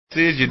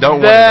You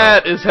don't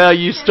that is how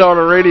you start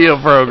a radio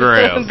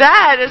program.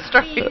 That is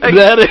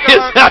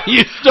how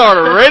you start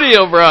a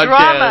radio broadcast.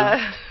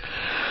 Drama.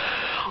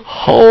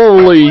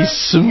 Holy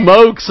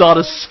smokes on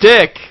a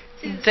stick.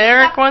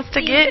 Derek wants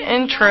to get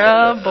in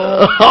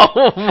trouble.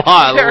 Oh,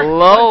 my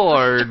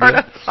Lord. Start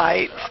a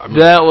fight.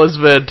 That was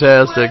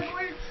fantastic.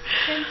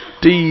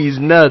 D's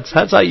nuts.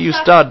 That's how you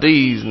start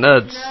D's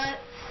nuts.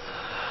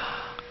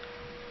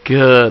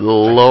 Good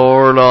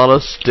Lord on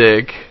a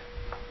stick.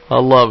 I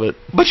love it.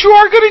 But you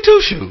are goody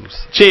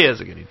two-shoes. She is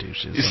a goody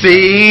two-shoes.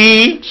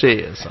 See? She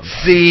is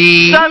sometimes.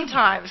 See?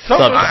 Sometimes.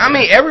 I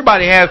mean,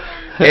 everybody has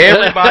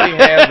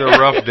their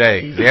rough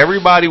days.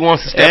 Everybody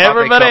wants to step out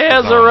their comfort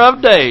has zone. a rough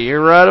day.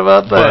 You're right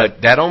about that.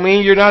 But that don't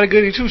mean you're not a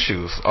goody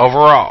two-shoes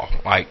overall.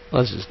 Like,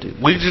 let's just do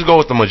this. We just go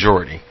with the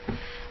majority.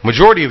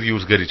 Majority of you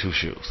is goody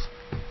two-shoes.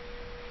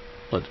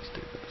 Let's just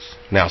do this.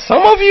 Now,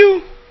 some of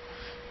you...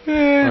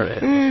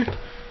 There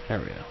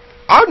we go.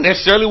 I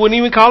necessarily wouldn't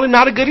even call it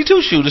not a goody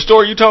two-shoe. The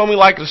story you told me,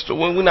 like,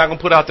 when we're not going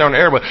to put out there on the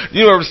air, but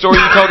you remember the story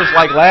you told us,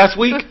 like, last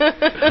week?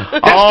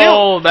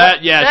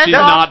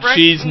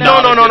 She's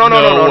not. No.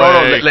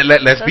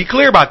 Let's be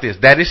clear about this.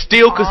 That is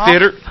still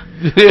considered.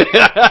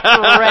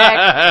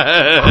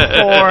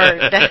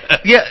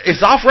 Yeah,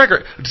 it's off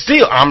record.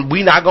 Still,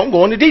 we not going to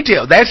go into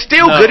detail. That's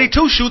still goody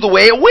two-shoe the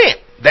way it went.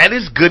 That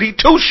is goody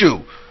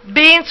two-shoe.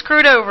 Being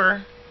screwed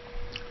over.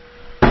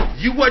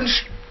 You wasn't...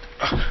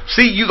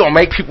 See, you're going to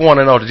make people want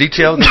to know the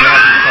details.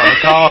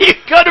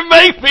 You're going to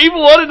make people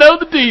want to know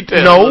the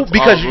details. No,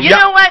 because... You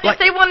know what? If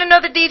they want to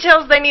know the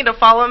details, they need to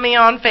follow me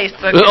on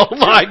Facebook. Oh,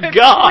 my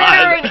God.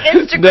 Twitter and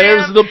Instagram.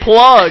 There's the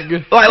plug.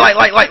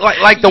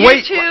 Like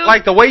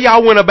the way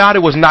y'all went about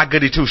it was not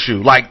goody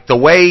two-shoe. Like, the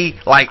way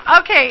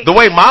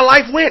my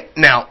life went,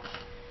 now,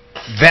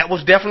 that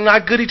was definitely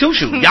not goody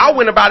two-shoe. Y'all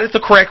went about it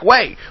the correct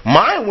way.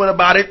 Mine went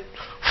about it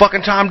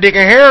fucking Tom, Dick,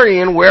 and Harry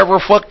and wherever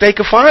fuck they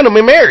could find them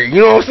and marry. You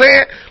know what I'm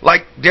saying?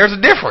 Like, there's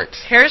a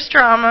difference. Here's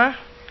drama.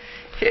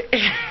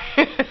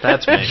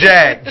 That's me.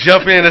 Jack,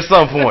 jump in at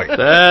some point.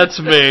 That's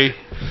me.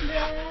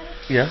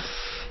 Yeah.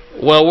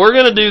 Well, we're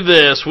going to do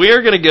this. We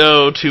are going to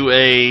go to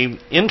an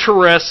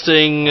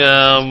interesting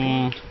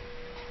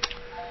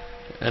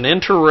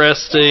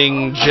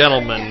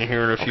gentleman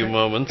here in a few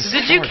moments.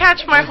 Did you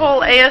catch my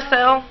whole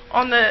ASL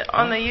on the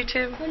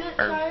YouTube?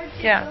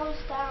 Yeah.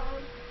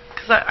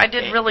 Because I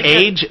did really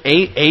good.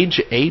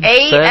 Age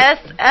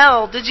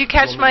ASL. Did you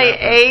catch my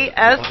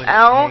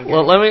ASL?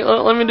 Well,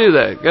 let me do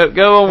that.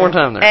 Go one more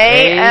time there.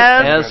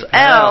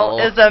 ASL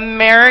is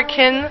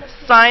American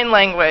Sign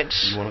Language.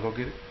 You want to go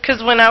get it?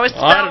 Because when I was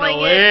spelling I don't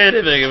know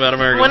anything about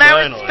American Sign Language. When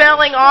I was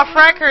spelling off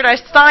record, I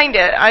signed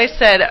it. I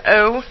said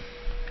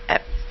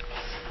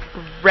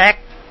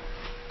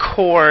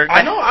record.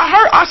 I know.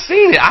 I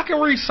seen it. I can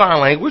read sign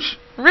language.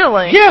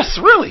 Really? Yes,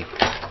 really.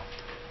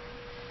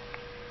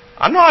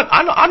 I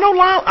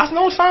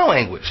know sign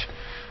language.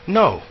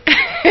 No.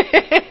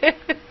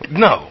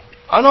 No.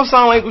 I know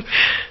sign language.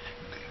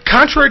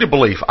 Contrary to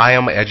belief, I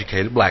am an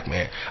educated black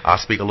man. I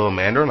speak a little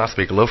Mandarin, I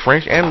speak a little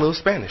French, and a little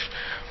Spanish.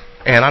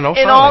 And I know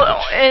sign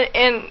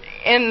language.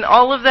 And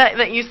all of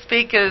that you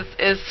speak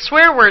is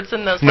swear words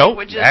in those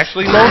languages.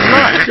 Actually, no, it's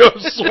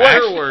not.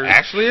 Swear words.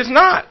 Actually, it's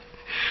not.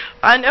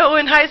 I know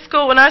in high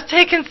school when I was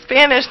taking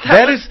Spanish,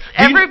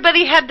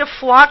 everybody had to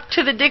flock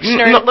to the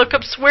dictionary to look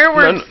up swear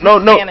words in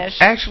Spanish.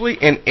 Actually,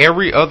 in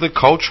every other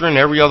culture and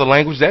every other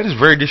language, that is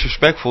very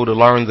disrespectful to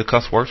learn the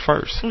cuss words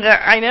first.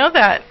 Yeah, I know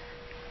that.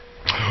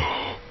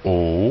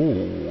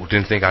 Oh,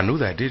 didn't think I knew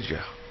that, did you?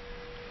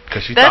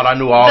 Because you thought I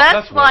knew all cuss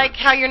words. That's like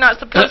how you're not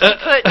supposed to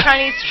put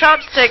Chinese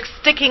chopsticks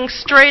sticking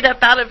straight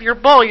up out of your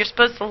bowl. You're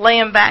supposed to lay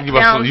them back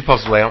down. You're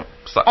supposed to lay them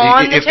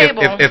on the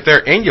table. If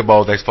they're in your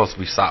bowl, they're supposed to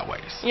be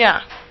sideways.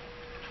 Yeah.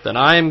 Then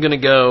I am going to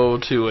go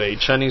to a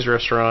Chinese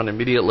restaurant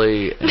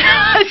immediately.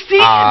 See,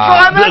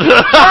 drama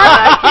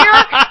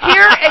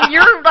here, and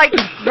you're like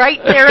right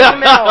there in the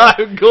middle.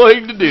 I'm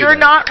going to do You're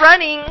not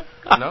running.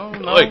 No.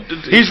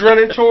 He's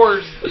running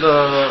towards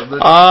the...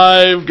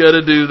 I'm going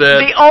to do that.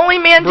 The only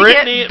man to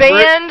get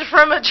banned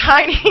from a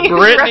Chinese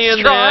Brittany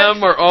restaurant. and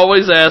them are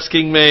always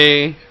asking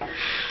me,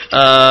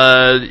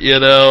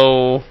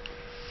 to...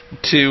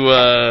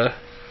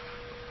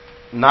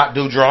 not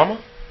do drama?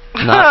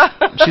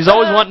 She's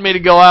always wanting me to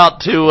go out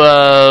to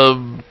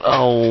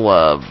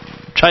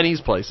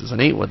Chinese places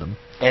and eat with them.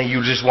 And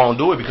you just won't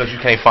do it because you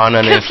can't find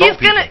nothing to insult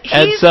people.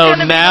 And so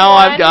now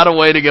I've got a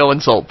way to go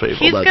insult people.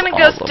 He's going to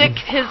go stick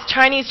his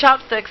Chinese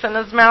chopsticks in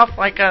his mouth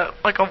like a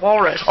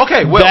walrus.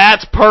 Okay, well.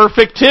 That's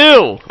perfect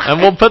too. And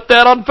we'll put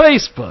that on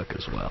Facebook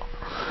as well.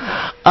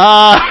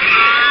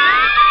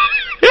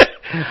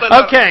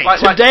 Okay,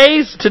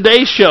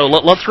 today's show.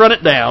 Let's run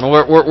it down.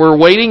 We're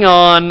waiting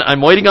on. I'm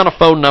waiting on a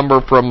phone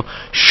number from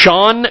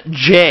Sean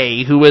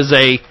J, who is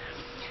an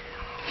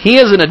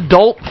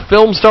adult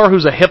film star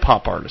who's a hip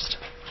hop artist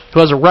who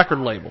has a record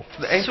label.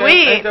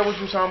 Sweet. Ain't that what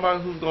you were talking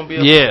about? Who's going to be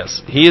up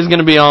Yes, he is going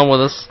to be on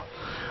with us.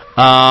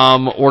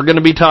 We're going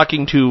to be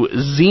talking to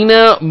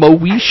Zena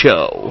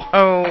Moesho.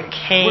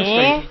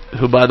 Okay.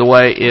 Who, by the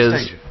way,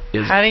 is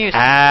is How do you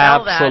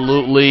spell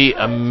absolutely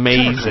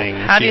amazing.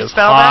 How do you is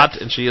spell hot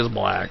that? and she is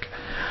black.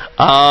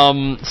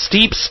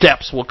 Steep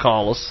Steps will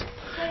call us.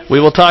 We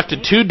will talk to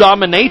 2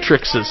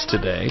 dominatrixes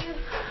today.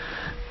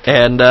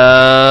 And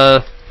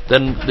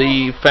then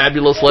the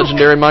fabulous,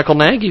 legendary Michael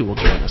Nagy will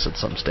join us at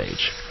some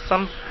stage.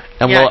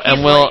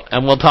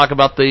 We'll talk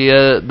about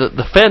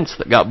the fence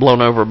that got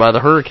blown over by the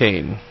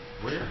hurricane.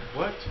 Where?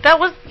 What?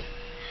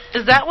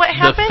 Is that what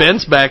happened? The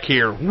fence back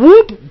here,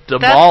 whoop,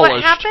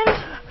 demolished. That's what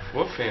happened?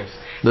 What fence?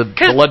 The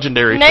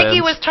legendary Nagy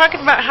fence. was talking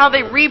about how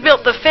they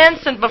rebuilt the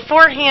fence, and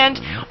beforehand,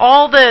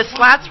 all the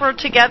slats were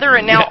together,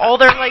 and now all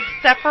they're like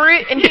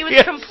separate. And he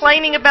was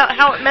complaining about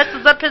how it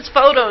messes up his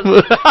photos.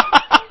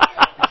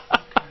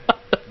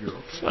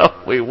 So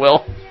we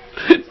will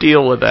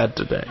deal with that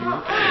today.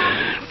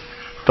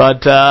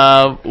 But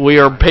we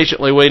are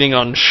patiently waiting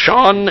on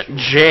Sean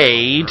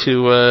J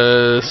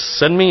to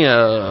send me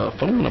a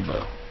phone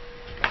number.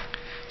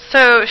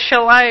 So,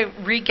 shall I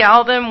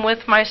regale them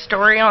with my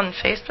story on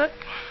Facebook?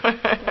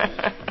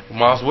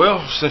 Might as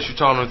well. Since you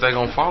told them if they're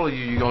going to follow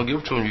you, you're going to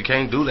give it to them. You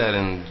can't do that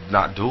and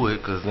not do it,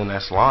 because then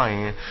that's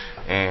lying.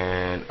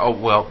 And,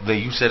 then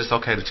you said it's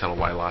okay to tell a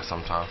white lie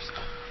sometimes.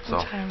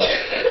 So,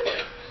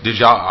 did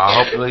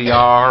hopefully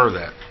y'all heard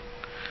that.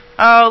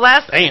 Oh,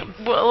 last week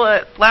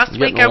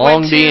I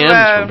went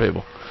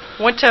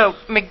to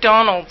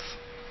McDonald's.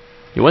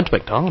 You went to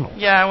McDonald's?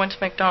 Yeah, I went to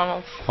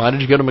McDonald's. Why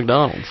did you go to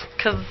McDonald's?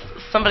 Because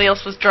somebody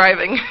else was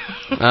driving.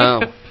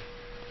 Oh.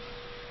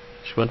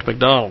 She went to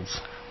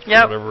McDonald's.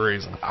 Yep. For whatever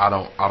reason. I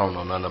don't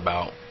know nothing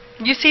about.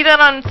 You see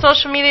that on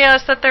social media? I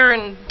sat there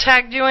and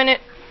tagged you in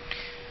it.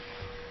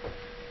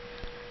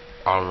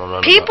 I don't know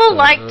nothing People about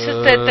like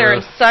to sit there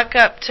and suck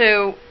up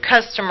to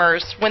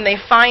customers when they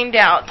find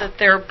out that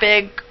they're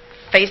big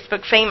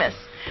Facebook famous.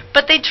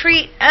 But they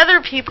treat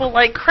other people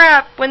like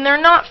crap when they're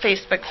not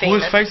Facebook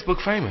famous. Who is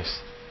Facebook famous?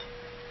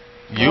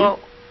 You? Well,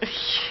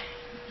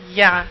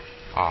 yeah.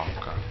 Oh,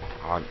 okay.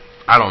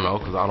 I don't know,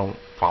 because I don't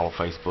follow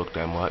Facebook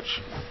that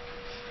much.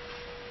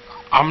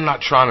 I'm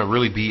not trying to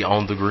really be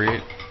on the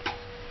grid.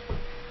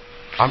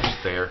 I'm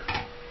just there.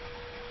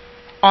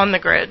 On the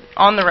grid.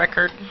 On the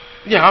record.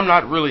 Yeah, I'm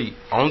not really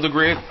on the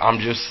grid. I'm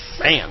just...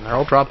 Man, they're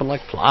all dropping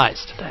like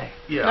flies today.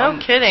 Yeah, no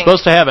kidding.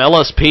 Supposed to have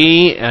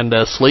LSP and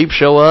Sleep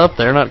show up.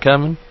 They're not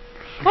coming.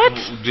 What?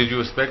 Did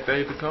you expect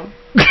they to come?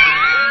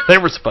 They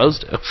were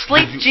supposed to.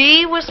 Sleep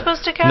G was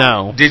supposed to come?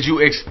 No. Did you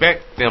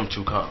expect them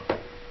to come?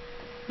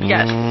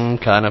 Yes.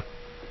 Kind of.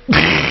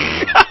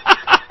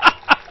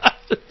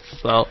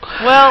 So.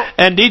 Well.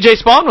 And DJ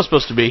Spawn was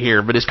supposed to be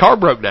here, but his car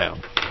broke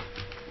down.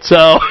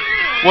 So.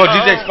 Well,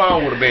 DJ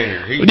Spawn would have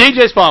been here.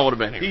 DJ Spawn would have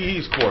been here.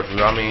 He's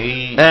cordial. I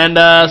mean, And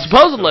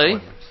supposedly,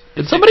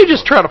 did somebody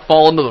just try to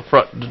fall into the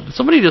front? Did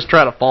somebody just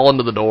try to fall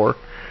into the door?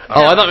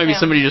 Oh, I thought maybe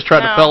somebody just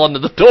tried to fall into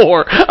the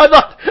door. I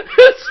thought.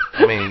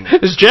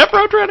 Is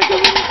Jeffro trying to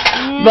come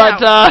in?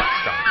 No.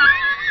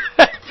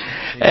 But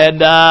and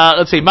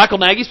let's see, Michael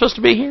Nagy's supposed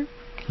to be here.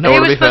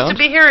 Nowhere he was to be supposed found.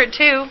 to be here at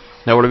 2.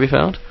 Nowhere to be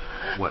found.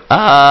 What?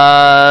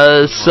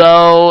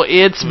 So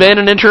it's been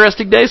an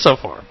interesting day so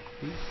far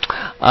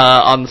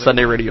on the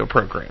Sunday radio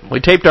program. We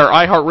taped our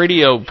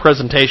iHeartRadio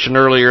presentation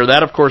earlier.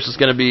 That, of course, is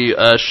going to be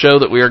a show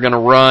that we are going to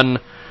run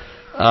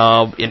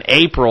in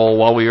April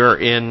while we are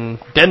in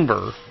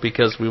Denver,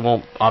 because we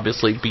won't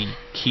obviously be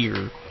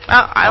here.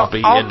 I'll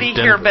be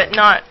here, but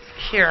not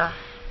here.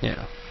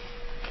 Yeah.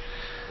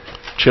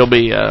 She'll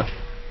be...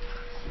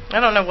 I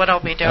don't know what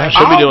I'll be doing.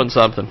 she'll be doing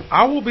something.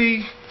 I will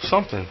be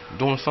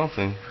doing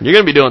something. You're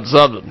going to be doing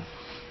something.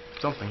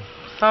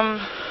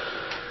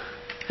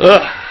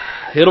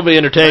 It'll be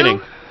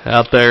entertaining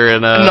out there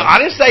in no, I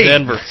didn't say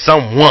Denver.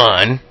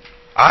 Someone.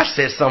 I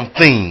said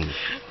something.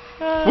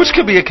 Which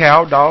could be a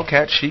cow, dog,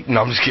 cat, sheep.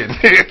 No, I'm just kidding.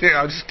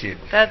 I'm just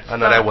kidding. I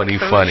know that wasn't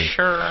even funny.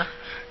 Sure.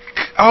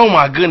 Oh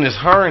my goodness,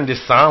 her and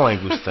this sign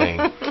language thing.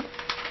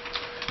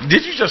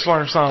 Did you just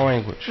learn sign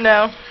language?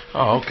 No.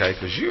 Oh, okay.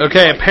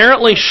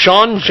 Apparently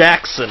Sean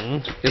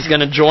Jackson is going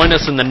to join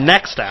us in the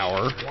next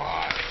hour.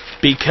 Why?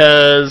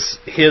 Because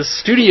his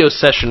studio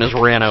session is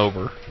ran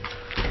over.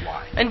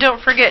 Why? And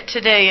don't forget,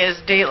 today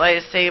is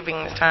daylight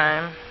savings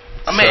time.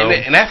 I mean,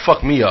 and that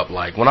fucked me up.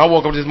 Like, when I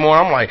woke up this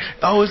morning, I'm like,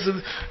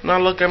 and I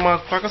look at my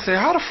clock, I said,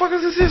 how the fuck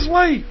is this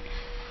late?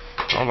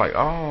 I'm like,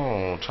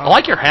 I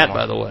like your hat,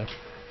 by the way.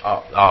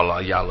 Oh,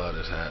 y'all love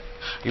this hat.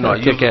 You know,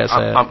 kick-ass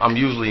hat. I'm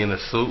usually in a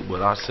suit,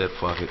 but I said,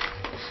 fuck it.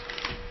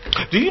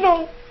 Do you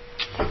know?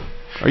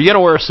 Are you going to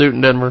wear a suit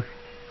in Denver?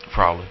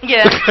 Probably.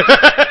 Yes.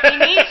 He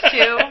needs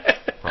to.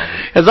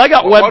 As I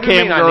got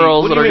webcam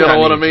girls that are going to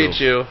want to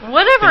meet you.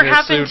 Whatever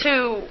happened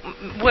to,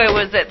 what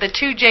was it, the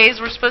 2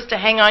 J's were supposed to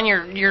hang on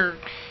your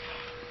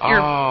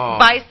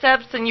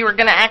biceps, and you were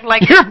going to act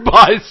like... Your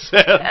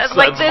biceps.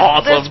 Like this,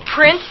 awesome. this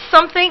Prince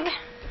something?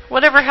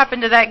 Whatever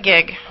happened to that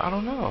gig? I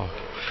don't know.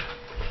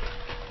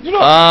 You know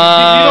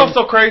what's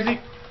so crazy?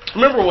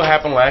 Remember what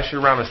happened last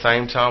year around the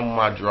same time with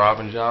my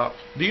driving job?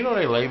 Do you know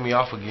they laid me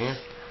off again?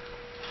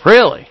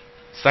 Really?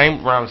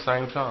 Around the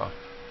same time.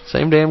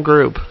 Same damn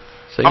group.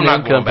 I'm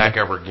not going back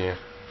ever again.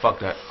 Fuck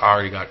that. I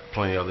already got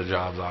plenty of other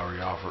jobs I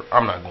already offered.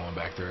 I'm not going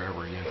back there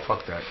ever again.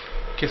 Fuck that.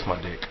 Kiss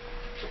my dick.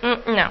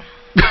 No.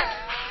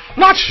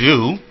 Not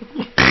you.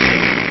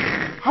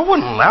 I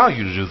wouldn't allow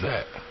you to do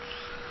that.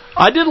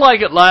 I did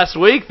like it last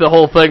week, the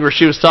whole thing where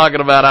she was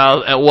talking about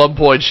how at one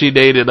point she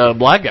dated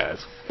black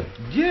guys.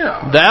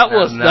 Yeah. That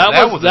was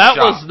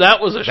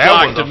a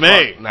shock to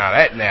me.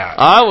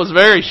 I was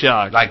very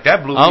shocked. Like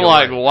that blew me I'm away.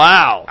 like,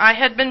 wow. I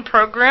had been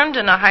programmed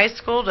in a high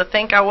school to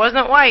think I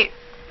wasn't white.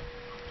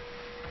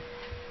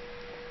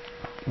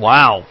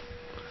 Wow.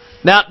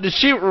 Now, does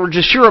she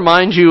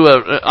remind you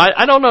of?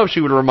 I don't know if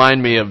she would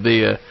remind me of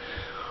the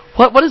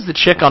what is the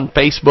chick on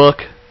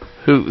Facebook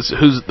who's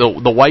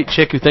the white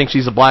chick who thinks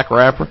she's a black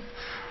rapper?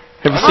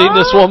 Have you seen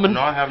this woman?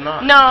 No, I have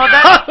not. No,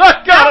 that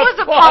was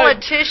a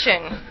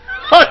politician.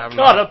 I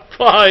gotta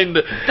find.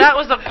 That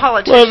was a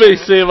politician. Let me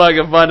see if I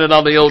can find it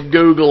on the old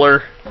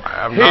Googler.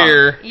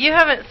 Here. You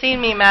haven't seen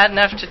me mad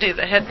enough to do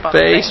the headphone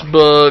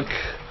Facebook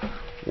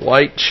thing.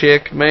 White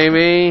chick,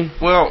 maybe.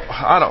 Well,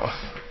 I don't.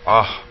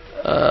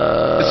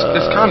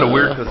 It's kind of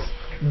weird because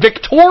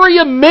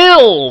Victoria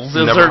Mills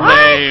is her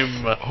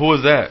name. Who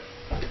is that?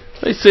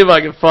 Let me see if I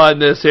can find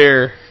this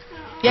here.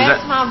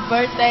 Yes, my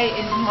birthday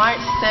is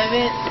March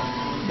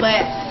 7th,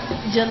 but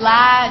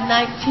July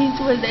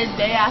 19th was the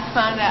day I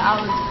found out I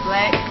was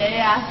black.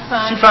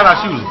 She found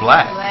out she was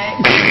black.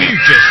 You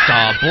just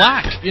are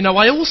black. You know,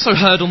 I also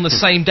heard on the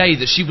same day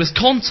that she was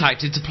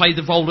contacted to play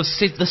the role of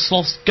Sid the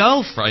Sloth's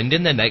girlfriend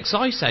in the next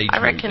Ice Age.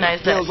 I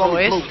recognize that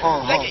voice.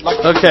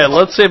 Okay,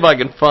 let's see if I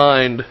can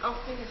find.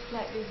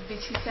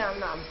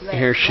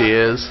 Here she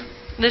is.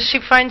 Does she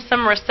find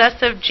some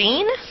recessive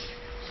gene?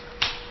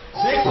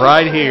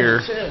 Right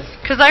here.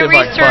 Because I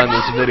researched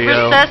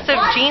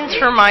recessive genes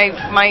for my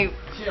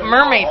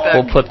mermaid book.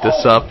 We'll put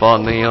this up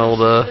on the old.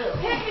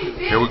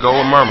 Here we go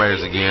with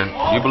mermaids again.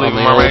 You believe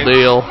in mermaids? Old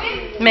deal.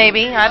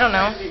 Maybe, I don't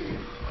know.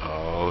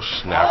 Oh,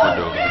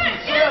 snapper-doodle.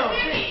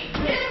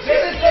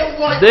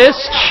 This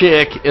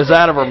chick is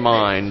out of her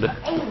mind.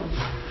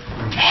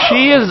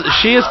 She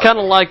is kind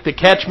of like the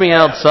Catch Me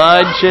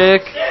Outside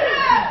chick.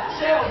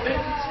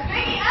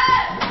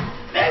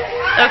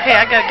 Okay,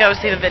 I gotta go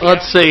see the video.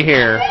 Let's see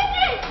here.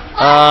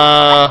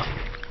 I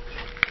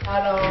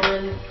don't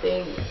really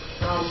think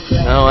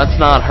no, that's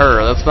not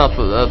her. That's not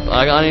the.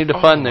 I need to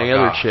find the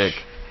other chick.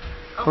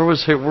 Where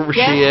was she at?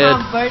 Yes,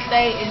 my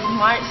birthday is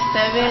March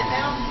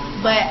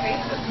 7th, but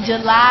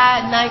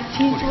July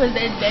 19th was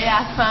the day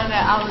I found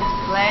out I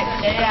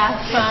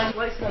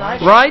was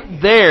black. Right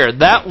there,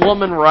 that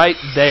woman right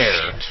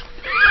there. That's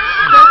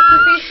the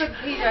Facebook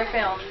page I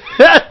found.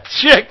 That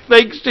chick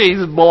thinks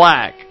she's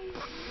black.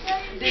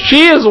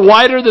 She is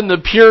whiter than the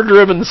pure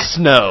driven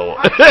snow.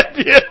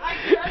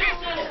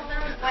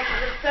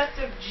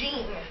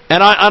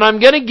 And I'm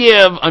gonna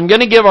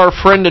give our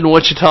friend in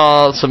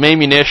Wichita some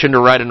ammunition to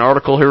write an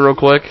article here real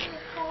quick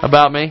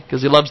about me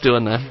because he loves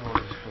doing that.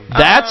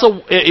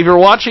 If you're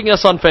watching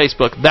us on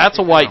Facebook, that's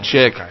a white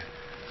chick.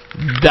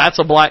 That's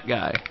a black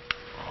guy.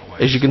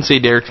 As you can see,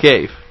 Derek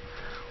Cave.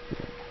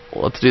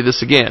 Let's do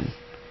this again.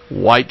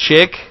 White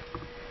chick.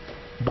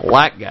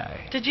 Black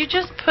guy. Did you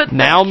just put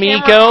now,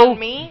 Miko? On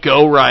me?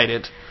 Go write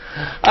it.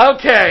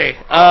 Okay.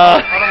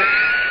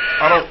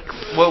 I don't.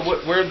 Well,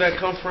 where did that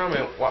come from?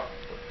 And what?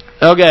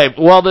 Okay.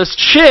 Well, this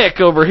chick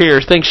over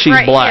here thinks she's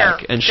right black,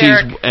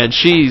 here, and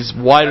she's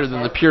whiter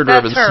than the pure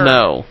driven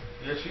snow.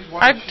 Yeah, she's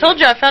white. I told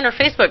you I found her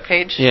Facebook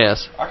page.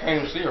 Yes. I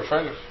can't even see her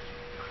face.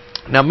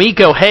 Now,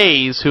 Miko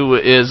Hayes, who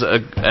is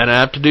and I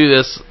have to do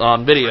this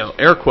on video,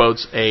 air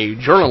quotes, a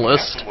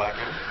journalist.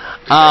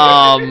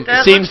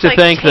 Seems to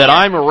think that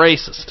I'm a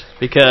racist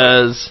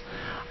because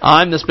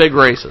I'm this big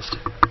racist.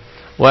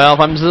 Well, if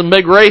I'm this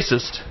big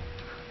racist,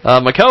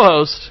 my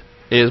co-host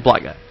is a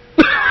black guy.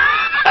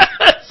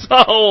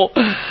 So,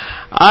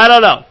 I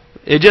don't know.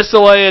 It's just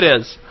the way it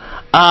is.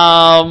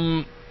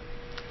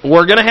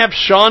 We're going to have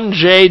Sean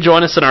J.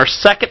 join us in our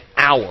second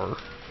hour.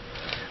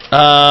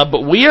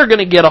 But we are going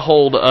to get a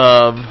hold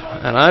of,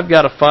 and I've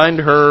got to find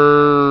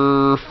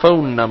her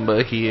phone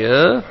number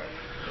here.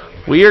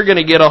 We are going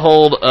to get a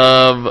hold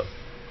of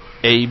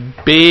a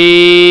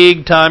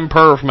big-time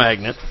perv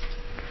magnet.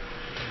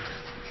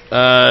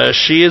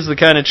 She is the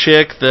kind of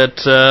chick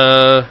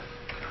that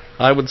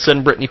I would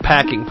send Brittany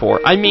packing for.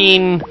 I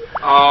mean...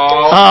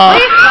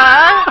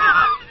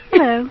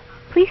 Hello.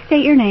 Please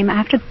state your name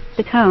after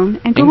the tone.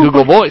 And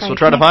Google Voice. We'll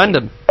try to find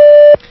him.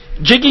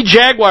 Jiggy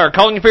Jaguar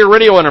calling you for your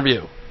radio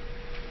interview.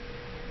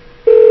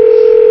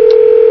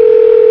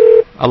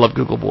 I love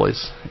Google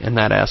Voice in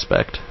that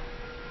aspect.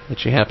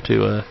 That you have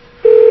to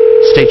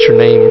state your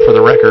name for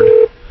the record.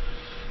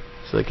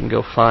 So they can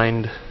go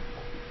find...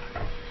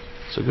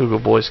 So Google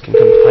Voice can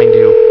come find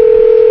you.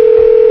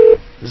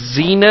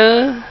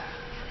 Xena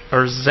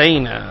or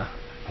Zaina?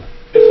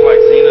 It's like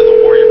Xena the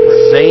Warrior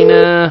Princess.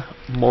 Zaina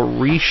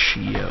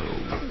Mauricio.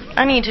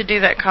 I need to do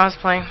that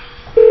cosplay.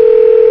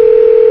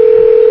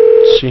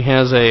 She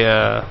has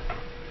a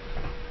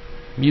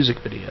music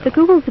video. The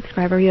Google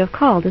subscriber you have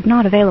called is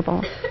not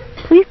available.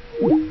 Please...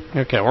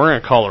 Okay, we're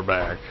going to call her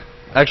back.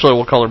 Actually,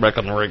 we'll call her back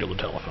on the regular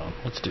telephone.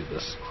 Let's do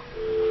this.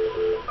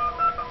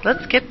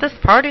 Let's get this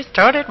party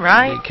started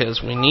right.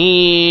 Because we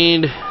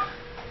need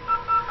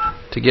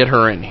to get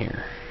her in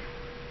here.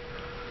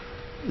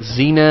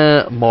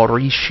 Zena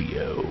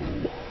Mauricio.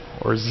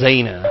 Or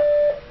Zena.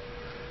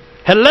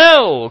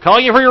 Hello!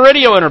 Calling you for your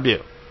radio interview.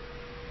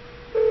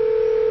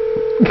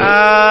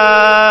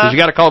 Because you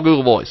got to call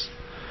Google Voice.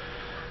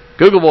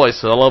 Google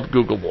Voice. I love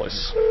Google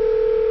Voice.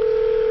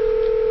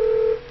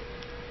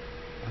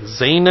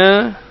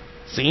 Zena?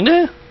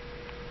 Zena?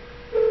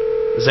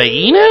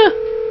 Zaina?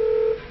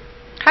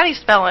 How do you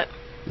spell it?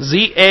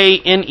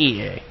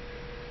 Z-A-N-E-A.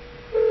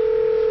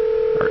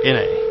 Or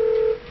N-A.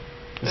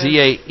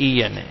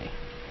 Z-A-E-N-A.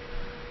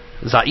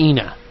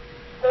 Zaina.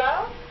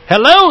 Hello?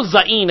 Hello,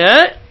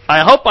 Zaina.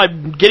 I hope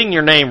I'm getting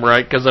your name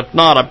right, because if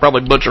not, I'm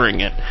probably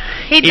butchering it.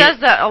 He does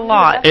that a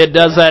lot. It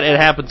does that. It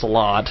happens a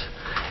lot.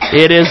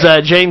 It is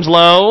James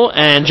Lowe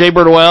and Jay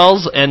Bird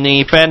Wells and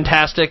the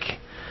fantastic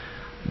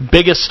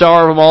biggest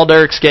star of them all,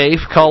 Derek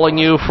Scaife, calling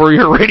you for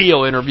your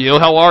radio interview.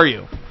 How are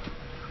you?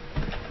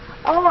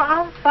 Oh,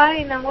 I'm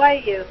fine. How are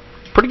you?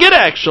 Pretty good,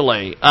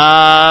 actually.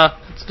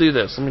 Let's do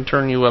this. Let me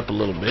turn you up a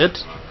little bit.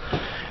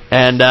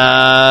 And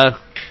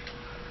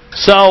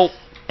so,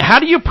 how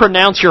do you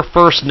pronounce your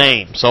first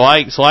name? So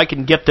I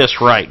can get this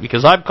right,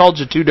 because I've called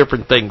you two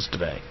different things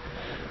today.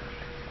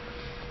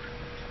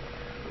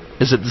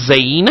 Is it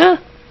Zaina?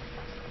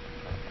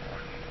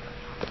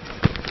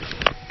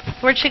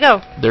 Where'd she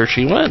go? There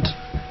she went.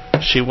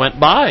 She went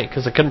by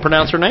because I couldn't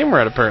pronounce her name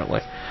right, apparently.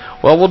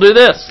 Well, we'll do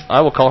this.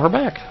 I will call her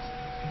back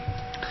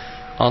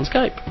on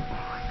Skype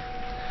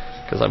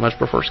because I much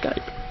prefer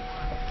Skype.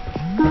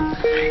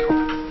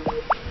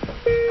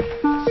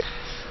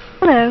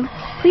 Hello.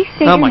 Please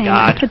state your name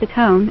after the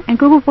tone, and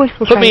Google Voice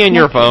will Put me in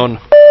your phone.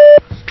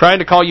 Trying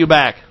to call you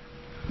back.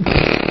 Let's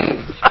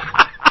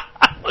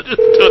just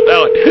do it that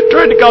way.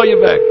 Trying to call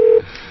you back.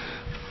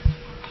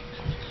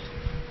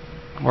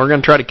 We're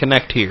going to try to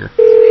connect here.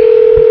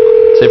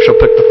 See if she'll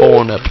pick the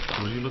phone up.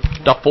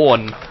 The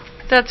phone.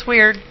 That's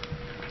weird.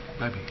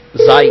 Maybe.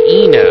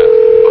 Zaina,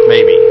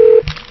 maybe.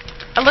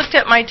 I looked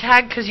at my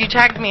tag because you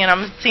tagged me, and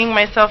I'm seeing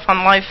myself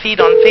on live feed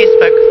on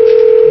Facebook.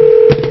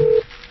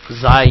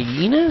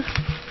 Zaina?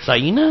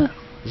 Zaina?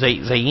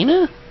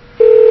 Zaina?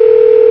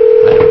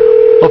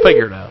 We'll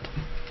figure it out.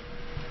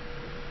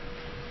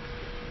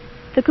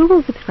 The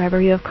Google subscriber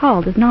you have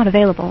called is not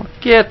available.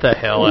 Get the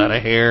hell out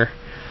of here.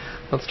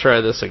 Let's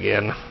try this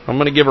again. I'm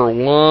going to give her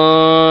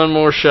one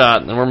more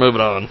shot, and then we're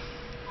moving on.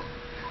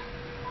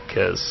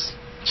 Because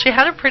she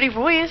had a pretty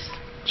voice.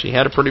 She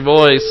had a pretty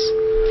voice.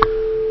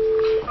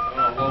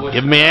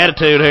 Give me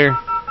attitude here.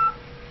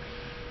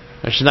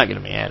 No, she's not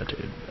giving me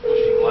attitude. Was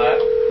she black?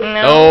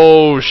 No.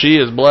 Oh, she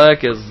is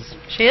black as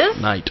She is?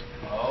 night.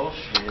 Oh,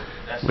 shit.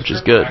 That's which is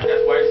good.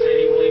 That's why he said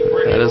he believed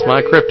Brittany. That is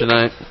my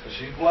kryptonite.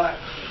 She's black.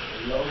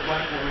 She loves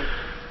black women.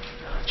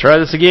 Try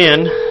this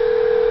again.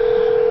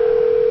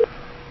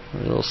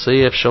 We'll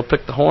see if she'll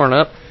pick the horn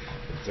up.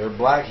 If they're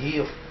black,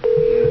 he'll do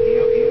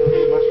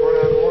much more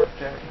out of the work,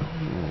 Jack.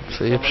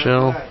 See if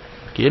she'll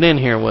get in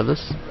here with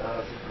us.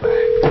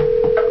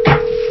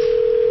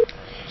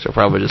 She'll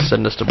probably just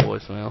send us to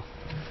voicemail.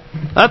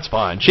 That's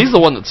fine. She's the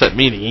one that sent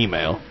me the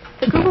email.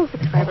 The Google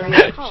subscriber you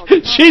have called.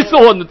 She's the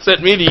one that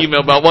sent me the email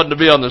about wanting to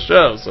be on the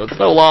show, so it's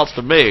no loss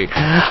to me.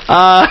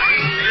 Oh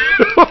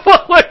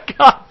my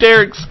God,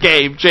 Derek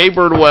Scaife, Jay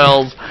Bird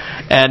Wells,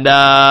 and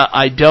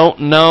I don't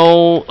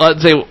know.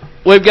 Let's see,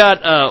 we've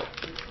got.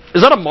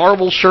 Is that a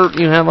Marvel shirt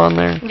you have on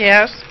there?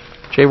 Yes.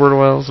 Jay Bird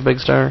Wells, the big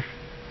star.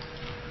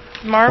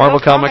 Marvel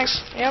Comics.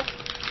 Yep.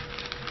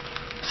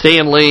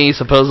 Stan Lee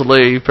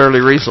supposedly fairly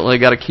recently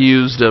got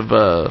accused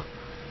of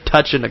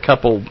touching a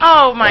couple.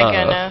 Oh my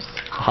goodness!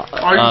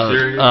 Are you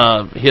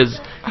serious?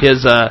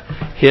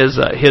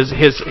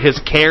 His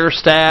care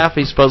staff.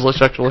 He supposedly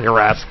sexually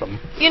harassed them.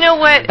 You know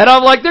what? And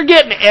I'm like, they're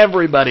getting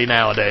everybody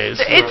nowadays.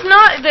 It's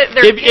not that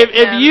they're.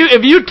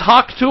 If you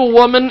talk to a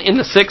woman in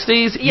the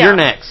 '60s, you're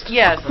next.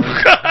 Yes.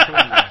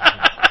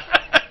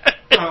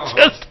 It's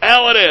just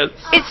how it is.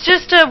 It's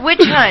just a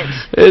witch hunt.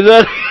 Is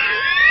that?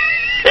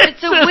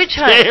 It's a witch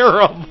hunt.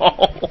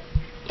 Terrible.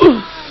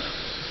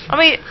 I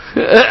mean,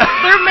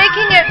 they're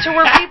making it to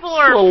where people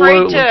are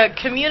afraid to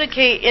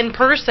communicate in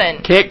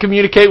person. Can't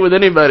communicate with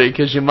anybody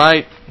because you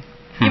might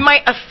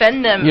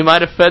offend them. You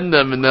might offend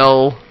them, and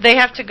they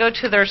have to go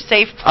to their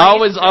safe place. I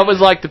always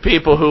like the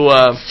people who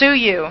sue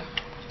you.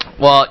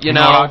 Well, you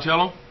know what I'll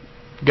tell them?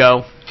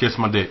 Go Kiss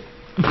my dick.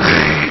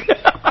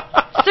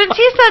 Since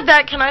he said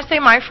that, can I say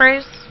my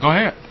phrase? Go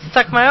ahead.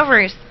 Suck my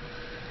ovaries.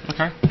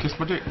 Okay, kiss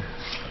my dick.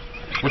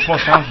 Which one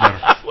sounds better?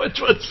 Which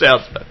one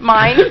sounds better?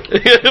 Mine.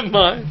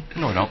 Mine.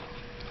 No, I don't.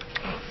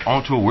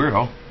 On to a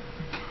weirdo.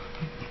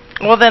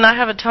 Well, then I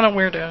have a ton of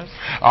weirdos.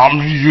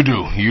 You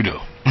do. You do.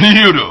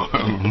 You do.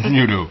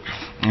 You do.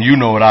 You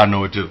know it, I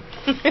know it too.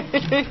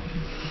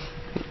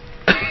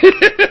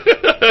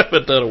 A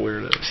ton of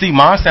weirdos. See,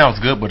 mine sounds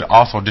good, but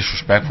also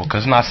disrespectful,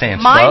 because it's not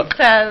saying mine suck.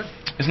 Says...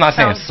 It's not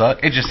saying suck.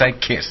 It just say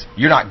kiss.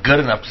 You're not good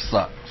enough to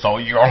suck, so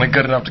you're only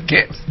good enough to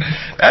kiss.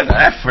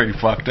 That's pretty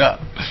fucked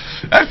up.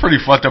 That's pretty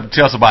fucked up to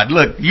tell somebody,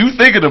 look, you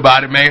thinking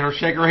about it made her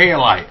shake her head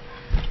like,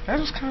 That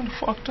was kind of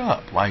fucked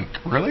up. Like,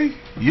 really?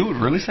 You would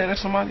really say that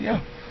to somebody?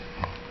 Yeah.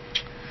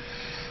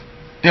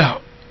 Yeah.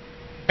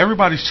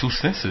 Everybody's too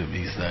sensitive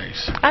these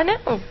days. I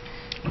know.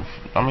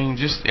 I mean,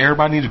 just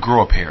everybody need to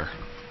grow a pair.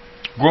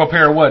 Grow a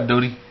pair of what,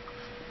 Duty?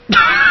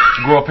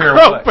 Grow a pair of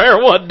what? Grow a pair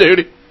of what,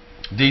 Duty?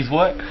 These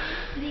what?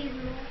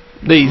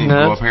 These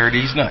nuts. Grow a pair of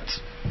these nuts.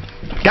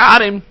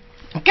 Got him.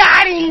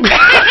 Got him.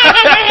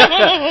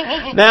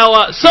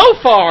 Now, so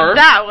far,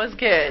 that was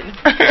good.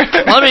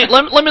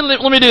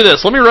 let me do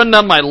this. Let me run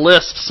down my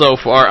list so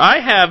far. I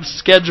have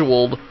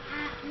scheduled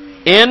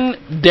in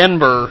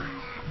Denver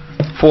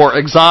for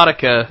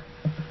Exotica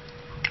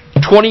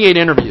 28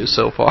 interviews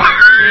so far.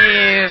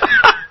 Jeez.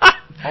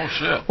 Oh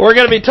shit. We're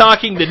going to be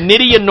talking to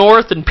Nydia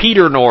North and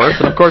Peter North,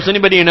 and of course,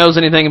 anybody who knows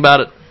anything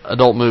about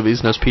adult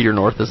movies knows Peter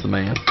North is the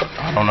man.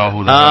 I don't know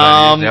who the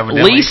hell that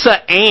is.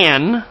 Lisa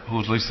Ann.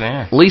 Who's Lisa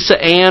Ann?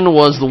 Lisa Ann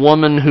was the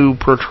woman who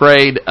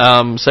portrayed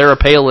Sarah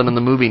Palin in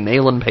the movie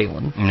Nailin'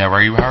 Palin.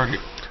 Never even heard it.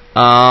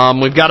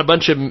 We've got a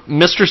bunch of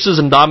mistresses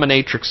and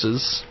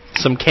dominatrixes,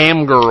 some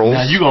cam girls.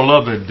 Now, you're going to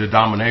love the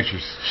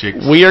dominatrix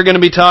chicks. We are going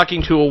to be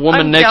talking to a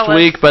woman next jealous.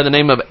 week by the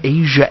name of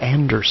Asia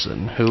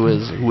Anderson, who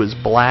is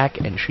black,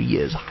 and she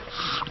is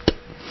hot.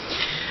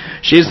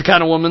 She's the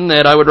kind of woman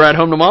that I would write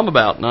home to Mom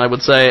about, and I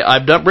would say,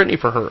 I've dumped Brittany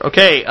for her.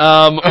 Okay, we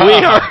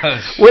are...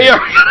 See,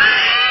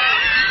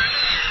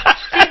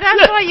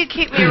 that's why you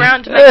keep me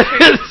around to make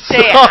sure you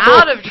stay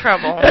out of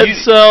trouble. And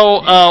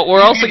so,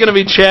 we're also going to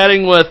be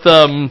chatting with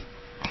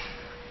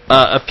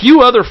a few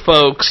other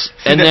folks,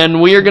 and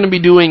then we are going to be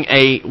doing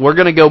we're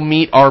going to go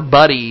meet our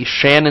buddy,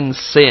 Shannon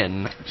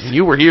Sin.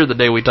 You were here the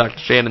day we talked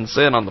to Shannon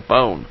Sin on the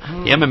phone.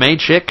 The MMA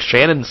chick,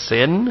 Shannon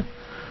Sin,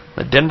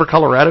 the Denver,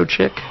 Colorado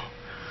chick.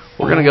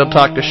 We're going to go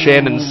talk to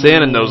Shannon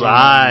Sin and those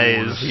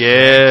eyes.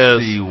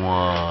 Yes.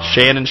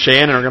 Shannon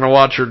are going to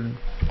watch her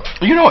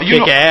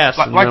kick ass,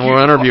 and then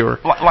we'll interview her.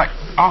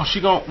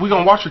 We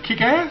going to watch her kick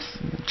ass?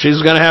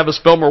 She's going to have us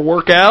film her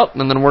workout,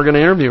 and then we're going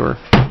to interview her.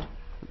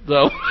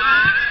 So...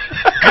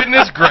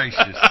 Goodness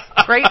gracious.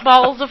 Great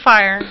balls of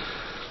fire.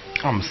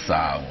 I'm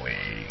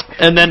sorry.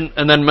 And then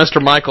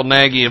Mr. Michael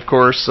Nagy, of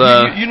course.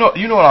 You know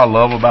what I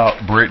love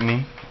about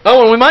Brittany?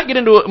 Oh, and we might get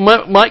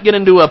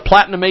into a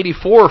Platinum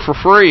 84 for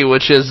free,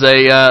 which is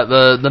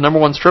the number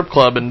one strip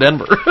club in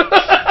Denver.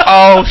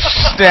 Oh,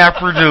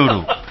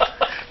 snapper-doodle.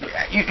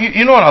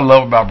 You know what I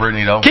love about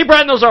Brittany, though? Keep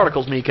writing those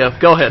articles, Mika.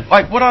 Go ahead.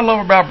 Like, what I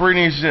love about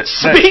Brittany is that...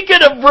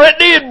 Speaking of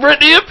Brittany and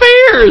Brittany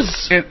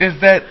Appears! Is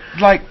that,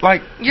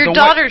 like... Your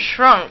daughter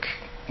shrunk.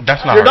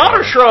 That's not Your her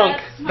daughter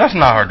shrunk. That's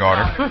not her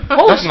daughter.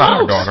 That's not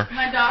her daughter.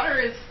 My daughter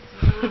is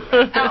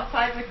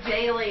outside with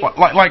Jaylee.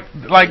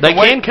 Like they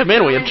can come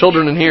in. We have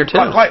children in here, too.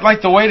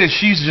 Like the way that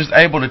she's just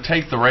able to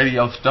take the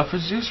radio stuff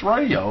is just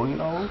radio, you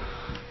know?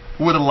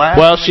 With a laugh.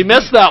 Well, she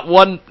missed that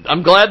one.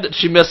 I'm glad that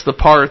she missed the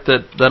part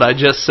that I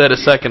just said a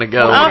second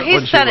ago. Oh,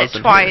 he said it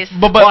twice.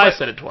 But I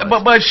said it twice.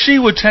 But she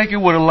would take it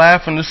with a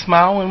laugh and a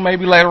smile, and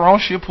maybe later on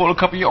she'll pull a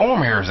couple of your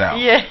arm hairs out.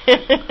 Yeah. Or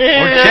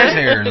chest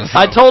hairs. Or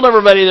I told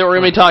everybody that we're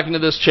going to be talking to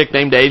this chick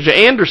named Asia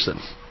Anderson,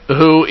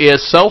 who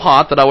is so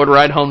hot that I would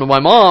ride home to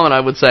my mom and I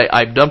would say,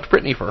 I've dumped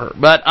Brittany for her.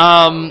 But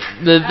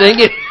the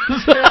thing is...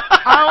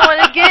 I want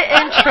to get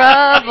in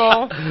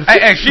trouble. Hey,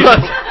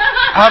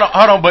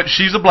 hold on, but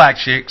she's a black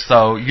chick,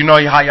 so you know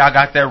how y'all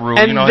got that rule.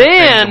 And you know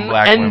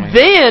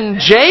then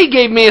Jay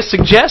gave me a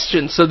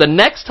suggestion. So the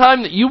next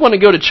time that you want to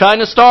go to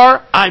China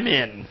Star, I'm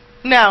in.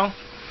 No.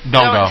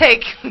 Don't go.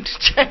 Take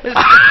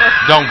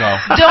Don't go.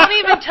 Don't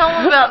even tell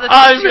them about the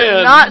things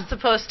you're not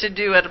supposed to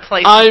do at a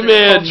place I'm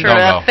in. culture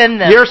to offend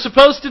them. You're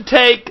supposed to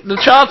take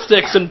the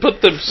chopsticks and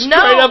put them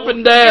straight up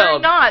and down. You're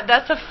not.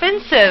 That's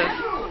offensive.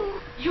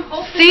 You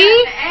hold See?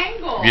 it at an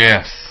angle.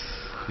 Yes.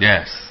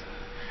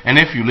 And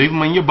if you leave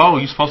them in your bowl,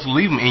 you're supposed to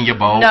leave them in your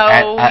bowl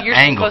at you're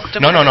angle. supposed to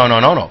No.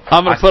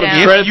 I'm going to put them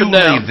straight up and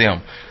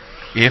down.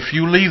 If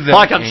you leave them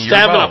like I'm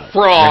stabbing a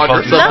frog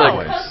or something.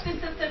 You're supposed to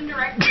set them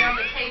directly on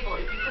the table.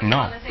 If you put them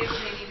on the table,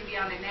 they need to be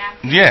on a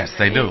napkin. Yes,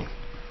 they do.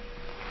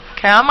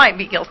 Okay, I might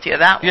be guilty of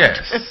that one.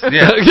 Yes.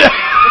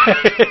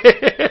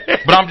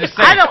 But I'm just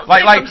saying. I don't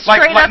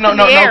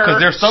because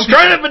there's some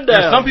straight up and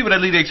down. There's some people that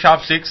leave their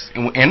chopsticks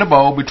in the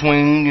bowl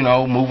between,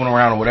 moving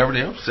around or whatever.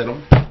 They'll set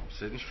them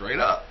sitting straight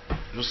up.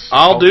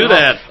 I'll do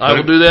that. I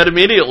will do that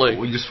immediately.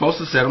 Well, you're supposed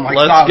to set them like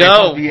Let's sideways. go. They're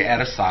supposed to be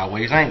at a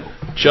sideways angle.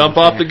 Jump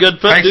off the good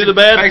foot, do the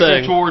bad thing.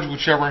 Facing towards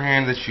whichever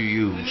hand that you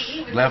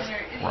use. Left,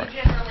 right.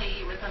 You generally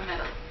eat with them at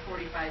a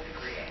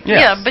 45-degree angle. Yes.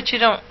 Yeah, but you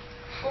don't.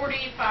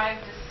 45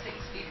 to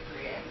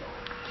 60-degree angle.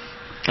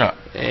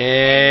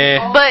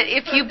 But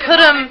if you put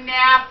them,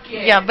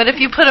 but if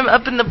you put them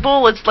up in the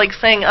bowl, it's like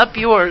saying up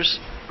yours.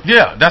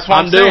 Yeah, that's what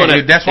I'm doing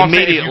saying. That's what I'm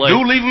saying. If you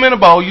do leave them in a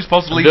bowl, you're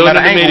supposed to leave them at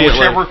an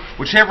angle.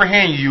 Whichever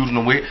hand you're using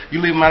them with,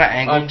 you leave them at an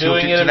angle. I'm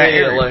doing it to that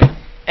immediately. area.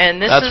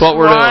 And this That's is what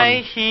we're why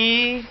doing.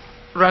 he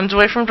runs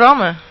away from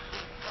drama.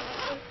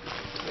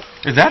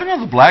 Is that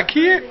another black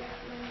kid?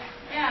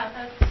 Yeah,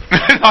 that's...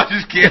 No, I'm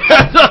just kidding.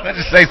 I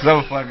just say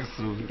something fucking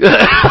stupid. Is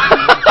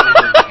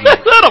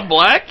that a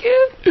black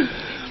kid? These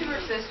two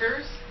are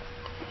sisters.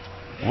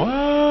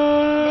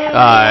 What?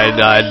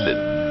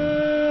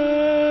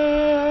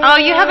 Oh,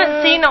 you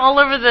haven't seen all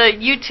over the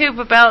YouTube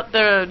about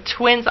the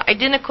twins,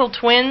 identical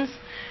twins?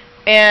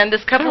 And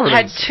this couple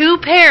had 2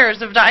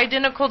 pairs of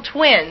identical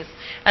twins.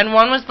 And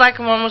one was black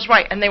and one was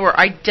white. And they were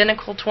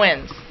identical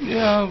twins.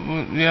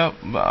 Yeah,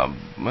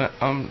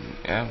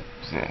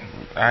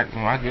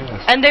 I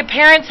guess. And their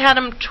parents had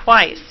them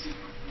twice.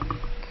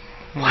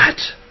 What?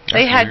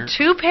 They had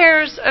 2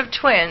 pairs of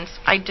twins,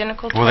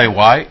 identical twins. Were they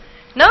white?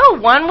 No,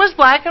 one was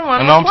black and one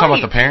was white. No, I'm talking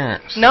about the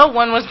parents. No,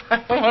 one was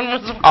black and one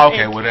was white. Oh,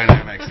 okay, well,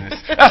 that makes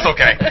sense. That's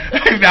okay.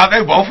 Now,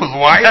 they both was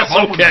white,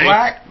 both was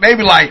black. They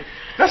be like,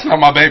 that's not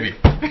my baby.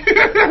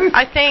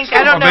 I think,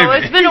 I don't know.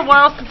 It's been a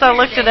while since I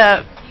looked it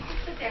up.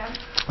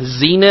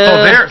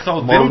 Zena so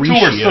them 2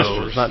 are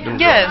sisters.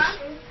 Yes.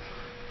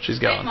 She's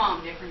gone. Same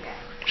mom, different dad.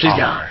 She's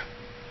gone.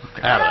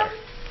 Out of there.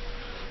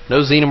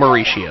 No Zena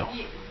Mauricio.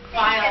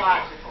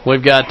 Biological.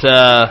 We've got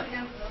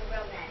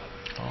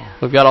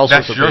all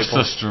sorts of people. That's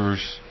your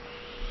sisters.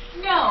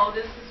 No,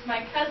 this is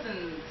my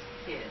cousin's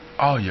kid.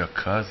 Oh, your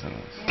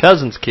cousins.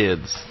 Cousins'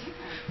 kids.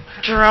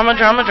 Drama.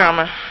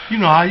 You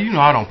know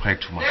I don't pay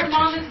too much Their attention.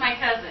 mom is my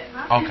cousin.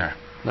 Okay.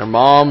 Their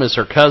mom is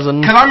her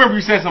cousin. Because I remember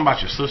you said something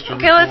about your sister.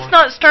 Okay, let's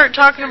not start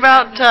talking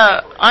about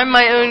I'm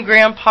My Own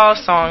Grandpa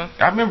song.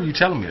 I remember you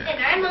telling me that.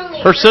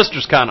 Her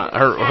sister's kind of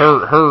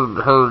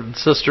her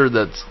sister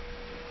that's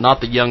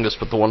not the youngest,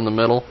 but the one in the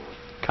middle,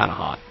 kind of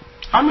hot.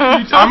 I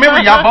remember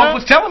y'all both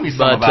was telling me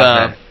something about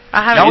that.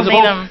 I haven't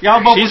seen them.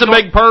 She's a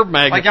big perv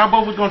magnet. Like y'all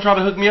both was gonna try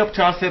to hook me up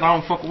until I said I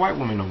don't fuck with white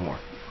women no more.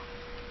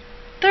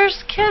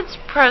 There's kids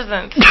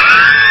present. 5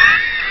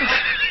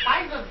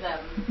 of them.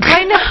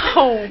 I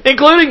know.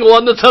 Including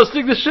one that's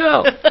hosting the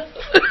show. The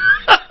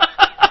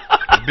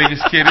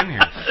biggest kid in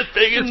here. The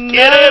biggest kid in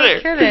here.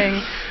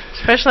 Kidding.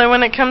 Especially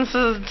when it comes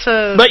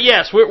to. But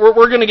yes,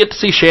 we're going to get to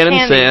see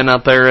Shannon Sin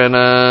out there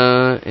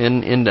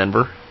in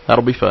Denver.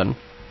 That'll be fun.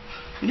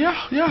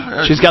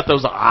 Yeah. She's got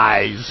those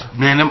eyes.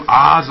 Man, them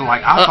eyes are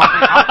like I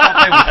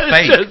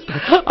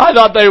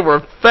thought they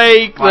were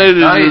fake. I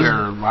thought they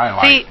were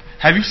fake. See,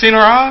 have you seen her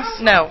eyes?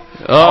 No.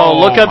 Oh,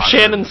 look up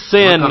Shannon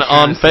Sin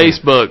on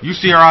Facebook. You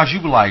see her eyes, you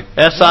be like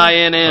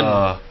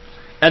SINN.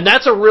 And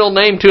that's a real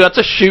name too. That's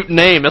a shoot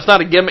name. That's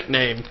not a gimmick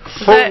name.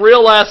 Her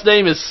real last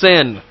name is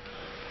Sin.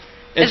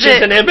 And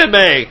she's an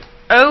MMA.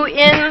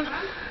 O-N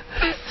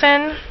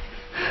Sin.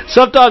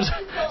 Sometimes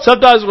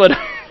when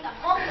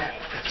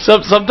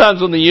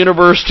the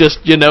universe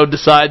just,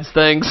 decides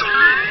things.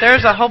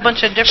 There's a whole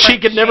bunch of different. She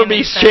could never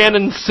be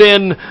Shannon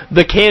Sin,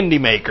 the candy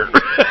maker.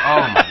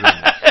 Oh my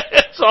goodness.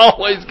 It's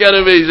always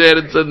gonna be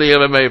Shannon Sin, the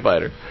MMA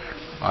fighter.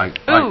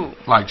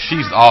 Like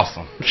she's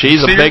awesome.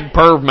 She's a big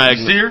perv magnet.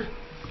 You see her?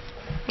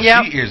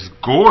 Yeah. She is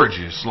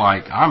gorgeous.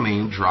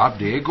 Drop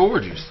dead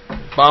gorgeous.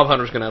 Bob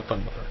Hunter's gonna have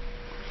fun with her.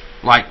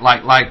 I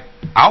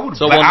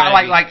would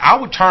I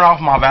would turn off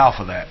my valve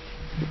for that.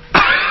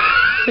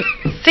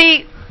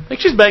 See, I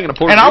think she's banging a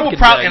Puerto Rican.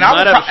 And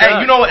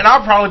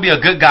I'd probably be a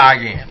good guy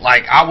again.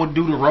 Like I would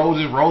do the rose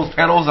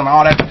petals and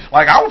all that.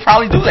 Like I would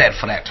probably do that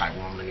for that type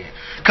of woman again.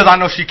 Because I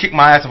know she'd kick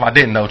my ass if I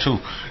didn't know too.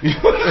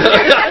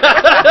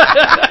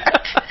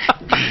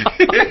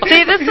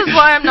 See, this is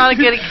why I'm not a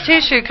good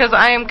tissue, because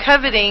I am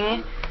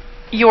coveting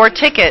your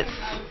tickets.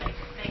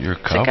 You're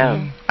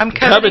coveting? I'm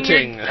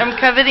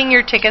coveting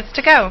your tickets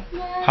to go.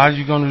 How are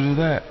you going to do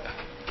that?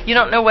 You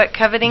don't know what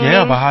coveting means?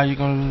 Yeah, but how are you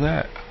going to do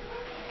that?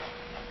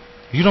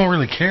 You don't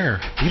really care.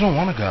 You don't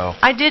want to go.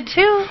 I did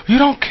too. You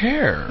don't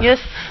care.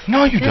 Yes.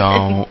 No, you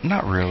don't.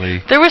 Not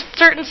really. There was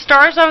certain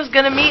stars I was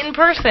going to meet in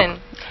person.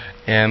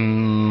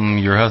 And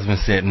your husband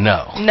said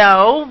no.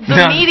 No,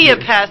 the media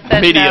pass said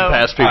no. Media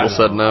pass people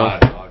said no.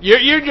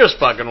 You're just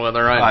fucking with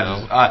her, I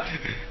know.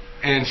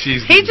 And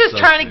he's just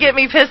trying to get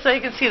me pissed so he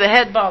can see the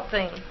head bob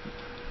thing.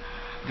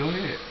 Go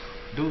ahead.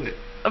 Do it.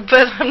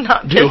 But I'm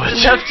not pissed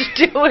enough to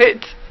do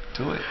it.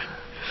 Do it.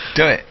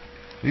 Do it.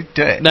 You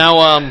do it. Now,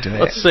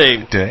 let's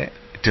see. Do it.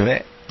 Do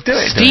it. Do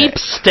it. Steep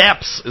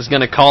Steps is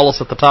going to call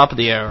us at the top of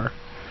the hour.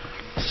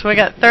 So we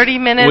got 30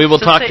 minutes. We will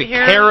talk to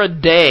here. Cara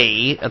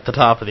Day at the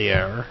top of the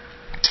hour.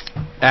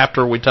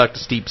 After we talk to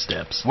Steep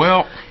Steps.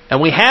 Well, and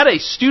we had a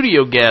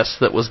studio guest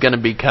that was going to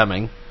be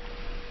coming.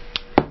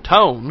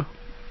 Tone.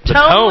 The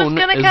Tone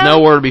is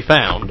nowhere to be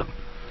found.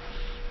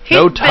 He's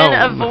been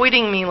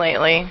avoiding me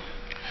lately.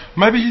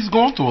 Maybe he's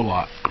going through a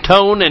lot.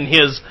 Tone and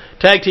his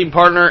tag team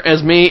partner,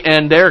 as me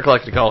and Derek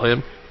like to call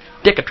him,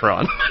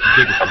 Dickatron.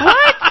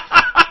 What?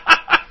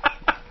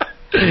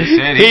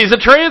 He's a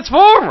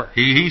transformer.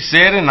 He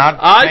said it, and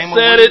I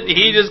said it.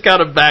 He just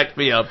kind of backed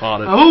me up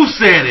on it. Who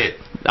said it?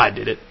 I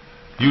did it.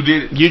 You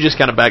did it. You just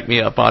kind of backed me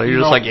up on it.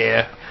 You're just like,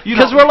 yeah.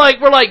 Because we're like.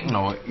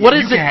 No, what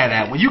is it? You can have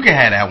that one. You can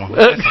have that one.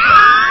 That's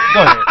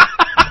okay.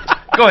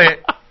 Go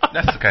ahead.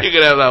 That's okay. You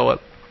can have that one.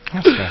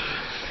 That's okay.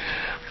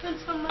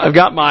 I've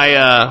got my.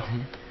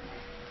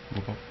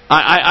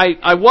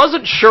 I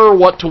wasn't sure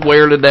what to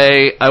wear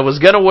today. I was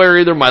gonna wear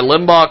either my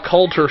Limbaugh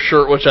Coulter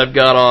shirt, which I've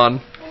got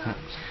on,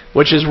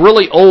 which is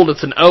really old.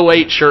 It's an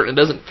 08 shirt and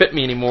it doesn't fit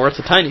me anymore. It's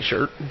a tiny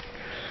shirt.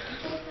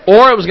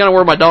 Or I was gonna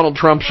wear my Donald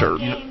Trump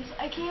shirt.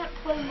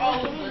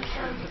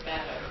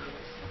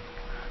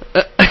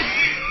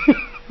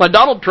 My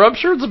Donald Trump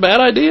shirt's a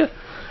bad idea.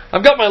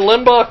 I've got my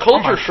Limbaugh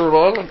culture shirt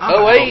on.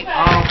 I'm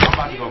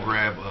about to go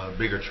grab a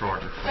bigger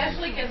charger.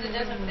 Especially because it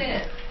doesn't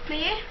fit.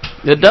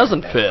 It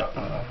doesn't fit.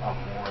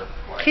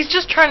 He's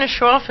just trying to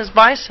show off his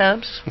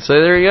biceps.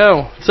 So there you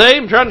go. See,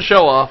 I'm trying to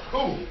show off.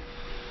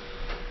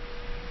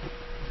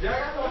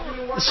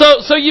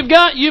 So you've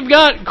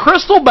got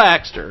Crystal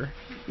Baxter.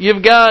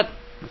 You've got.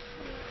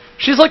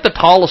 She's like the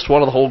tallest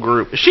one of the whole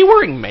group. Is she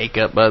wearing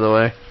makeup, by the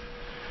way?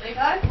 They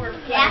both were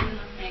playing in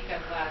the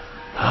makeup last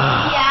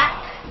night.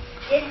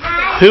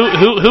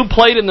 Who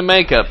played in the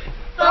makeup?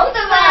 Both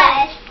of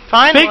us.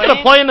 Finally. Speaking of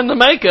playing in the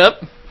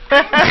makeup.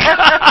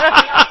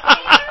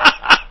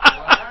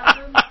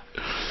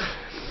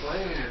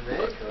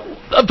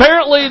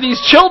 Apparently, these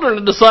children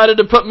have decided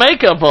to put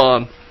makeup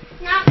on.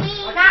 Not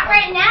me. Not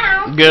right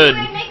now. Good.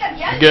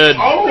 Good.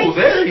 Oh,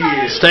 there he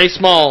is. Stay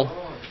small.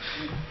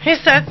 He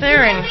sat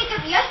there and.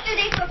 Makeup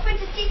yesterday for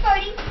Princess Tea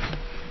Party.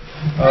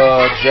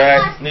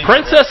 Jack.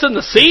 Princess in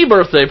the Sea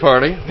birthday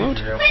party. What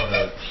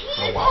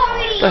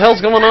the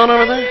hell's going on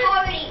over there?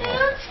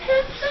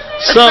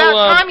 It's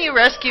about time you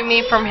rescue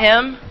me from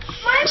him.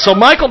 So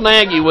Michael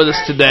Nagy with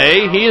us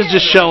today. He has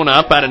just shown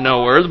up out of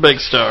nowhere, the big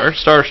star.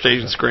 Star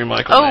Station Scream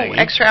Michael Nagy.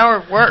 Extra hour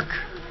of work.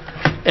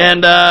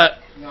 And,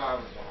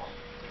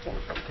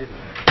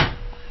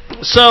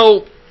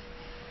 so,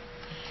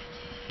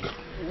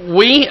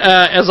 we,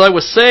 as I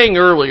was saying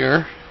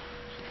earlier,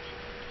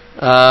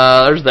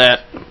 there's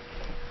that.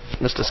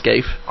 Mr.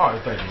 Scaife. Oh,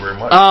 thank you very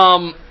much.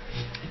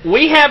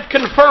 We have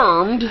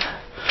confirmed,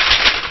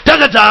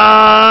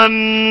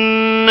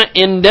 dun-dun-dun,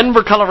 in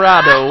Denver,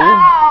 Colorado.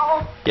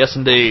 Yes,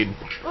 indeed.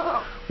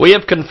 We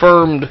have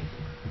confirmed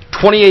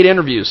 28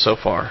 interviews so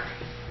far.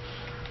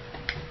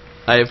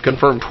 I have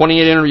confirmed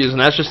 28 interviews,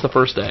 and that's just the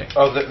first day.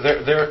 Oh,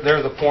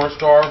 they're the porn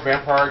star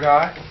vampire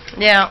guy?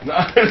 Yeah.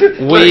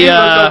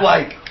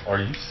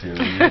 Are you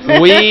serious?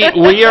 We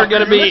are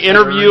going to be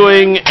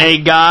interviewing a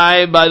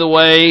guy, by the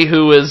way,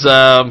 who is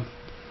a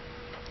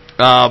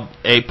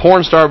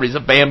porn star, but he's a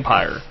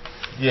vampire.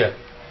 Yeah.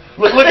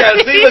 Look at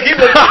it. See, look, he's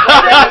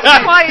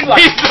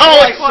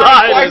all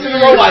excited.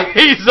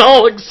 He's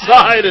all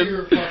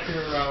excited.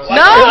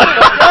 No,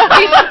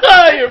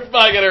 you're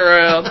fucking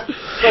around.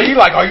 So he's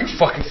like, are you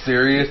fucking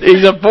serious?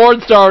 He's a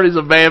porn star and he's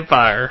a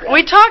vampire.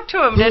 we talked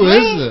to him, didn't we? Who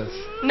is this?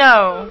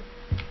 No.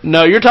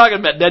 No, you're talking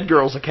about Dead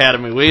Girls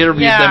Academy. We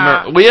interviewed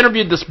them. We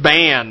interviewed this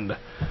band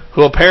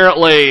who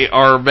apparently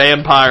are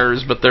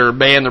vampires, but they're a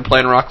band. They're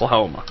playing in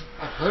Oklahoma.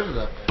 I've heard of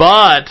that.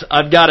 But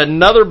I've got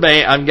another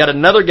band. I've got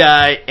another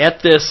guy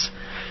at this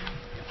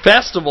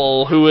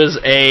festival who is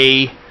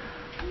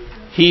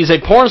he's a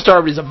porn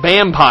star, but he's a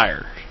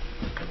vampire.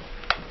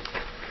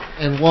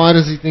 And why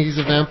does he think he's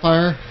a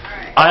vampire?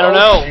 I don't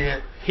know.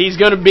 Shit. He's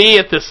going to be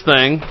at this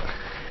thing.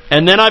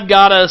 And then I've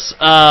got us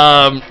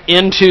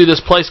into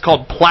this place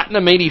called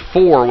Platinum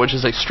 84, which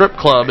is a strip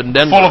club in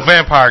Denver. Full of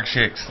vampire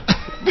chicks.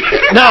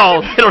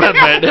 No, they don't have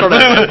vampire chicks.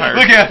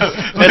 Look at him.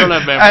 They don't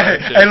have vampire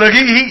chicks. Hey, look,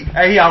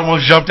 he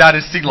almost jumped out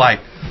his seat like...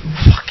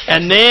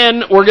 And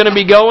then we're going to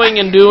be going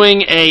and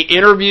doing a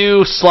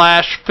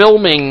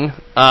interview/filming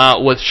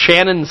with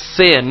Shannon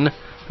Sin,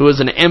 who is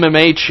an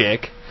MMA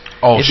chick.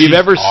 Oh, if you've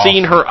ever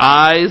seen her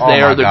eyes,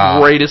 they are the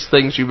greatest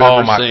things you've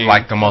ever seen.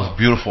 Like the most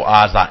beautiful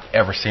eyes I've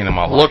ever seen in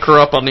my life. Look her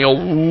up on the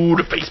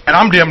old Facebook. And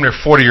I'm damn near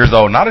 40 years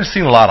old, and I've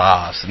seen a lot of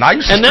eyes. And I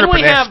used to strip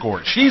and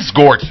escort. She's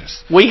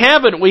gorgeous. We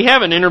have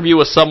an interview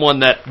with someone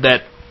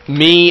that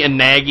me and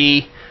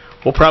Nagy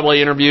will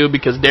probably interview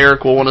because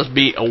Derek will want us to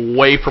be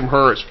away from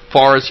her as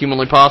far as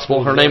humanly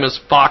possible. Her name is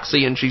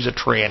Foxy, and she's a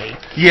tranny.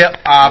 Yep. Yep.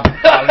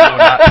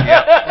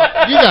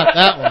 You got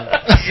that one.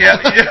 Yep.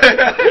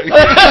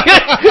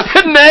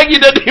 Nagy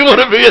doesn't even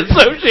want to be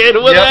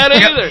associated with that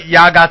either.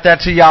 Y'all got that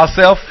to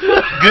yourself?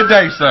 Good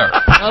day, sir.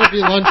 That'll be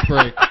lunch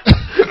break.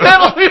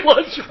 That'll be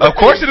lunch break. Of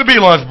course it'll be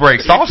lunch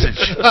break. Sausage.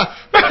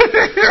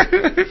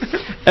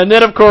 And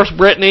then, of course,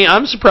 Brittany.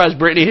 I'm surprised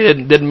Brittany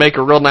didn't make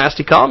a real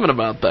nasty comment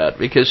about that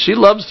because she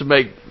loves to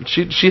make...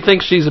 She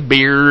thinks she's a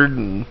beard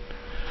and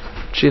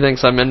she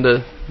thinks I'm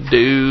into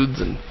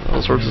dudes and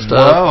all sorts of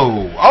stuff.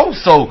 Whoa. Oh,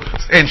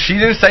 and she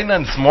didn't say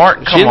nothing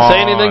smart? She didn't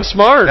say anything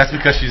smart. That's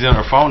because she's on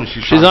her phone.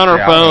 And she's on her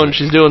phone.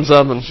 She's doing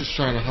something. She's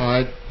trying to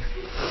hide.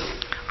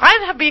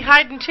 I'd be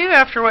hiding, too,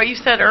 after what you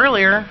said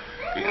earlier.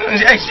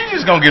 Hey, she's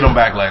just going to get them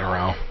back later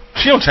on.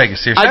 She don't take it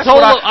seriously. I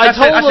told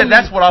them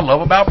that's what I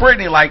love about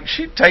Brittany. Like,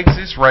 she takes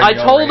this radio. I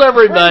told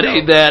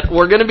everybody that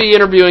we're going to be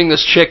interviewing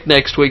this chick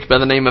next week by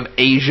the name of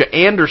Asia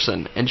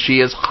Anderson, and she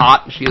is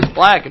hot, and she is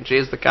black, and she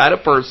is the kind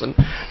of person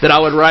that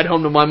I would ride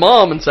home to my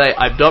mom and say,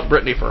 I've dumped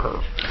Brittany for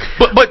her.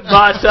 But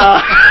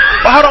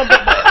hold on.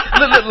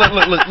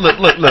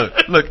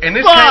 Look, and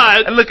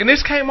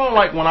this came on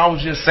like when I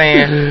was just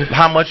saying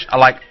how much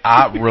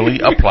I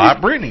really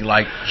applaud Brittany.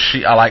 I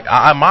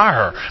admire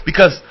her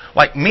because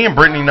me and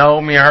Brittany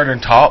know, me and her done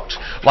talked.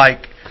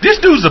 Like, this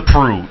dude's a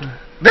prude.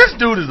 This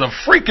dude is a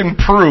freaking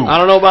prude. I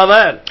don't know about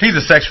that. He's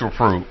a sexual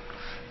prude.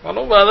 I don't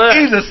know about that.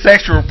 He's a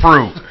sexual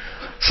prude.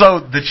 So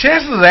the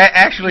chances of that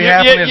actually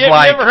happening is you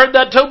ever heard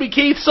that Toby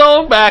Keith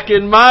song back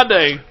in my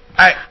day?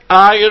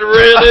 I can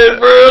really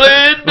burn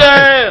it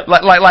down.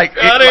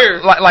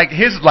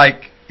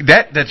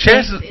 The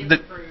chances he's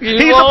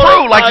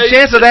approved. Like the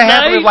chance of that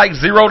happening is like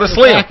 0 to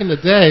slim. Back in the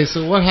day,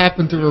 so what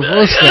happened to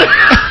reverse that?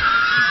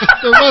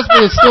 There must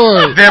be a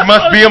story. There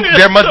must be a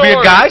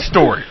guy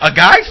story. A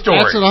guy story.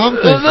 That's what I'm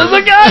thinking. There's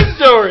a guy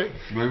story.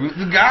 Maybe it's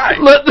the guy.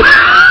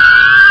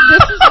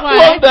 This is why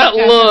love that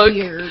look.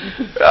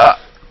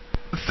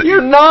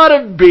 You're not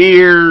a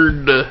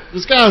beard.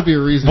 There's got to be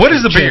a reason. What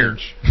is a beard?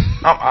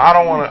 I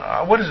don't want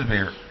to. What is a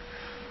beard?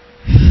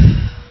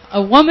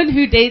 A woman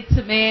who dates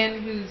a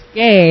man who's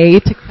gay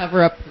to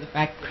cover up for the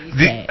fact that he's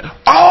gay. The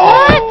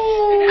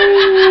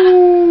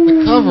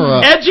cover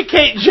up.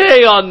 Educate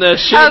Jay on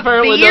this. She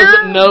apparently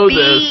doesn't know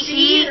this.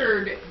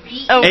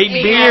 A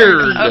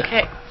beard.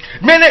 Okay.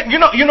 Man, you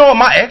know what?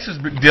 My ex is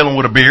dealing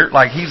with a beard.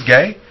 Like he's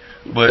gay,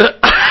 but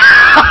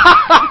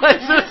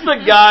is this the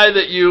guy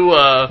that you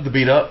the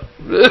beat up?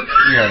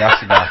 Yeah,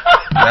 that's the guy.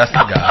 That's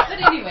the guy.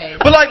 But anyway.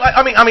 But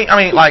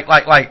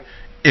like,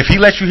 if he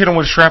lets you hit him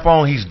with a strap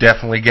on, he's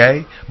definitely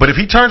gay. But if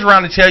he turns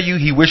around and tell you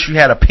he wish you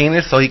had a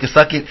penis so he could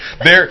suck it,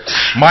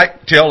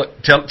 Mike, tell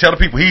the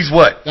people he's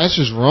what? That's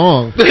just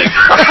wrong.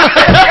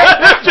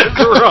 That's just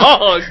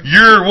wrong.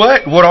 You're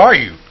what? What are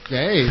you?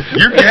 Gay.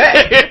 You're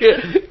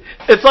gay.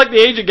 It's like the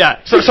Asian guy.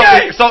 So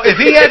if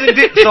he hasn't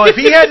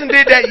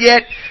did that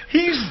yet,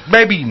 he's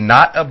maybe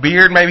not a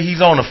beard. Maybe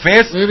he's on the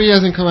fence. Maybe he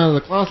hasn't come out of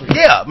the closet.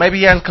 Yeah, maybe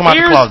he hasn't come out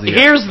of the closet yet.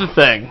 Here's the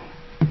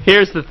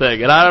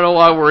thing, and I don't know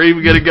why we're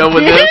even going to go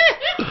with this.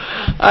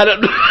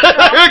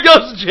 Here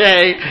goes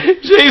Jay.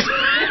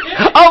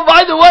 Oh,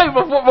 by the way,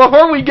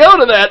 before we go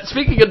to that,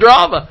 speaking of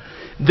drama,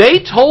 they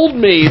told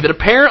me that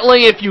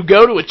apparently if you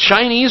go to a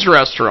Chinese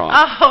restaurant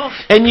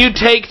and you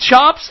take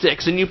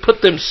chopsticks and you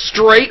put them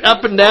straight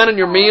up and down in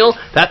your meal,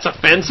 that's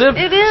offensive.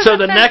 It is So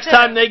the next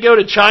time they go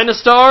to China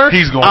Star,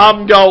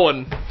 I'm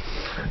going.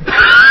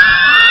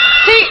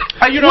 See,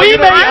 we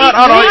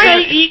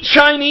may eat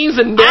Chinese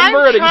in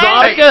Denver at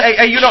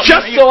Exotica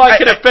just so I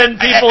can offend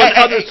people in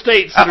other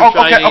states that are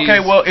Chinese. Okay,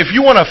 well, if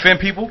you want to offend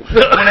people,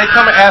 when they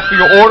come and ask for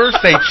your orders,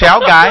 say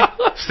Chow Gai,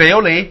 Say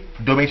Ole,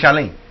 Domi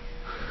Chaling.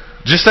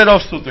 Just say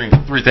those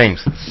three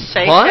things.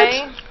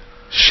 What?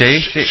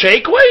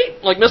 Shake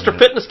weight? Like Mr.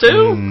 Fitness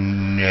 2?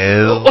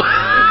 No.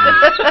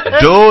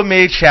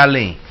 Domi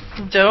Chaling.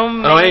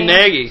 Oh, hey,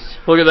 Nagy.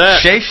 Look at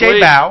that. Shay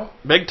Bao.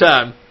 Big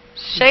time.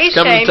 Shay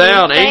coming to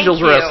town.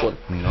 Angels wrestling.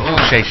 No,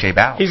 Shay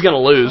Bao. He's going to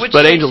lose,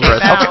 but Angels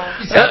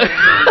wrestling.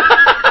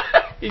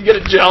 You get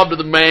a job to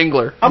the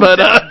Mangler.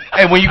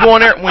 Hey, when you go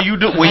in there,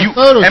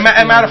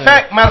 matter of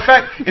fact,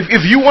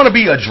 if you want to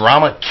be a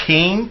drama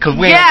king, because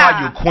we ain't gonna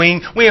call you a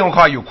queen, we ain't gonna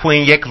call you a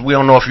queen yet, because we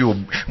don't know if you're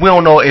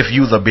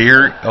the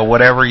beard or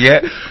whatever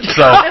yet.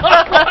 So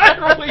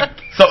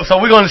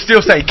we're gonna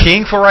still say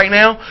king for right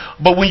now.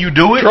 But when you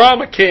do it,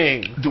 drama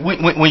king.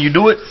 When you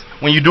do it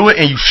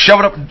and you shove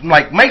it up,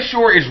 like make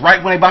sure it's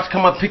right when they about to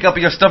come up, pick up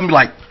your stuff, and be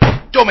like,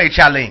 "Dome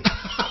Chaling,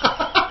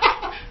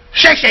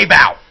 Shay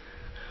Bao."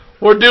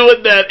 We're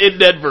doing that in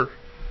Denver.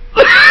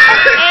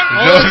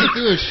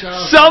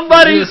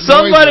 Somebody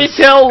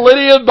tell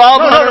Lydia, Bob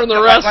Hunter, and the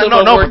rest of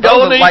them we're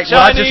going to eat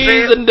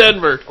Chinese in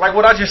Denver. Like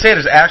what I just said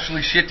is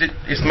actually shit that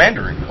is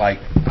Mandarin. Like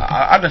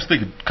I just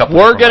think a couple.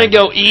 We're going to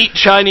go eat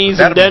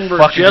Chinese in Denver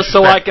just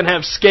so I can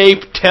have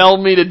Scape tell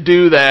me to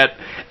do that.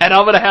 And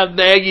I'm going to have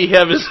Nagy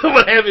have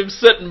him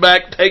sitting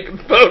back taking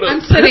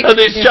photos of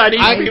these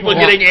Chinese people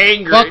getting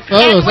angry. Fuck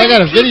photos. I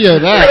got a video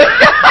of that.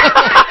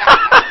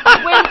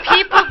 When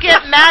people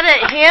get mad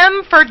at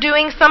him for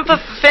doing something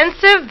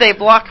offensive, they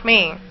block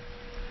me.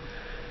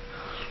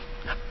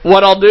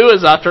 What I'll do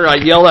is after I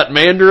yell at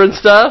Mandarin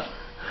stuff,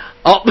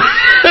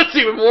 that's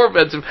even more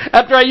offensive.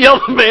 After I yell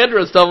at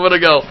Mandarin stuff, I'm going to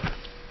go,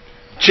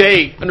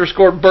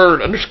 J_Bird_Wells.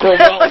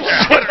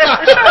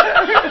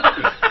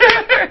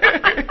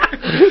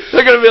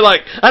 They're going to be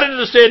like, I didn't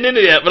understand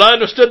any of that, but I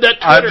understood that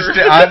Twitter.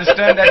 I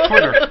understand that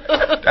Twitter.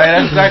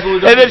 That's exactly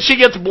what and then she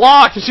gets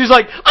blocked, and she's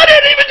like, I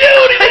didn't even do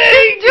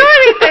anything.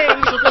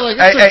 She'll be like,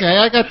 it's okay,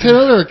 I got 10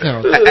 other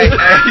accounts.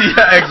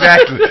 Yeah,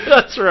 exactly.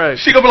 That's right.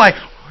 She's going to be like,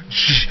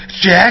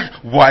 Jack,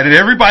 why did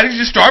everybody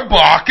just start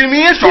blocking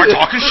me and start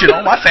talking shit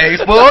on my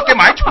Facebook and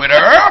my Twitter?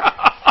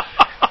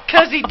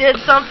 Because he did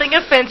something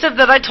offensive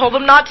that I told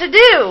him not to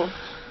do.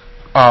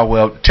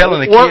 Well, telling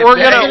the kids we're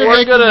gonna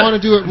want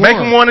to do it more. Make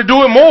them want to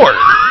do it more.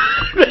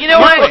 You know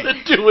what?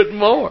 Want to do it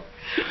more.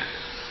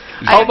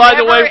 By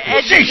the way,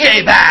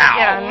 Shay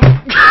Bao.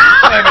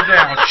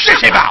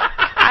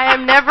 I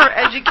am never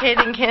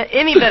educating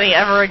anybody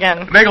ever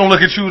again. They're gonna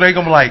look at you. They're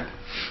gonna be like,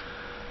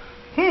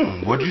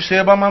 what'd you say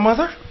about my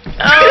mother?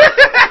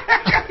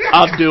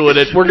 I'm doing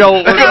it. We're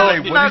going.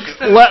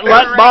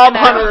 Let Bob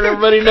Hunter and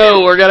everybody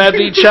know we're gonna have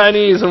to eat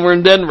Chinese and we're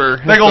in Denver.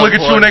 They're gonna look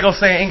at you and they're gonna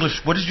say in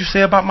English, "What did you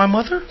say about my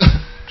mother?"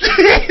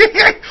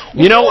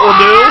 You know what we'll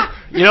do?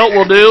 You know what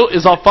we'll do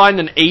is I'll find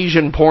an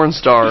Asian porn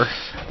star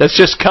that's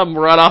just come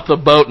right off the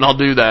boat and I'll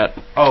do that.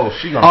 Oh,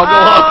 she gonna.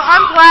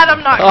 I'm glad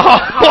I'm not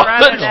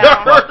going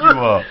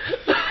to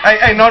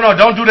Hey, no,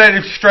 don't do that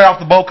if she's straight off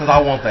the boat because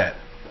I want that.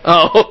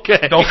 Oh,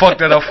 okay. Don't fuck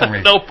that up for me.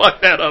 Don't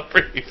fuck that up for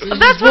you. See,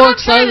 he's more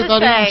excited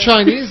about eating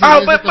Chinese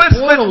than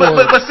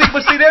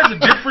but see, there's a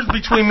difference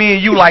between me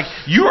and you. Like,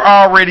 you're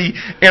already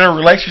in a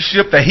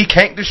relationship that he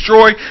can't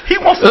destroy. He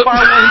wants to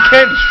find one he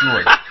can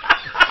destroy.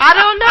 I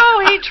don't know.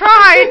 He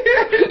tried.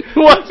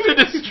 Who wants to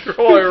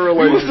destroy a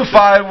relationship? He wants to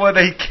find one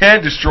that he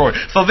can destroy.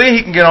 So then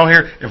he can get on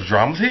here. If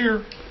drama's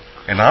here,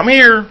 and I'm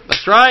here.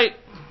 That's right.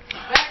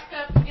 Back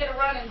up to get a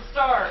running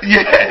start.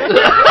 Yeah.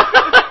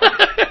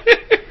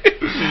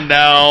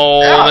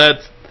 No,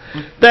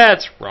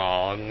 that's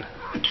wrong.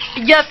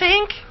 You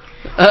think?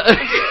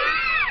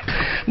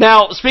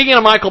 Now, speaking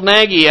of Michael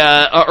Nagy,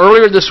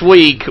 earlier this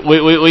week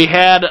we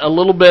had a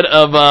little bit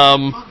of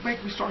Fuck,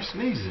 make me start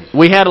sneezing.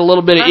 we had a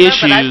little bit of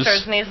issues. But I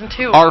started sneezing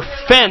too. Our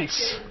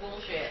fence.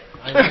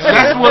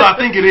 That's what I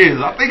think it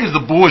is. I think it's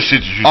the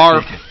bullshit you're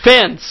Our speaking.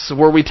 fence,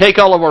 where we take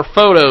all of our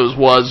photos,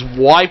 was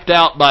wiped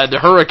out by the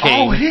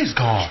hurricane. Oh, it is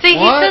gone. See,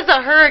 What? he says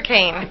a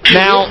hurricane.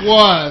 Now, It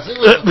was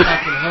a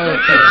fucking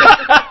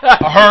hurricane.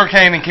 A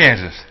hurricane in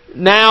Kansas.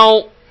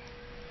 Now,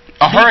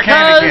 A hurricane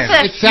in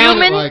Kansas. It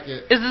sounded human, like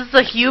it. Is this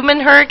a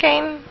human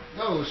hurricane?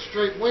 No, it was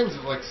straight winds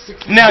of like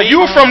 60. Now,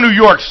 you're from New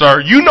York,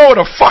 sir. You know what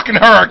a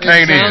fucking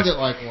hurricane It sounded is.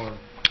 like one.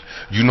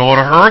 You know what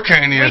a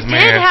hurricane is, We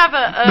man. did have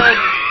a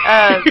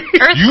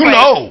earthquake. You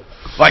know.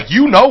 Like,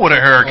 you know what a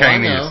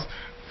hurricane Oh, I know. is.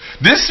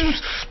 This is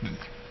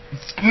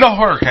no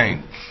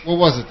hurricane. What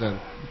was it then?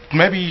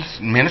 Maybe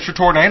miniature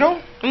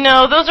tornado?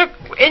 No, those are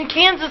in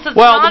Kansas. It's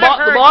well, not the a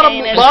hurricane. bottom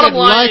it's bottom Said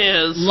line like,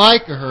 is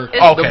like a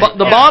hurricane. Okay.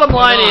 the bottom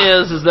line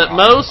is that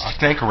I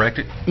stand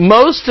corrected.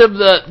 most of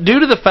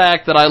due to the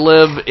fact that I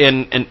live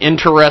in an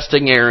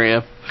interesting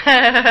area,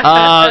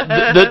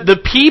 the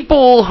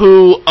people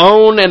who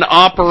own and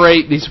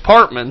operate these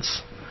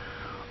apartments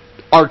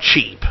are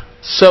cheap.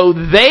 So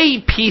they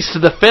pieced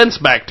the fence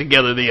back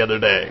together the other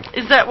day.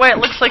 Is that why it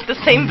looks like the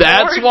same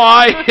That's board?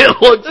 why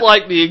it looks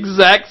like the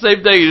exact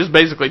same thing. You just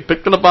basically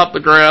picked it up off the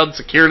ground,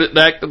 secured it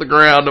back to the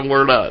ground, and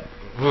we're done.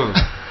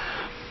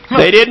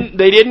 They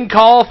didn't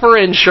call for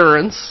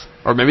insurance,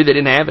 or maybe they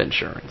didn't have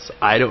insurance.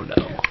 I don't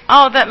know.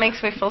 Oh, that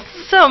makes me feel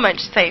so much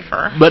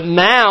safer. But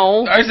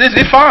now,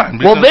 It's fine.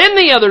 well, then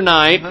the other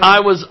night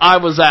I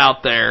was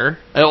out there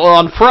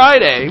on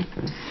Friday.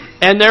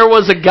 And there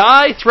was a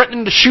guy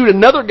threatening to shoot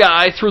another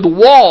guy through the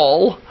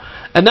wall,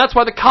 and that's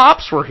why the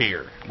cops were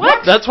here.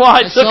 What? That's why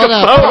I took saw a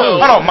that photo.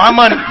 post. Hold on, my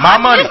money.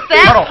 missed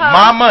that Hold on,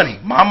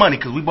 post. my money,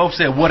 because we both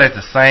said what at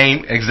the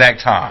same exact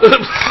time.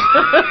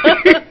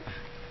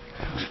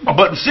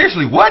 But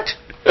seriously, what?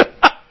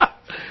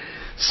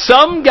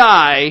 Some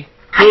guy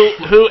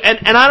who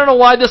and I don't know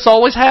why this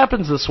always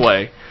happens this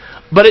way,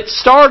 but it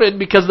started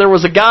because there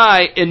was a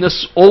guy in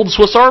this old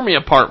Swiss Army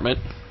apartment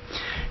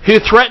who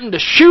threatened to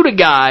shoot a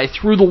guy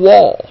through the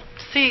wall.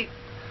 See,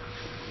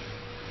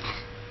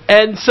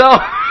 And so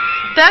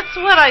that's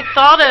what I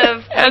thought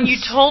of when And you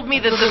told me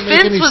that the Doesn't make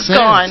fence any was sense.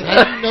 gone.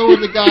 I didn't know where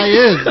the guy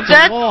is. It's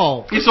That's- a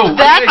wall. So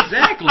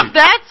exactly.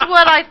 That's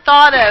what I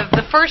thought of.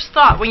 The first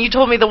thought when you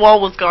told me the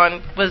wall was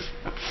gone was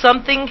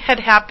something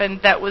had happened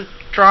that was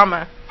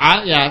drama.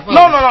 I thought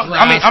No. it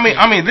was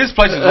I mean, this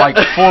place is like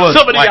full of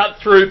somebody like, got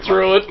through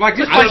it. like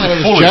this I place thought it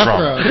is full was of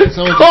drama. Jeffro.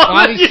 Someone just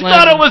body You slammed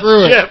thought it him was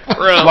through it.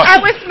 Jeffro. That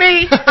was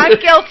me. I'm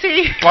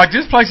guilty. Like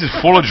this place is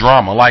full of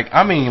drama. Like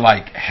I mean,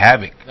 like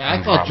havoc. I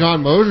and thought drama.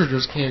 John Moser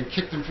just came and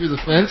kicked him through the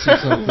fence or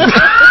something.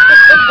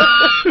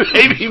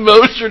 Maybe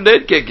Mosher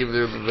did kick him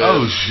through the fence.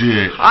 Oh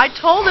shit. I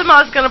told him I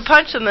was going to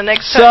punch him the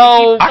next time.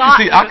 So-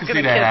 I can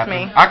see that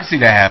happening. I can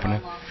see that happening.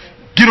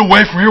 Get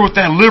away from here with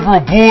that liberal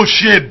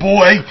bullshit,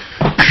 boy.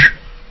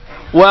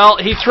 Well,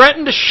 he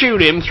threatened to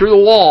shoot him through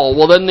the wall.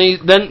 Well, then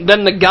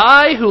the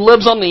guy who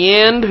lives on the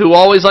end, who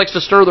always likes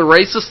to stir the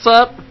racists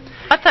up,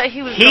 I thought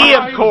he was he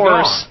gone. of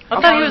course, I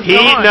thought he was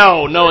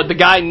gone. no, the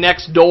guy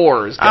next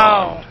door is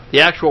gone. Oh. The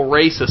actual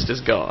racist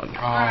is gone.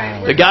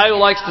 Oh. The guy who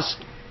likes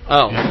to.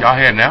 Y'all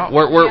heading out?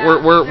 Where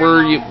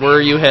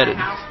are you headed?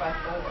 House by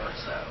 4,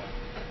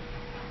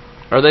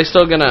 so. Are they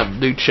still gonna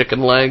do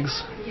chicken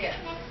legs? Yeah.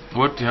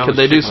 What the hell? Could is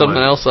they do chicken something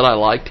leg? else that I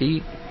like to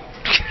eat?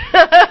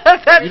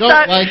 That's You don't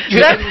not, like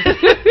that's-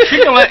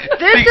 Chicken leg.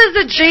 This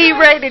is a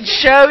G-rated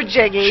show,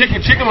 Jiggy.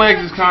 Chicken legs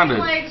is kind of.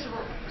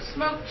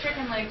 Smoked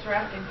chicken legs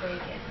wrapped in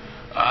bacon.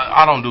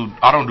 I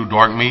don't do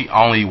dark meat.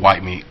 I only eat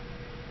white meat.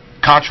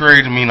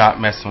 Contrary to me not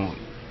messing with,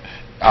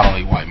 I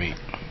don't eat white meat.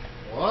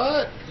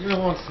 What? You don't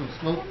want some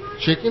smoked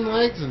chicken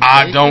legs? And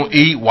I bacon? don't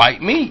eat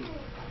white meat.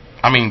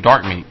 I mean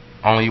dark meat.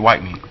 I only eat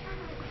white meat.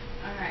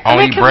 Alright. I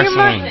only eat Make up breasts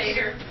your and mind. wings.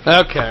 Later.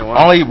 Okay, I well,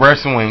 only eat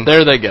breasts and wings.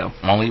 there they go.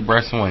 I only eat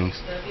breasts and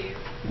wings.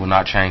 Will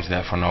not change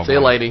that for nobody. See you,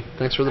 lady.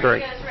 Thanks for the Are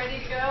you drink. guys ready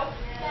to go?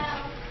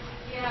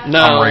 Yeah. No.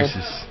 I'm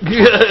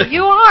racist.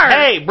 You are.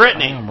 Hey, I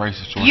Brittany. am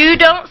racist. George. You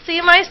don't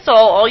see my soul.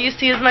 All you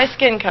see is my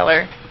skin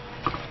color.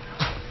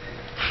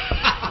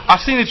 I've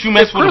seen that you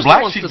mess with a Crystal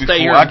black wants chick to stay before.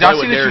 here and I've play seen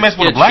with that you Derek mess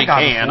with a Kids. black She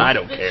guy can. before. I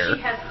don't But care.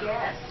 she has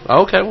guests.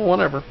 Okay, well,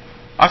 whatever.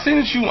 I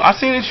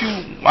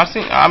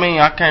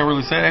mean, I can't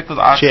really say that because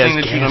I seen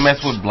that you done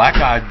messed with black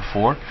guys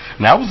before.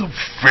 And that was a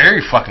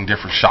very fucking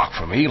different shock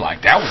for me.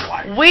 Like, that was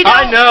like...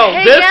 I know.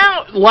 This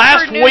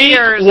last week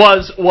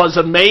was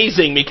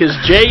amazing because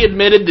Jay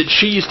admitted that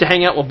she used to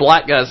hang out with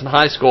black guys in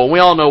high school. We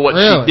all know what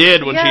she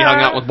did when she hung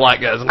out with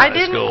black guys in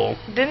high school.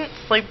 I didn't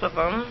sleep with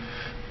them.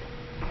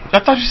 I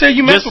thought you said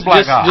you messed with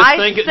black guys.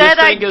 I said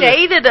I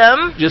dated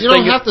them. You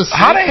don't have to.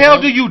 How the hell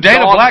do you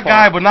date a black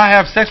guy but not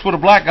have sex with a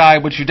black guy,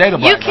 but you date a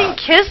black guy? You can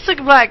kiss a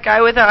black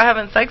guy without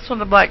having sex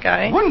with a black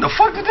guy. When the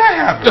fuck did that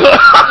happen?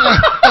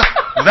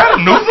 Is that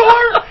a news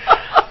alert?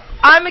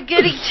 I'm a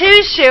goody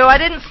two-shoe. I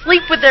didn't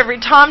sleep with every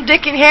Tom,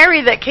 Dick, and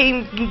Harry that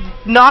came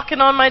knocking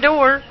on my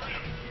door.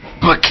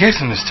 But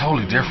kissing is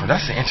totally different.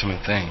 That's an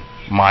intimate thing,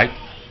 Mike.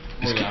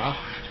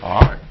 All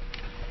right.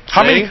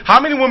 How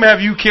many women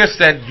have you kissed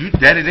that it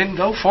didn't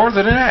go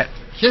farther than that?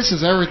 Kiss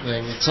is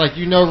everything. It's like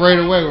you know right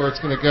away where it's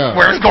going to go.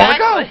 Where it's going to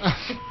go.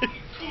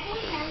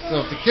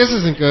 So if the kiss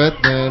isn't good,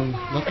 then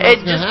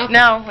nothing's going to happen.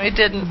 No, it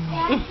didn't.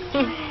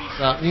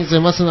 So that means they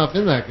must have not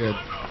been that good.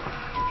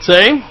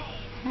 See?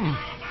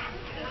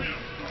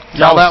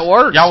 How that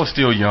works. Y'all was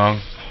still young.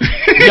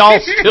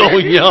 Y'all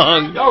still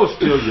young. Y'all was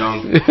still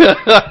young.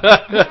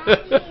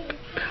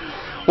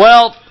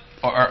 Well...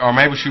 Or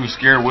maybe she was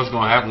scared what's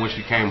going to happen when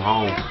she came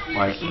home.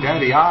 Like,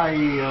 Daddy,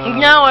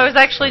 No, I was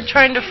actually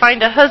trying to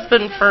find a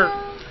husband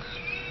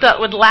that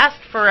would last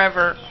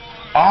forever.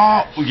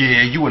 Oh,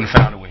 yeah, you wouldn't have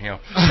found it with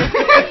him.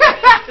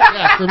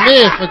 Yeah, for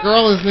me, if a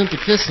girl isn't into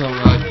kissing, I'm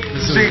like,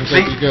 this isn't going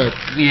to be good.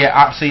 Yeah,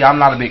 I'm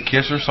not a big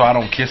kisser, so I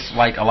don't kiss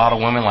like a lot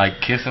of women.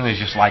 Like, kissing is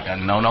just like a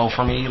no-no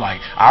for me.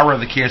 Like, I'd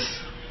rather kiss,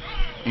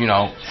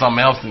 something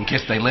else than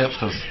kiss their lips,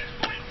 because,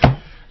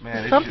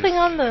 man, something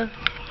on the...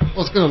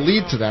 Well, it's going to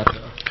lead to that,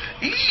 though.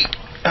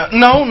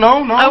 No.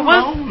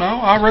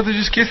 I'd rather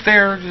just kiss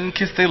their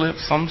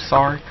lips. I'm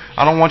sorry.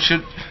 I don't want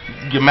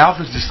your mouth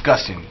is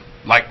disgusting.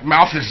 Like,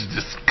 mouth is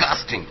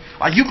disgusting.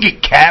 Like, you can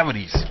get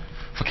cavities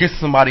for kissing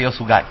somebody else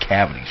who got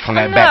cavities from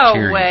that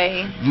bacteria. No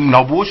way.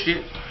 No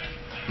bullshit.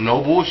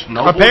 No bullshit.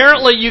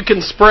 Apparently you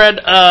can spread,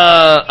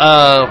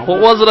 what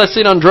was it I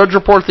seen on Drudge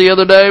Report the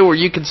other day where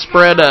you can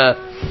spread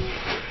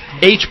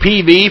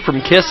HPV from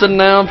kissing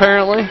now,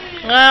 apparently?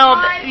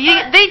 Well,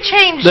 they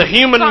change the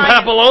human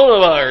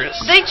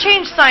papillomavirus. They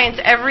change science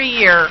every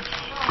year,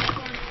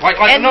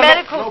 and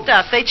medical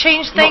stuff. They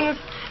change things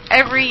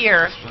every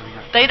year.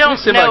 They don't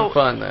know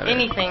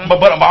anything.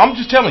 But I'm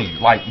just telling you,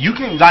 like, you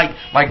can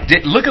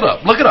look it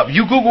up.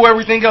 You Google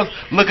everything else.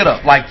 Look it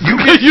up. Like you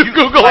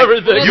Google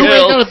everything. You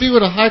ain't gotta be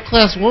with a high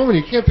class woman.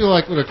 You can't be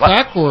like with a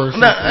crack whore.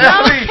 No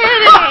kidding.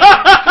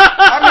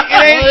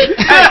 Hey,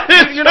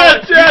 you know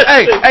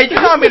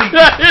how many?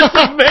 It's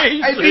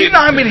amazing. Hey, do you know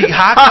how many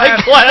high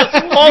class?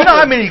 You know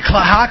how many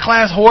high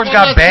class whores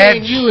got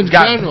bad? You in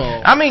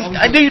general. I mean,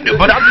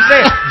 but I'm just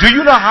saying. Do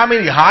you know how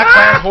many high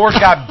class whores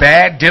got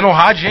bad dental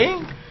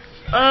hygiene?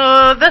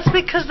 That's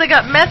because they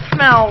got meth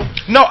mouth.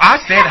 No, I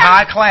said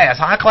high class.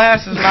 High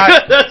class is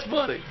not. That's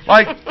funny.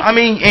 Like, I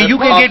mean, and you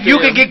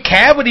can get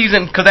cavities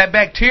because that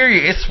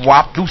bacteria is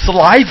swapped through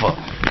saliva.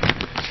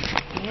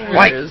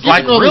 Like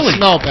really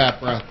smell bad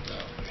breath.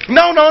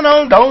 No.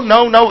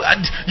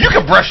 You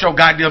can brush your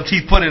goddamn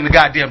teeth, put it in the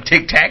goddamn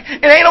Tic Tac,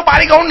 and ain't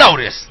nobody gonna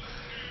notice.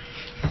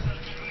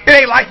 It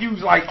ain't like you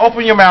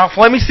open your mouth.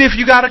 Let me see if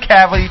you got a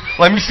cavity.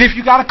 Let me see if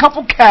you got a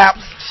couple caps.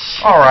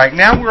 All right,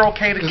 now we're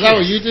okay to kiss. Is that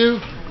what you do?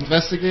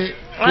 Investigate?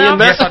 Well,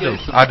 yes,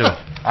 I do.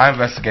 I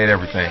investigate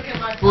everything.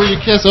 Before you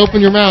kiss,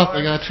 open your mouth.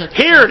 I gotta check.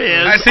 Here it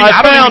is.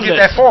 I don't even get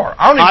that far.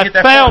 I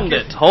found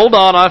it. Hold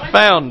on, I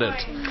found it.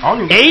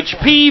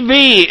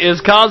 HPV is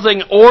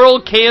causing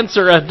oral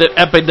cancer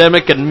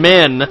epidemic in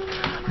men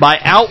by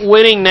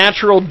outwitting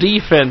natural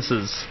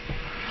defenses.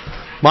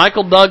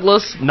 Michael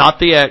Douglas, not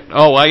the actor.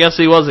 Oh, I guess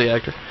he was the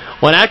actor.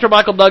 When actor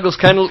Michael Douglas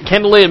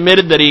candidly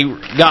admitted that he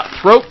got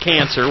throat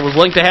cancer was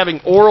linked to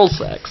having oral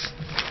sex.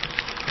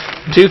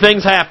 Two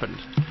things happened.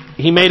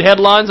 He made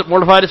headlines that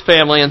mortified his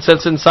family, and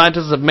since then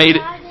scientists have made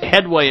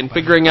headway in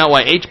figuring out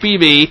why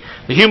HPV,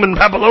 the human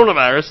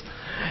papillomavirus,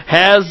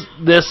 has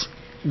this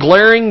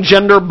glaring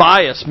gender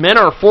bias. Men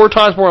are 4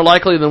 times more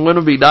likely than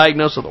women to be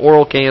diagnosed with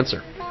oral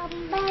cancer.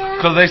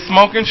 Because they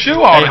smoke and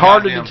chew all the time.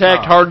 Hard to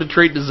detect, hard to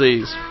treat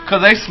disease.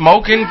 Because they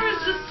smoking.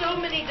 There's just so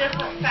many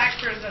different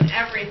factors in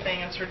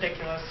everything. It's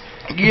ridiculous.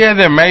 Yeah,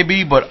 there may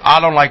be, but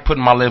I don't like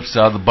putting my lips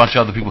to a bunch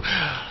of other people.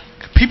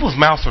 People's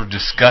mouths are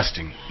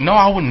disgusting. No,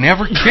 I would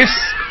never kiss.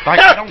 Like,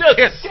 I don't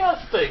kiss.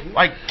 Disgusting.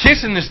 Like,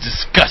 kissing is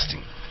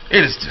disgusting.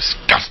 It is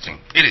disgusting.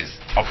 It is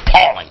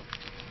appalling.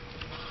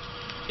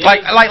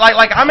 Like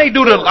I may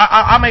do the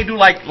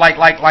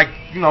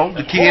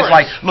the kids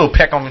like little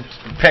peck on the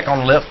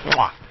lip.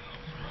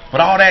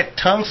 But all that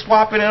tongue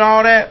swapping and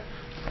all that.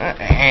 Like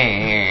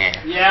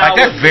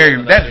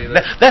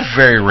that's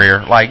very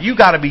rare. Like you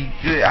gotta be.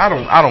 I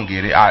don't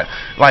get it.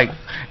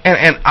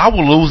 And I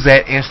will lose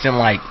that instant.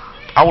 Like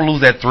I will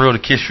lose that thrill to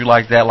kiss you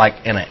like that.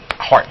 Like in a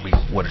heartbeat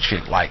with a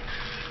chick. Like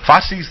if I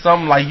see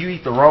something like you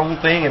eat the wrong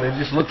thing and it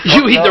just looks.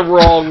 You eat the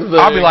wrong thing.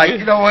 I'll be like,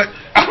 you know what?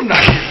 I'm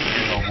not kissing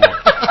you no more.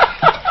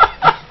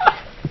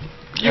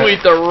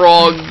 eat the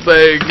wrong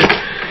thing.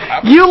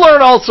 You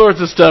learn all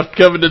sorts of stuff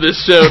coming to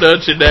this show,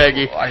 don't you,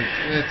 Nagy?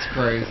 It's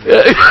crazy.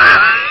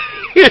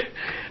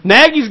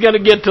 Nagy's gonna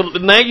get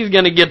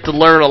to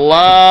learn a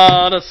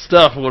lot of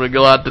stuff when we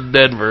go out to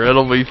Denver.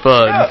 It'll be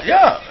fun.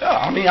 Yeah.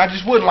 I mean, I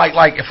just wouldn't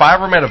like if I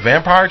ever met a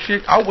vampire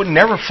chick, I would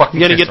never fucking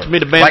kiss her. You gotta get to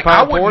meet a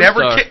vampire porn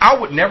star. I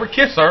would never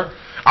kiss her.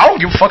 I don't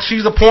give a fuck if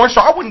she's a porn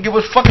star. I wouldn't give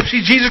a fuck if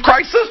she's Jesus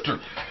Christ's sister.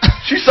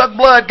 She sucked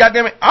blood,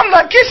 goddammit. I'm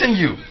not kissing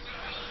you.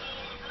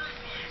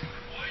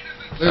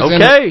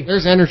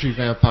 There's energy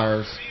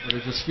vampires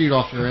that just feed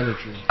off your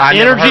energy.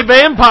 Energy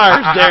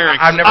vampires, Derek.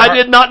 I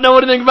did not know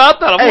anything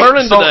about that. I'm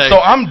learning today. So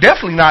I'm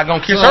definitely not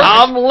going to kiss her.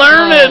 I'm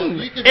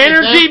learning.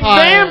 Energy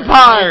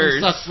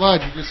vampires. You suck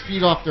blood. You just feed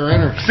off their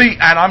energy. See,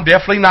 and I'm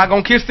definitely not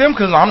going to kiss them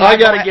because I'm not. I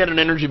got to get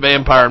an energy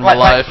vampire in my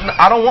life.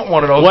 I don't want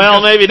one of those. Well,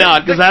 maybe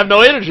not because I have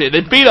no energy.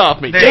 They feed off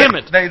me. Damn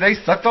it. They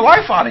suck the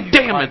life out of you.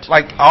 Damn it.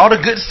 Like all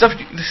the good stuff.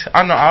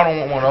 I don't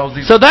want one of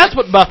those. So that's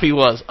what Buffy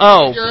was.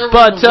 Oh,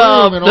 but and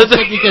all of a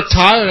sudden you get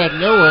tired out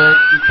of nowhere.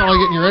 You're probably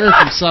getting your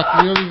energy sucked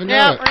and you don't even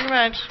know it. Yeah, pretty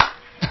much.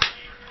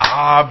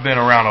 I've been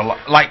around a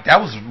lot. Like,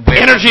 that was...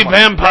 Energy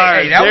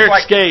vampires. Derek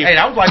escaped. Hey,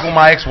 that was like with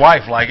my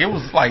ex-wife. Like, it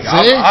was like...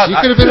 See? She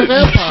could have been a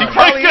vampire. She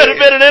probably could have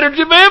been an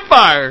energy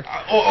vampire.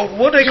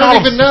 What do they call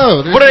them? You don't even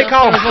know. What do they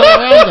call them?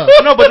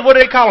 No, but what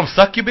do they call them?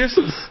 Succubus?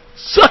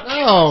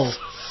 No.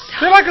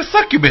 They're like a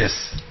succubus.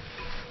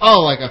 Oh,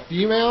 like a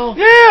female?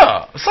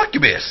 Yeah, a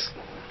succubus.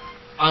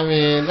 I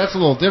mean, that's a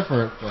little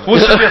different. But.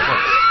 What's the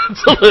difference?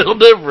 It's a little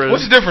different.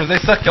 What's the difference? They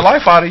suck your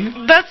life out of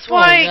you. That's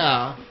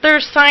why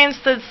there's science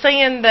that's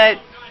saying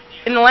that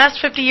in the last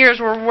 50 years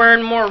we're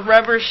wearing more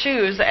rubber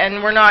shoes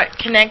and we're not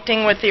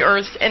connecting with the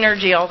Earth's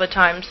energy all the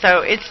time.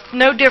 So it's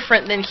no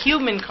different than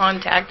human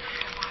contact.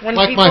 When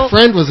like my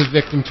friend was a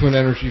victim to an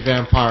energy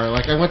vampire.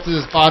 Like I went to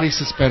this body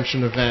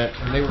suspension event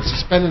and they were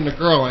suspending the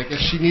girl. I guess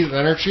she needed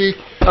energy.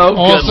 Oh,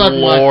 all of a sudden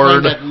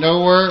Lord. My friend had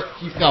nowhere.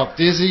 He felt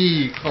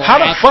dizzy. He collapsed.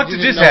 How the fuck did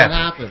this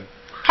happen?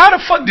 How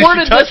the fuck did Where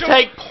she did touch this him?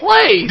 take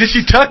place? Did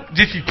she touch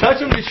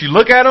him? Did she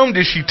look at him?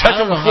 Did she touch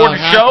him before the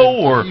show?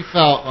 Or he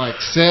felt like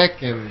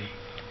sick, and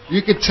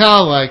you could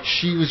tell like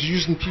she was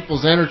using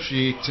people's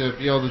energy to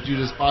be able to do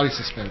this body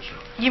suspension.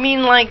 You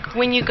mean like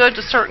when you go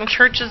to certain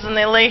churches and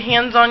they lay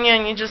hands on you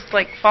and you just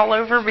like fall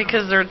over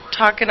because they're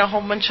talking a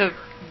whole bunch of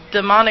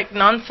demonic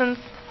nonsense?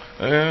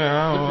 I'm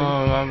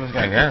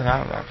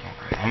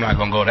not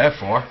gonna go that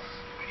far.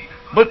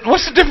 But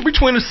what's the difference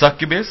between a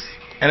succubus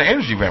and an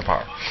energy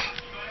vampire?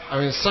 I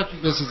mean, a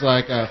succubus is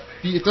like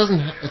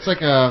it's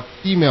like a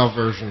female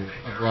version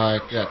of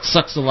like that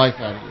sucks the life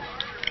out of you.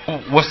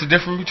 What's the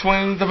difference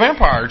between the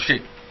vampire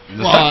chick?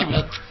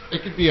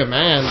 It could be a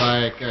man,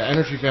 like an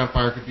energy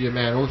vampire could be a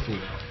man or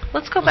female.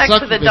 Let's go back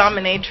to the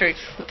dominatrix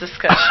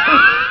discussion.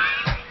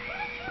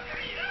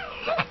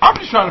 I'm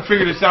just trying to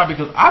figure this out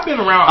because I've been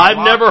around.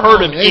 I've never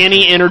heard of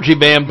any energy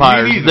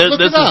vampires.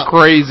 This is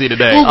crazy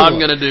today. I'm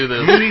going to do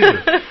this.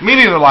 Me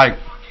neither. Like,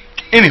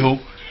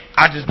 anywho,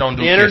 I just don't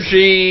do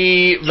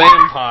energy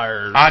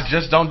vampires. I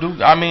just don't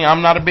do. I mean,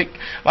 I'm not a big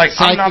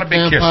I'm not a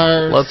big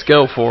kisser. Let's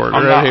go for it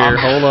here.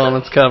 Hold on,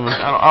 it's coming.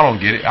 I don't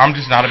get it. I'm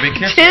just not a big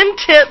kisser. 10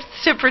 tips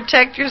to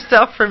protect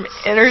yourself from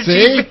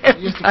energy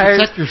vampires. You have to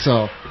protect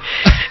yourself.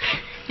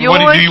 Do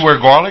you wear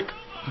garlic?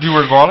 Do you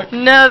wear garlic?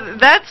 No,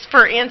 that's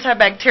for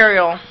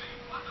antibacterial.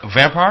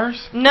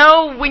 Vampires?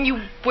 No, when you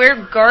wear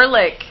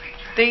garlic,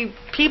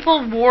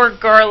 people wore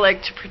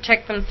garlic to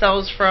protect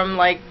themselves from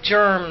like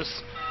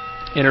germs.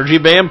 Energy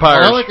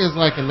vampires is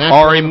like a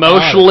natural are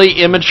emotionally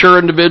immature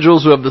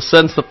individuals who have the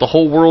sense that the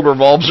whole world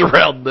revolves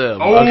around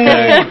them. Oh,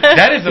 okay.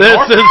 That is a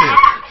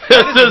narcissist.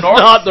 This is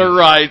not the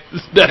right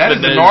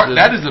definition.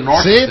 That is a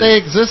narcissist. See, they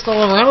exist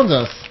all around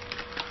us.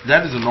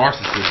 That is a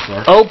narcissist,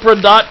 sir.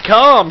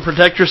 Oprah.com.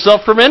 Protect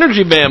yourself from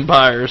energy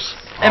vampires.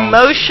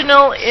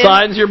 Emotional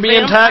signs you're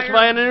being attacked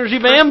by an energy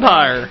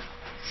vampire.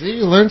 See,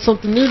 you learned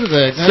something new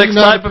today. Now 6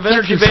 type of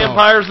energy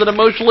vampires that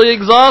emotionally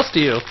exhaust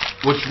you.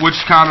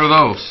 Which kind are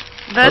those?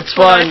 That's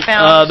what I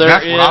found.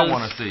 That's what I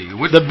want to see.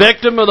 The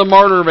victim of the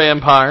martyr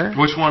vampire.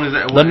 Which one is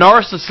that? The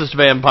narcissist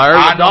vampire.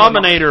 The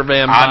dominator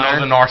vampire. I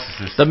know the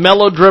narcissist. The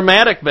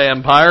melodramatic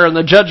vampire and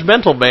the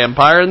judgmental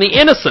vampire and the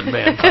innocent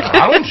vampire.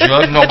 I don't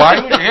judge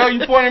nobody. What the hell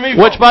you pointing at me?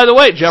 Which, by the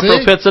way,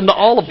 Jeffro fits into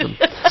all of them.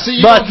 See,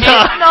 but it's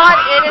not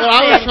innocent. What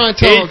I was trying to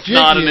tell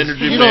Jiggy is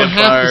you don't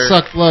have to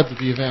suck blood to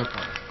be a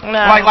vampire. No.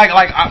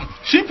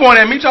 She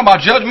pointed at me talking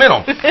about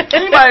judgmental.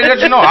 Anybody that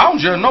you know, I don't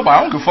judge nobody.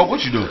 I don't give a fuck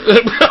what you do.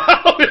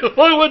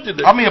 What you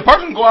do? I mean, a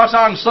person can go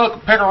outside and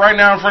suck, peck her right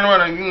now in front of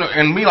her,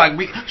 and be like,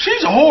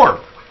 she's a whore.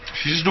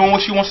 She's just doing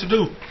what she wants to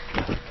do.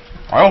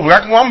 I don't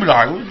reckon I'm be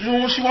like, doing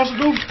what she wants to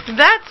do.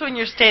 That's when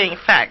you're stating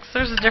facts.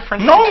 There's a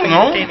difference between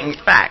stating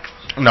facts.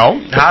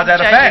 No, how's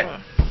that a fact?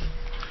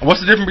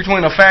 What's the difference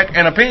between a fact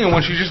and opinion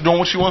when she's just doing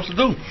what she wants to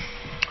do?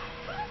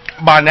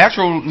 By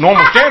natural,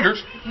 normal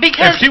standards,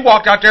 because if she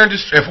walked out there and if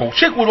a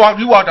chick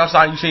you walked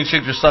outside and you seen a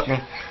chick just sucking,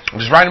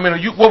 just right in the middle,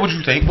 what would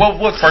you think? What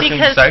first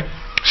thing you say?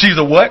 She's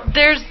a what?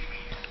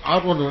 I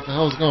wonder what the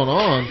hell's going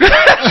on.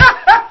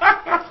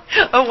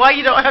 Oh, why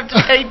you don't have to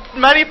pay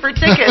money for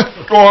tickets?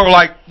 Or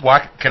like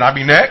Why? Can I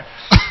be next?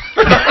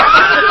 Can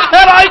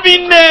I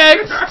be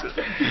next?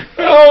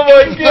 Oh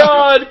my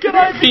God! Can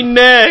I be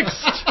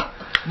next?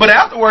 But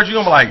afterwards,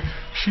 you're gonna be like,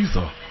 he's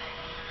a.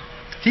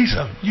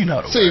 You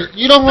know the See, word.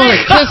 you don't want to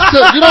kiss.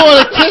 You don't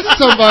want to kiss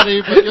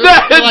somebody, but you're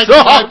like,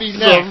 "Can I be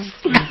next?"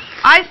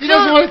 He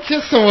doesn't want to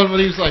kiss someone, but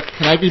he's like,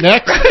 "Can I be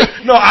next?"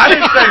 No, I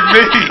didn't say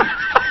me.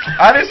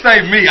 I didn't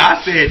say me. I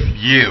said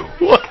you.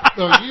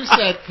 No, you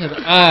said, "Can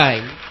I?"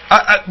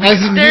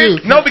 As in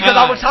you. No, because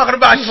I was talking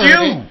about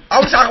you.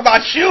 I was talking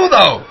about you,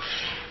 though.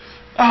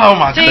 Oh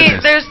my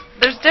goodness.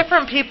 There's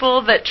different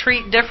people that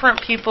treat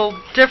different people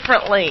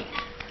differently.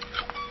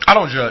 I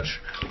don't judge.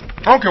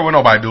 I don't care what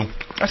nobody do.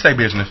 That's their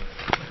business.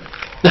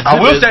 I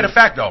will say the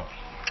fact though,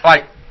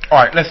 like,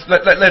 all right, let's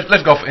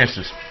go for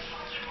instance.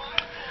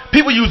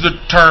 People use the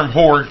term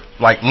whore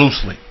like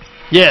loosely.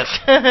 Yes.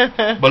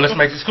 But let's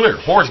make this clear: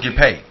 whores get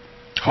paid.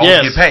 Hoes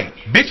get paid.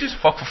 Bitches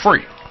fuck for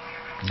free.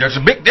 There's a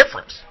big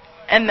difference.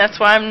 And that's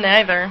why I'm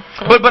neither.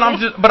 But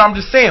I'm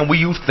just saying we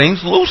use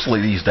things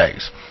loosely these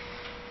days.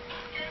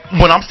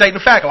 When I'm stating the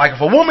fact, like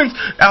if a woman's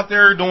out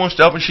there doing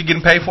stuff and she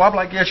getting paid for, I'd be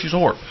like, yeah, she's a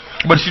whore.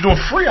 But if she's doing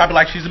free, I'd be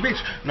like, she's a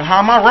bitch. Now, how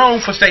am I wrong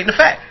for stating the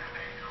fact?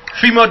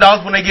 Female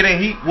dogs, when they get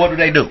in heat, what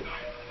do?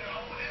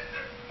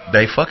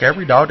 They fuck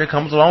every dog that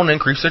comes along and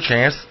increase their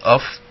chance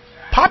of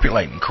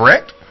populating,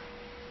 correct?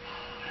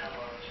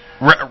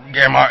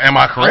 Am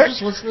I correct? I'm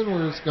just listening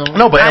where it's going.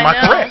 No, but am I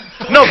correct?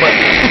 No,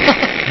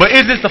 but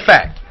is this the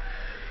fact?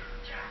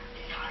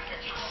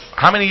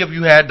 How many of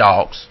you had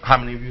dogs? How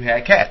many of you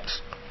had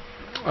cats?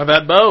 I've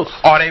had both.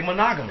 Are they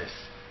monogamous?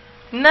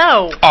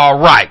 No. All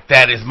right,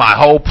 that is my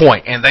whole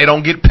point, and they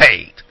don't get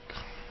paid.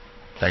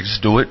 They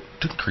just do it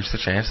to increase the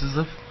chances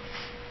of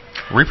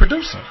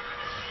reproducing.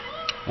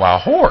 While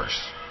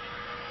whores,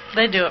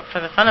 they do it for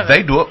the fun of it.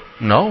 They do it.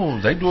 No,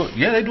 they do it.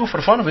 Yeah, they do it for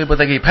the fun of it, but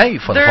they get paid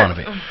for the fun of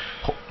it.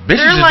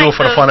 Bitches just do it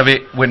for the fun of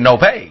it with no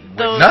pay,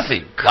 with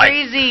nothing.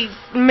 Crazy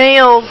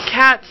male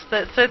cats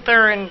that sit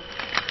there and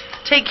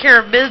take care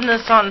of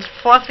business on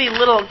fluffy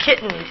little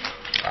kittens.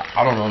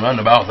 I don't know nothing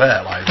about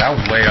that. Like, that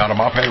was way out of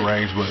my pay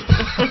range, but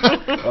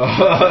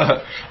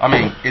I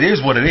mean, it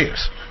is what it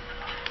is.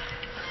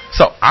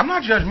 So I'm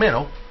not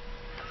judgmental.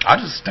 I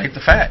just state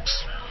the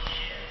facts.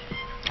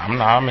 I'm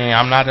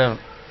not a.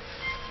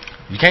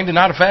 You can't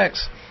deny the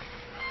facts.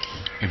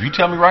 If you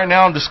tell me right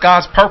now the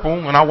sky's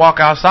purple and I walk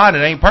outside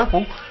and it ain't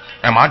purple,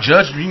 am I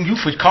judging you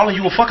for calling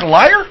you a fucking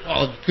liar?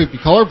 Well, it could be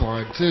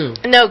colorblind too.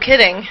 No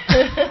kidding.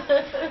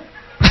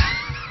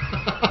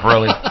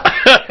 Really?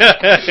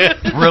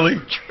 Really?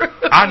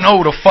 I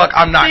know the fuck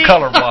I'm not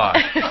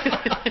colorblind.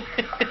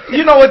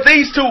 You know what?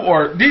 These two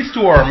are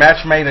a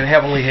match made in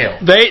heavenly hell.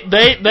 They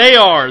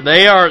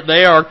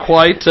are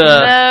quite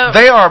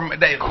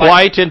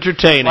quite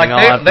entertaining. Like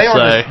I'll have to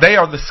say they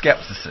are the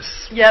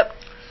skepticists. Yep.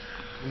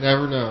 You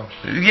never know.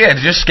 Yeah,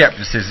 just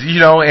skepticism. You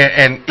know,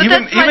 and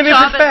even if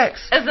it's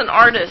facts. As an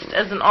artist,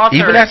 as an author,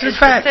 even as it's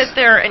facts, to sit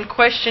there and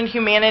question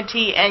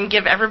humanity and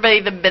give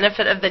everybody the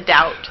benefit of the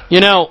doubt. You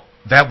know.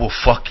 That will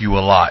fuck you a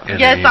lot.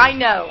 Yes, I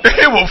know.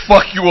 It will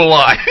fuck you a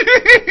lot.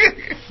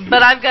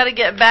 But I've got to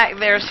get back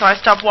there, so I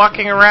stop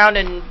walking around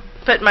and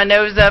putting my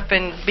nose up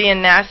and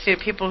being nasty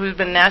to people who've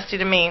been nasty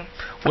to me.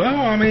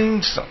 Well, I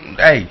mean,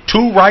 hey,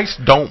 two rights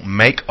don't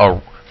make a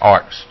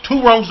art.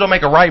 Two wrongs don't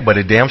make a right, but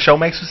it damn sure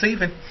makes us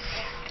even.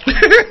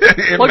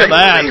 Look at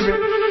that.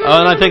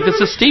 And I think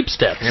this is steep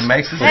steps. It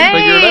makes us figure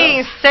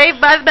it out.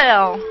 Saved by the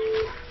bell.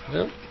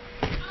 Yep.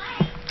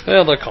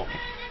 Yeah, they're called.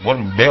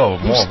 One bell,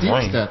 more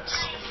steep steps.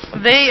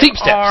 They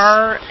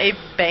are a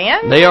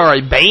band? They are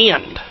a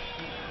band.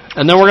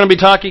 And then we're going to be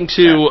talking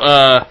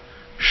to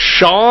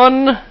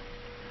Shawn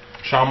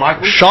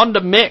Michaels? Shawn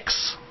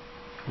DeMix.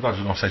 I thought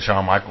you were going to say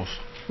Shawn Michaels.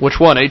 Which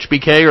one,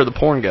 HBK or the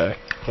porn guy?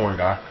 Porn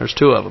guy. There's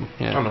two of them.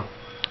 Yeah. I don't know.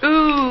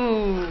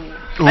 Ooh.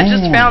 I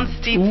just found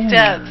Steep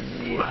Steps.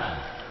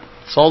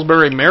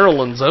 Salisbury,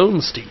 Maryland's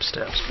own Steep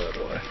Steps, by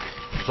the way.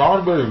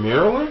 Salisbury,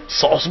 Maryland?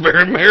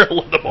 Salisbury,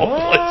 Maryland, of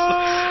all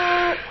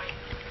places.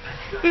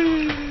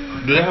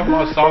 Do they have a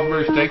lot of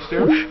Salisbury steaks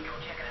there?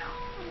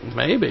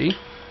 Maybe.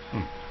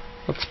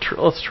 Let's try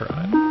it.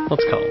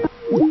 Let's call it.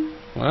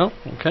 Well,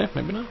 okay,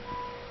 maybe not.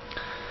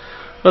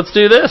 Let's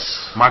do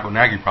this. Michael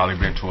Nagy probably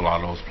been to a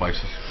lot of those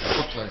places.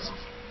 What places?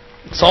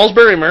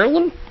 Salisbury,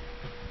 Maryland?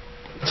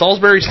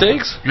 Salisbury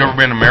steaks? You ever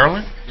been to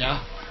Maryland? Yeah.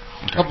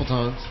 A couple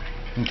times.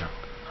 Okay.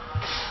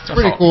 It's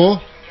pretty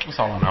cool. That's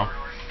all I know.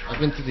 I've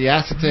been to the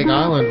Aztec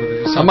Island where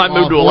they just I might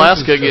move to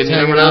Alaska again. You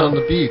never know. On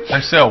the beach.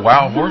 They sell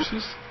wild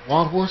horses?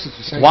 Wild horses.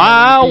 Just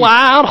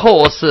wild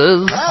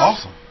horses. That's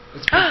awesome.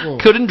 It's pretty cool.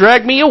 Couldn't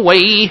drag me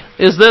away.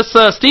 Is this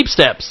Steep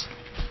Steps?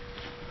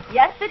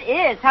 Yes, it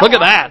is. Look at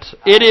that.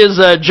 It is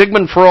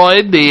Jigman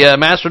Freud, the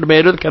master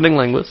debater, the cunning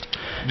linguist,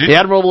 the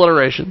admirable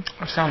alliteration.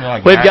 That sounded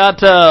like We've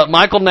got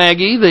Michael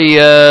Nagy,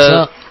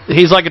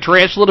 he's like a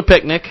tarantula at a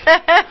picnic.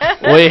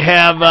 We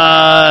have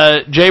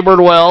Jay Bird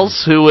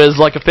Wells, who is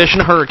like a fish in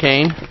a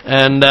hurricane.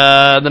 And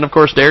then, of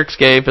course, Derek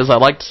Scaife, as I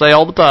like to say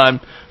all the time,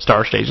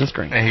 Star, Stage, and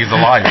Screen. And he's a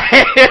liar.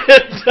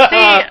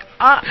 See,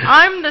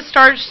 I'm the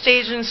Star,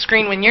 Stage, and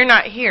Screen when you're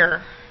not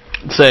here.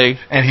 See?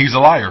 And he's a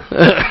liar.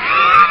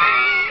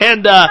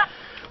 And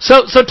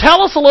so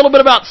tell us a little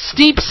bit about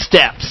Steep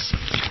Steps.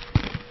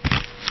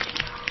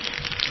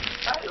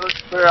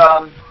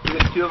 We're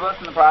two of us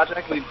in the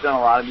project. We've done a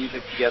lot of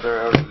music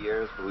together over the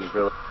years, but we've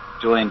really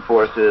joined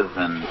forces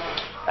and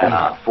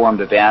formed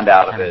a band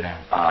out of it.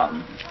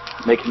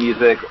 Making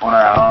music on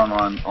our own,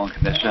 on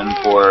commission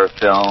for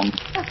film,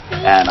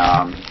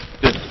 and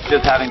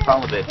just having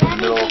fun with it in the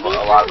middle of a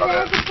lot of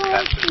other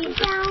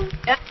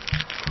music.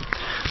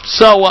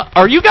 So,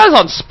 are you guys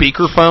on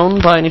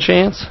speakerphone by any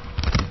chance?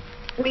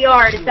 We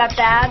are. Is that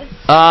bad?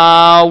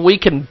 We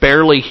can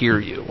barely hear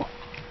you.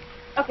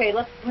 Okay,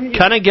 let's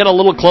kind of get a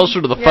little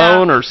closer to the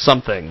phone or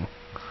something.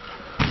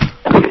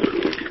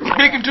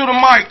 Speaking to the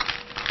mic.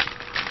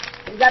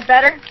 Is that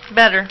better?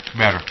 Better.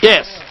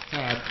 Yes.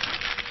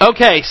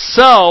 Okay,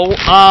 so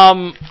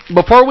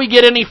before we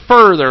get any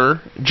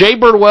further, Jay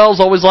Birdwells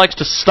always likes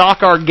to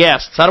stalk our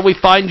guests. How do we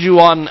find you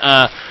on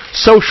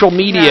social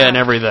media and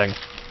everything?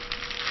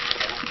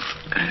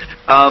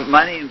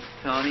 My name's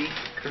Tony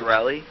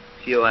Corelli,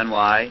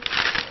 TonyCorrelli.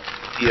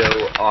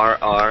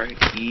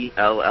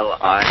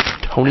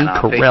 Tony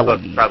Corelli.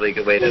 Facebook's probably a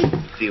good way to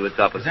see what's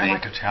up with me. Is that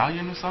like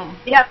Italian or something?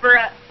 Yeah, for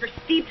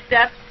Steep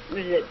Steps. What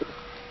is it?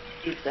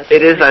 Steep Steps.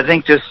 It is, I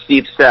think, just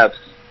Steep Steps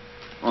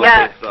on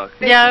Facebook.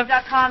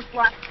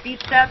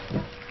 Facebook.com/SteepSteps.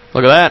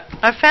 Look at that.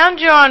 I found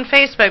you on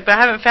Facebook, but I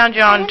haven't found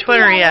you on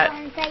Twitter yet.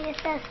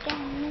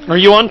 Are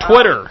you on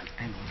Twitter?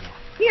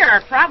 We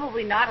are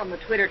probably not on the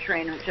Twitter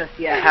train just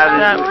yet. We haven't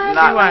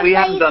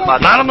done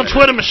much. Not on the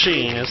Twitter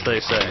machine, as they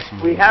say.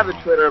 We have a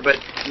Twitter, but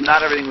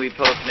not everything we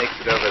post makes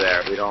it over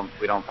there. We don't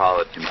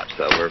follow it too much,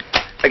 so we're,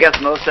 I guess,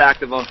 most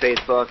active on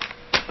Facebook,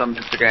 some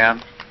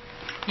Instagram.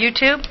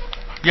 YouTube?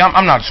 Yeah,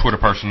 I'm not a Twitter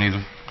person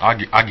either. I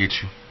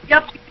get you.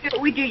 Yep,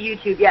 we do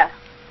YouTube, yes.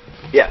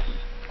 Yes.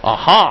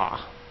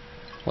 Aha.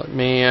 Let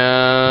me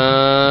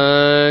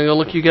go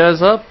look you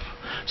guys up.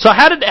 So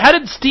how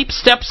did Steep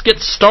Steps get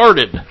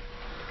started?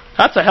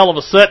 That's a hell of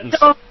a sentence.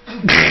 How did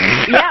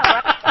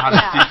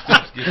Steep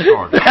Steps get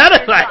started? That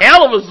is a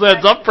hell of a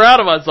sentence. I'm proud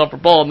of myself for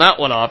pulling that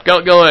one off. Go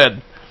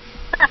ahead.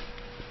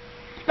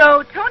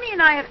 So Tony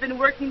and I have been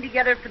working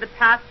together for the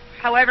past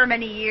however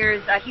many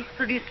years. He's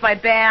produced my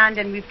band,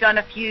 and we've done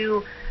a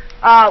few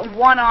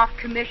one-off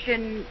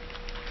commission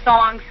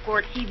songs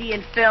for TV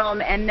and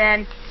film, and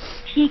then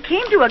he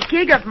came to a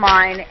gig of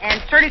mine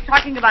and started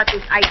talking about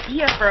this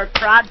idea for a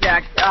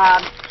project,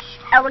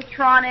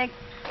 electronic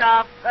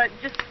stuff,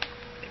 just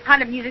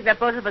kind of music that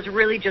both of us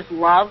really just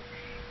love.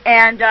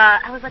 And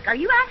I was like, are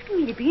you asking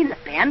me to be in the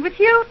band with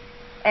you?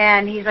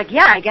 And he's like,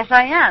 yeah, I guess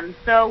I am.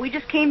 So we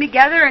just came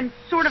together and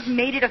sort of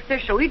made it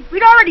official. We'd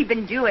already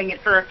been doing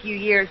it for a few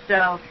years,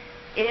 so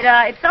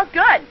it felt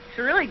good. It's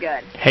really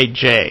good. Hey,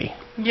 Jay.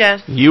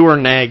 Yes? You or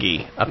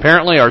Nagy.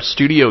 Apparently our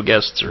studio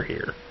guests are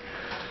here.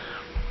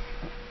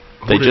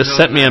 They just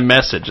sent me a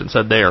message and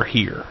said they are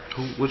here.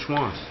 Which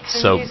one?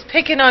 So he's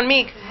picking on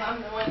me because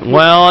I'm the one.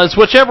 Well, it's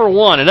whichever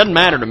one. It doesn't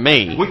matter to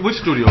me. Which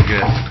studio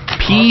guest?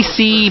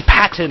 PC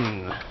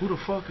Patton. Who the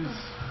fuck is...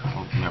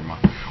 Oh, never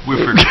mind. We'll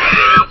figure it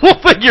out. We'll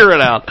figure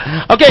it out.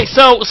 Okay,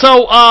 so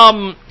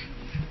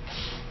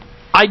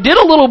I did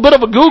a little bit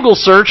of a Google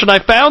search, and I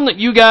found that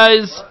you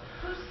guys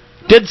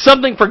did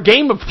something for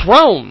Game of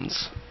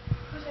Thrones.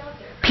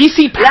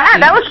 PC Patton. Yeah,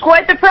 that was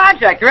quite the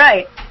project,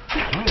 right?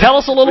 Tell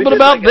us a little bit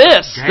about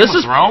this. This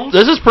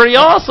is pretty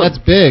awesome. That's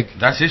big.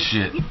 That's his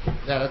shit.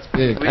 Yeah, that's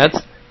big.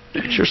 That's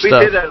your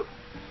stuff.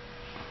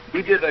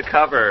 We did a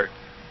cover.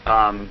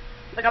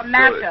 Like a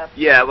mashup.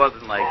 Yeah, it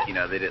wasn't like,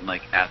 they didn't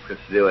ask us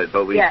to do it,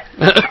 but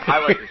I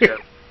like the show.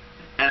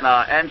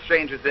 And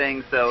Stranger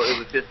Things, so it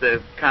was just a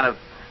kind of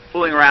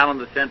fooling around on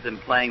the synth and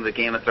playing the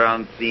Game of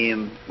Thrones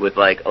theme with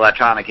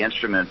electronic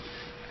instruments.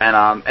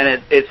 And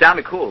it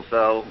sounded cool,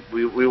 so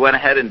we went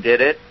ahead and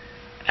did it.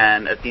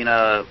 And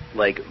Athena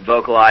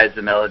vocalized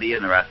the melody,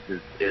 and the rest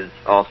is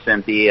all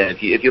synthy. And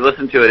if you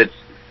listen to it,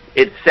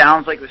 it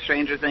sounds like the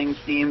Stranger Things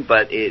theme,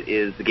 but it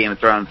is the Game of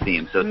Thrones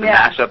theme. So it's a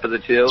mashup of the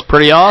two. It's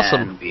pretty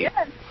awesome. Yeah,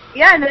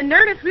 and the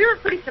Nerdist, we were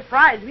pretty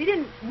surprised. We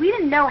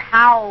didn't know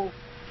how.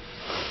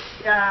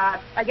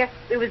 I guess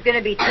it was going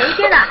to be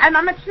taken. I'm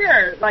not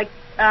sure.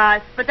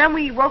 But then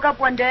we woke up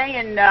one day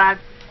and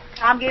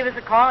Tom gave us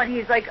a call, and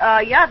he's like,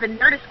 "Yeah, the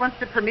Nerdist wants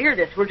to premiere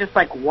this." We're just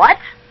like, "What?"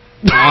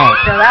 Wow.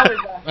 So that was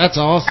that's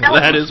awesome.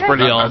 That is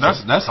pretty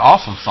awesome. That's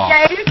awesome sauce.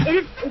 Yeah,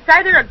 it's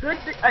either a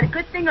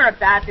good thing or a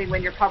bad thing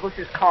when your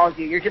publicist calls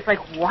you. You're just like,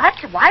 what?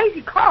 Why is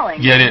he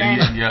calling? Yeah.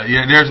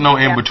 There's no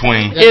in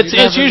between.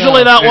 It's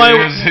usually that way.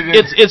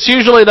 It's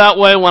usually that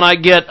way when I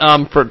get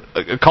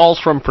calls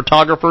from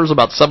photographers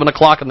about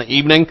 7:00 in the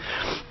evening.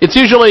 It's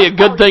usually a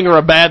good thing or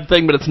a bad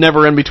thing, but it's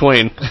never in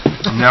between.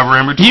 Never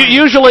in between.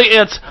 Usually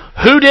it's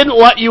who didn't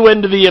let you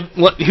into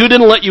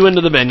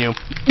the venue.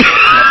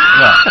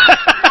 Yeah.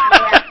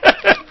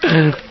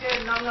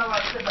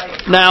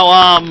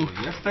 Now,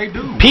 yes, they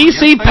do.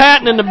 PC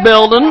Patton in the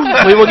building.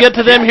 We will get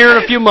to them here in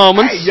a few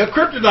moments. Hey, your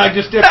kryptonite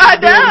just dipped. I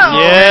know.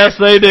 Yes,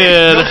 they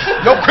did.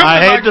 Your I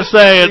hate to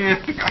say it.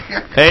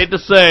 Hate to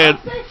say it.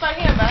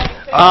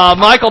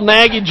 Michael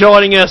Nagy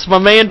joining us. My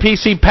man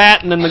PC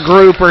Patton and the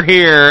group are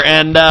here,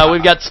 and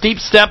we've got Steep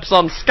Steps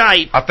on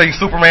Skype. I think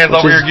Superman's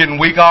over here getting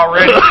weak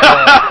already.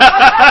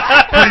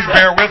 Please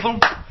bear with him.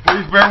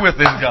 Please bear with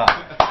this guy.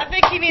 I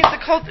think he needs to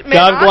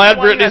I'm glad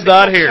Brittany's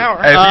not here.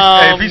 Hey,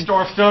 if he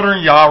starts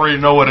stuttering, you already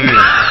know what it is.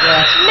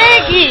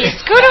 Nagy,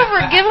 scoot over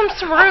and give him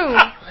some room.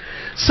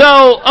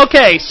 So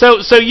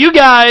you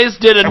guys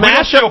did a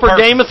mashup for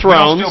Game of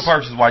Thrones. We don't steal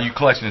purchases while you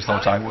collecting it so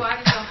tight.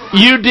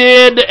 You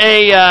did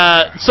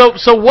a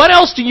so what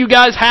else do you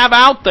guys have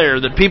out there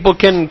that people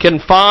can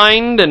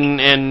find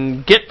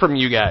and get from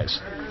you guys?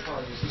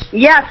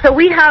 Yeah, so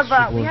we have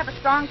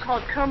a song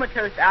called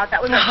Comatose out.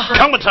 That was our first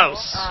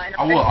Comatose.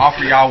 I will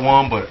offer y'all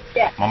one, but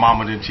my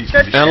mama didn't teach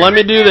me. And let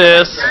me do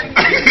this.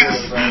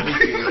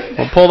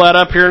 We'll pull that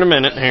up here in a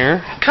minute.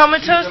 Here.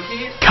 Comatose.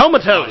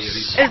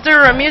 Is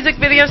there a music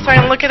video so I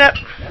can look it up?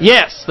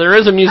 Yes, there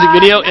is a music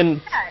video.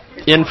 In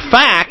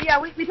fact, yeah,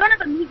 we don't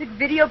have a music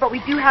video, but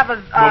we do have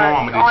an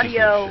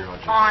audio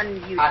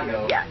on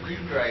YouTube. Yes.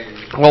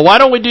 Well, why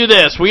don't we do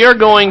this? We are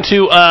going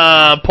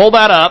to pull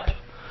that up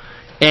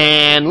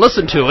and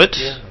listen to it.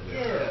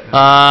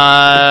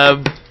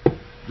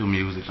 Do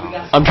music.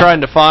 I'm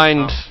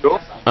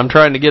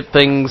trying to get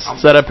things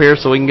set up here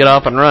so we can get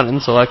off and running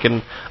so I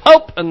can...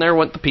 Oh, and there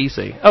went the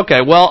PC.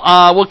 Okay, well,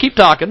 we'll keep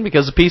talking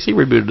because the PC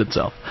rebooted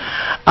itself.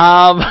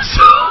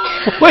 So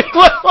we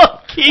will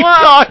keep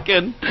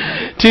talking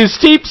to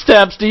Steep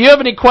Steps. Do you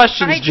have any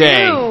questions,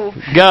 Jay? Do.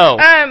 Go.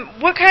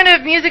 What kind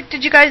of music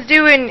did you guys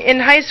do in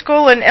high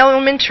school and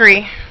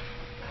elementary?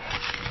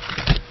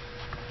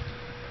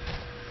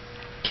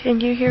 Can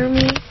you hear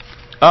me?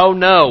 Oh,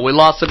 no, we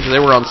lost it because they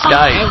were on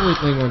Skype.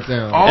 Everything went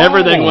down.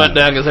 Everything went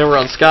down because they were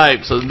on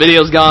Skype. So the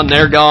video's gone,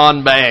 they're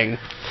gone, bang.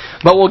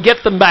 But we'll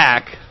get them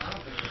back.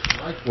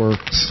 Mic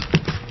works.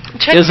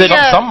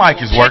 Some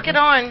mic is working. Check it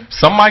on.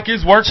 Some mic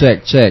is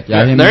working. Check.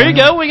 There you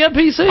go. We got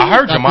PC. I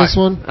heard your mic. This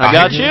one? I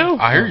got you.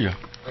 I hear you.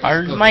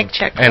 Mic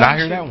check. And I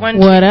hear that one.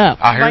 What up?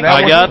 I hear that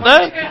I one. got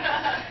that.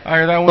 I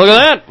hear that one. Look at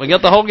that. We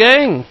got the whole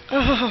gang.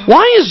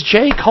 Why is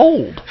Jay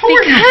cold? Who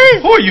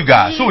are you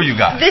guys?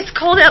 It's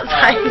cold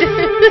outside.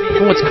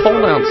 It's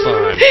cold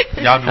outside.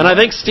 And I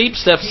think Steep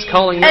Steps is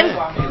calling in.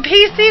 And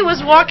PC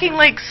was walking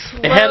like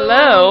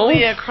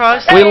slowly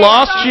across. We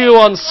lost you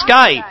on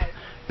Skype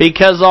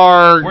because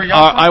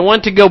I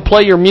went to go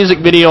play your music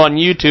video on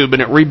YouTube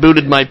and it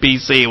rebooted my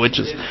PC, which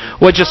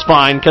is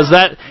fine because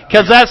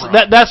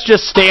that's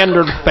just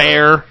standard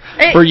fare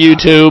for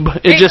YouTube.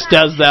 It just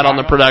does that on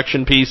the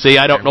production PC.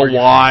 I don't know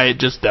why, it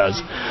just does.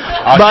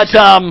 But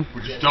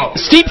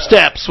Steep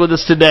Steps with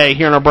us today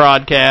here in our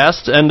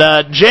broadcast. And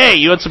Jay,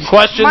 you had some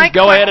questions?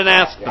 Go ahead and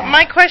ask them.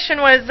 My question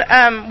was,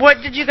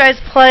 what did you guys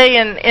play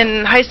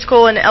in high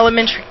school and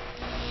elementary?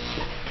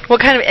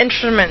 What kind of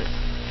instruments?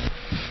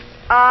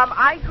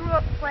 I grew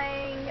up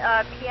playing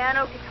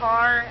piano,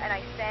 guitar, and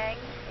I sang.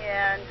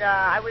 And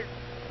I was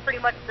pretty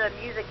much the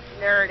music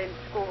nerd in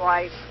school.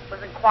 I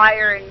was in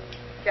choir and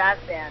jazz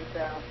band,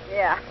 so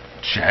yeah.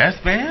 Jazz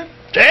band?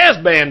 Jazz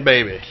band,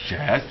 baby.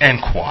 Jazz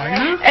and choir?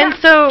 And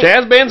so...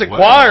 Jazz bands and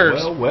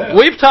choirs. Well.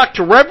 We've talked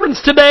to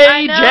reverends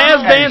today,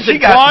 jazz bands and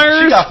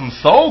choirs. She got some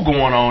soul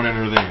going on in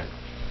her then.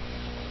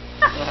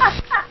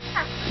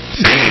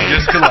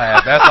 Just to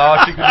laugh. That's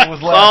all she could do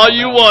was laugh. All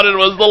you wanted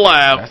was the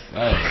laugh.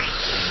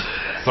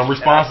 Some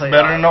response is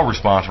better than no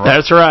response, right?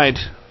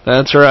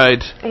 That's right.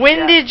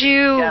 When did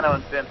you... Piano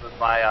and synth was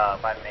my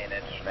main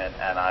instrument,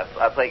 and I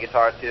play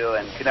guitar too,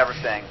 and could never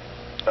sing.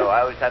 So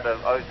I always had to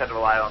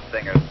rely on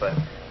singers, but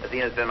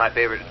Athena's been my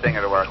favorite singer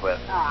to work with.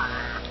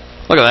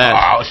 Look at that.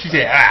 Oh, she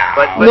said,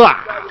 But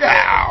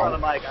on the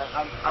mic,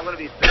 I'm going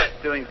to be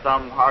doing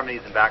some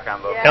harmonies and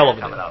background vocals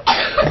coming up.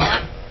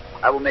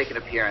 I will make an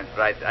appearance,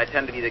 but I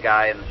tend to be the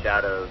guy in the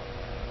shadows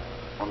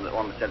on the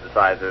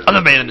synthesizers. I'm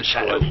the man in the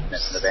shadows. In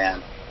the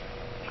band.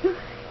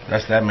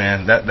 That's that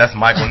man. That's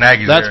Michael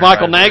Nagy. That's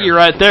Michael Nagy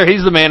right there.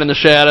 He's the man in the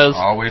shadows.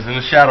 Always in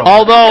the shadows.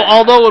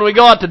 Although when we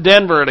go out to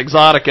Denver at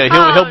Exotica,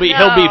 he'll be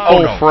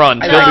full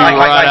front. He'll be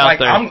right out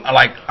there.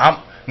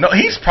 No,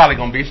 he's probably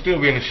going to still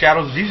be in the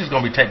shadows. He's just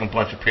going to be taking a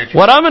bunch of pictures.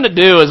 What I'm going to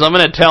do is I'm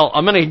going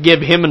to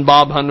give him and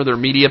Bob Hunter their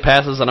media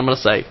passes, and I'm going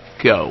to say,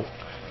 go.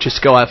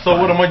 Just go have fun.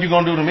 So what are you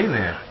going to do to me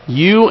then?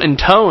 You and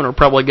Tone are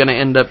probably going to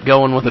end up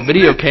going with a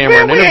video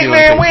camera and interviewing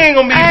people. We ain't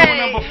going to be doing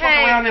nothing but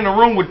fucking around in a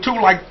room with 2,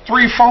 3,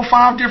 4,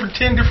 5 different,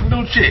 10 different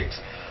little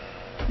chicks.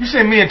 You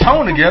said me and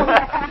Tone together.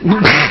 That's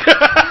what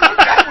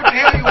the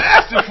hell you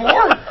asking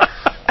for.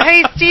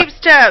 Hey, Steep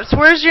Steps,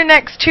 where's your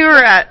next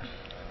tour at?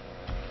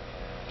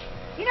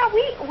 You know,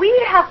 we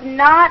haven't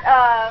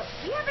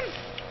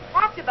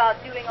talked about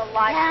doing a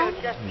live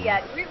show just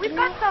yet. We've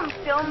got some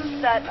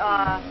films that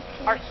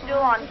are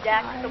still on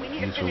deck, so we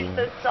need to finish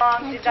those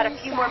songs. We've got a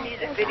few more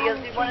music videos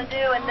we want to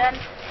do, and then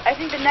I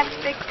think the next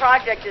big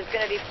project is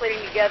going to be putting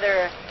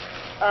together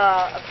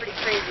a pretty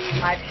crazy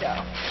live show.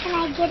 Can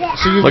I get it?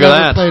 So you've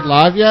never played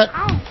live yet?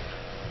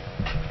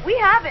 We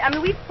haven't. I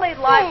mean, we've played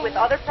live with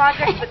other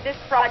projects, but this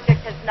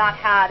project has not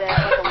had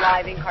a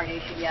live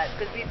incarnation yet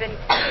because we've been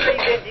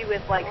pretty busy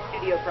with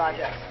studio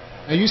projects.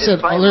 And you said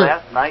funny,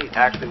 last night,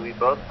 actually, we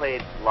both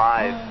played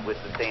live with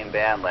the same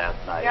band last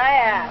night.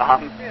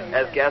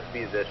 As guest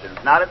musicians.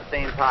 Not at the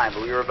same time,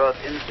 but we were both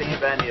in the same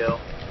venue,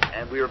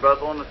 and we were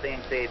both on the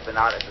same stage, but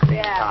not at the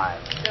same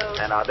time.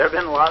 And there have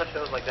been a lot of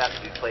shows like that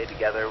we played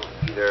together.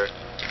 Either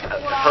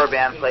her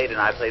band played and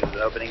I played with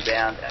an opening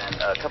band,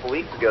 and a couple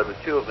weeks ago, the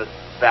two of us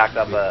backed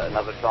up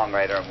another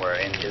songwriter and we're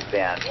in his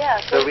band.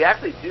 Yeah, so we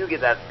actually do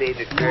get that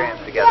stage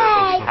experience together,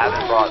 but we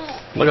haven't brought...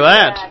 Look at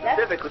that.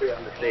 Specifically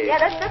on the stage.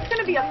 Yeah, that's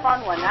going to be a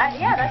fun one. That's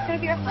going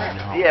to be our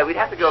first. Yeah, we'd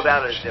have to go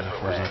about it a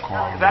different way.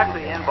 It's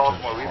actually in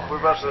Baltimore.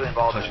 We're both really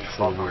involved in the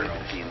Baltimore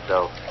music scene,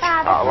 so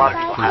a lot of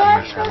people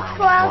have people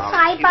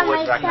recognize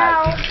people that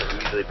are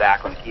usually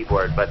back on the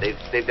keyboard, but they've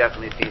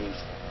definitely seen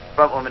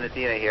front woman and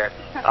Tina here.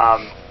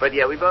 But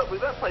yeah, we both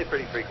play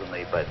pretty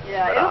frequently. But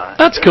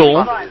that's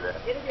cool.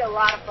 It'll be a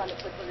lot of fun to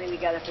put something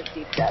together for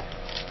Steve Steps.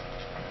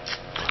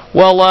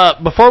 Well,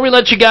 before we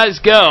let you guys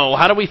go,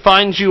 how do we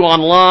find you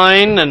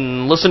online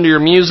and listen to your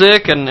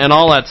music and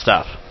all that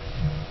stuff?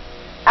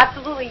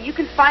 Absolutely. You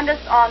can find us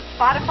on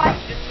Spotify.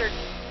 Just search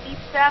Steve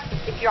Steps.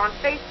 If you're on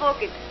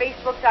Facebook, it's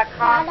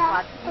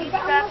facebook.com/Steve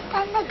Steps.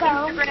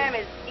 Instagram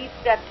is Steve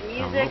Steps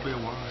Music.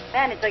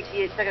 Man, it's like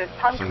a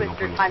tongue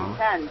twister times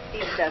 10.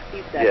 Steve Steps.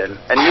 Yeah,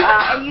 and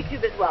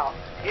YouTube as well.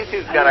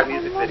 YouTube's got our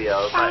music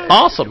videos.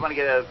 Awesome. If you want to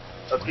get a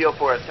feel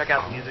for it, check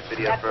out the music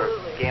video for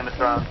Game of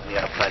Thrones and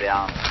the Upside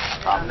Down.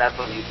 That's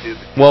on YouTube.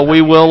 Well,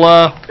 we will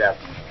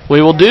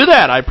do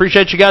that. I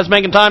appreciate you guys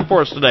making time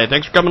for us today.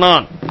 Thanks for coming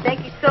on.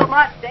 Thank you so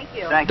much. Thank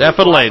you.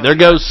 Definitely. There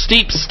goes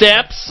Steep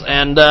Steps,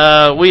 and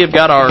we have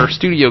got our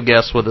studio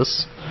guest with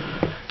us,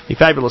 the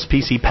fabulous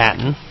PC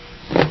Patton.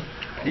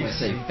 You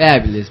say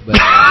fabulous, but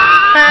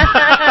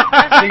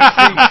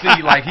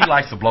see, like he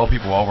likes to blow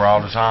people over all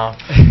the time.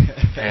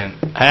 And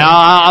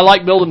I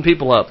like building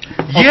people up.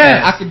 Okay,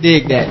 I can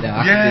dig that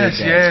now.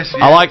 Yes.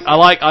 I like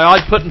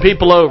putting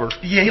people over.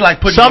 Yeah, he like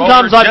putting.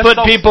 Sometimes I put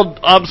people.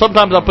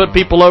 Sometimes I put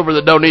people over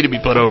that don't need to be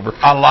put over.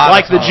 A lot.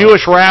 Like of the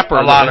Jewish rapper.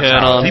 A lot of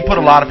times. He put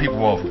a lot of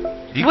people over.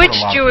 Which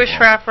Jewish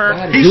rapper?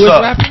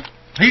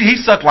 He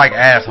sucked like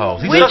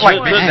assholes. He sucked like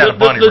bitches at a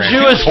bunny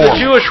ranch. The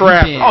Jewish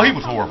rapper. Oh, he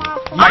was horrible.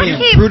 I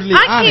keep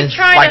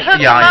trying to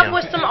hook him up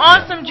with some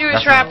awesome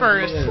Jewish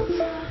rappers.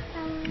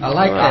 I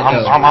like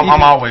that though.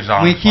 I'm always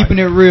on. When keeping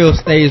it real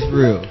stays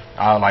real.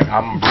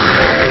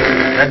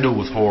 That dude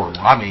was horrible.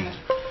 I mean,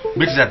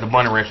 bitches at the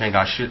bunny ranch ain't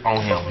got shit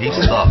on him. He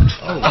sucked.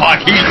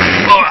 Like he's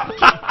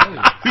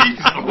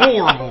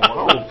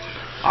horrible.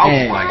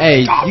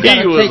 Hey, you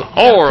gotta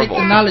take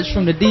the knowledge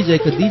from the DJ,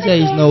 because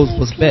DJs knows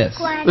what's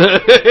best.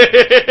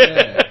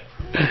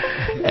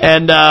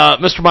 And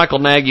Mr. Michael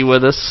Nagy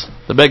with us,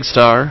 the big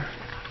star.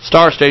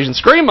 Star Station,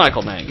 Scream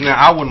Michael Nagy. Now,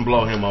 I wouldn't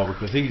blow him over,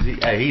 because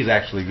he's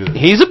actually good.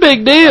 He's a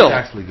big deal. He's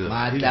actually good.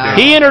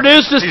 He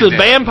introduced us to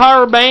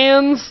vampire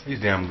bands.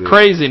 He's damn good.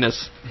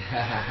 Craziness.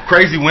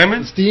 Crazy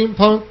women.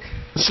 Steampunks.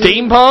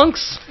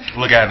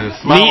 Look at this.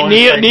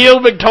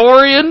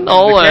 Neo-Victorian.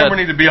 All the that. camera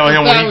need to be on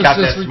him when he got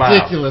that smile.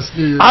 Ridiculous,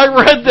 dude. I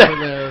read that.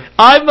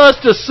 I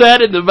must have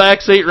sat in the back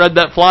seat, read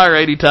that flyer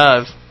 80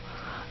 times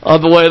on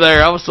the way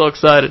there. I was so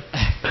excited.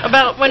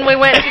 About when we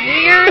went to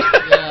New Year's?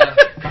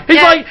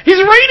 Yeah. He's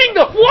reading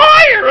the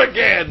flyer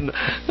again.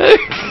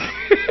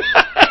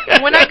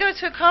 When I go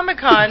to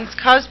Comic-Cons,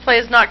 cosplay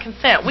is not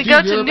consent. We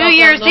go to New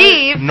Year's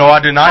Eve. No, I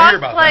did not hear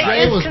about that.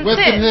 Jay was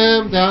whipping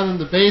him down in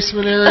the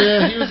basement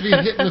area. He was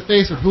being hit in the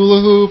face with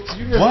hula hoops.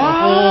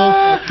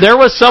 What? There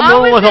was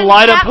someone with a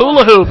light-up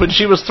hula hoop, and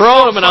she was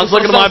throwing him, and I was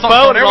looking at my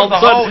phone, and all of a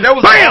sudden,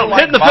 bam,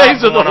 hit in the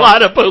face with a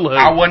light-up hula hoop.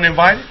 I wasn't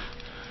invited?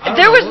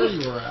 There was...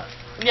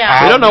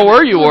 Yeah. We don't know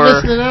where you were.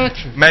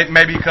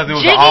 Maybe because it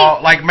was an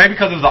all-white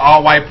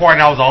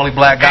party and I was the only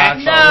black guy.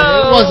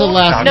 No. It was a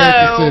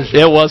last-minute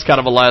decision. It was kind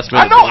of a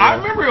last-minute decision. I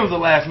remember it was a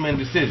last-minute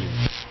decision.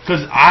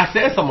 Because I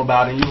said something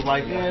about it, and you was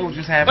like, yeah, it was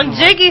just happening. When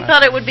Jiggy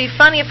thought it would be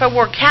funny if I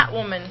wore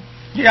Catwoman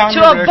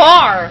to a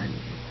bar.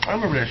 I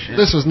remember that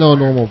shit. This was no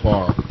normal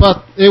bar.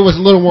 But it was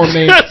a little more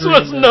mainstream. This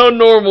was no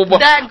normal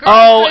bar.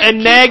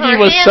 And Nagy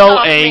was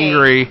so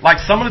angry. Like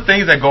some of the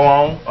things that go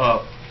on...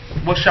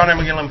 what's your name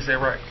again? Let me say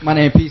it right. My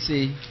name is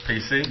PC.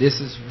 PC.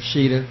 This is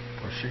Rashida.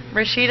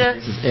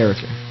 This is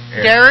Erica.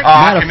 Derek.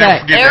 Matter of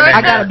fact,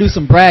 I gotta do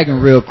some bragging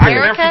real quick. I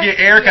never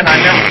forget Erica, and I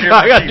never forget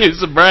I gotta do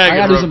some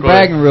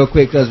bragging. Real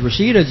quick because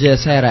Rashida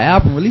just had an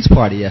album release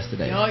party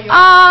yesterday. Well,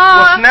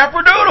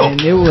 Snapperdoodle.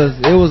 And it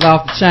was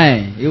off the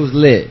chain. It was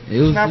lit.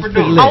 It was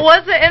lit. Oh,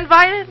 was it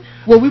invited?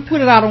 Well, we put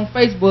it out on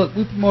Facebook.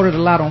 We promoted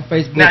a lot on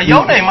Facebook. Now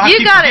your name, I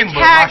keep forgetting,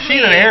 but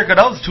Rashida and Erica,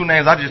 those are two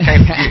names I just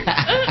can't forget.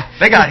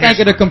 They got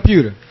think of the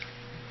computer.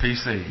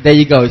 PC. There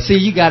you go. See,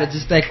 you got it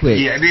just that quick.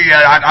 Yeah,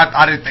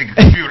 I didn't think of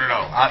computer,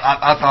 though.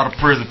 I thought of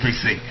prison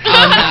PC.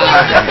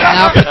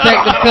 Now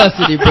protective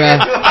custody, bruh.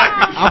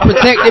 I'm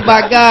protected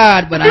by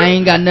God, but I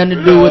ain't got nothing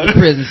to do with the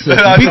prison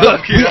system. We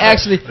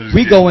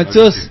go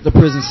into the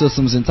prison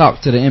systems and talk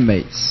to the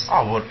inmates.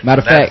 Matter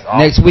of fact,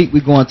 next week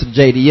we going to the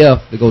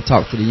JDF to go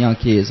talk to the young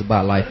kids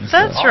about life and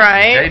stuff. That's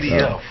right.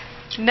 JDF.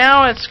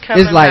 Now it's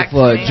coming It's like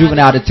for a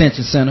juvenile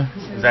detention center.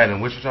 Is that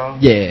in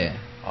Wichita? Yeah.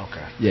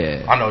 Okay.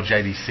 Yeah. I know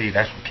JDC.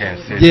 That's from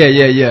Kansas City. Yeah.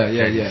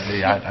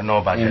 JDC, I know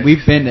about that. And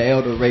we've been to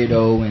El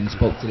Dorado and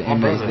spoke to the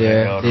inmates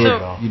there.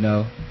 You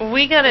know.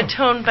 We got to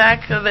tone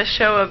back the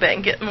show a bit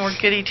and get more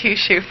goody two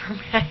shoe from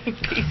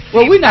PC.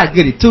 Well, we're not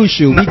goody two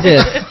shoe. We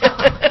just.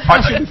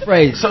 How should we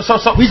phrase?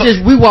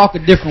 We walk a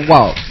different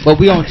walk, but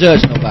we don't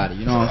judge nobody.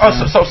 You know what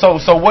I'm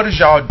saying? So what is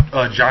y'all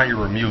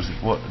genre of music?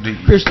 What do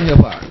you? Christian hip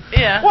hop.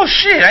 Yeah. Well,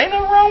 shit, ain't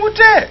nothing wrong with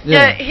that.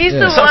 Yeah, he's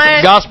the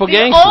one. Gospel the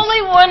gangsters.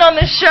 only one on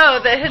the show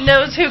that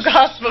knows who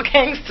Gospel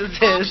Gangsters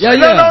is. Yeah.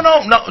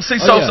 No. See,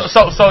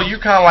 so you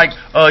kind of like,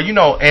 you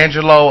know,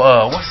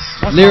 Angelo.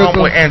 What's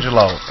Lyrical with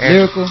Angelo?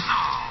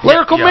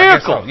 Lyrical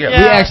Miracle. Yeah.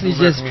 We actually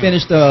just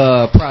finished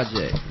a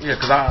project. Yeah,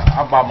 because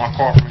I bought my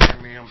car from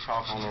him. Me and him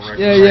talk on the record.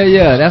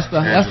 Yeah. That's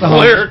the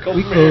Lyrical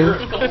we cool.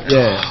 Miracle.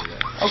 Yeah.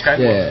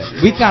 Okay.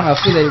 Yeah. We kind of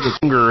affiliated with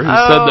Who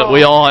said that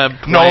we all have.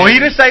 No, he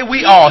didn't say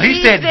we all.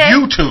 He said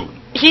you two.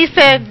 He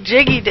said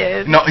Jiggy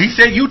did. No, he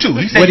said you two.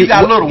 He said you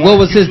got a little one. What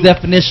was his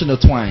definition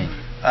of twang?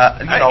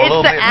 You know, a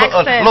little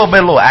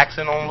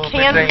accent on a little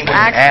bit thing, but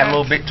add a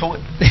little bit to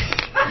it.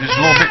 Just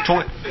a little bit to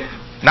it.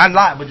 Not a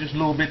lot, but just a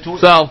little bit to it.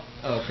 So,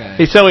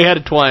 he said we had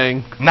a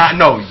twang.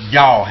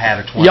 Y'all had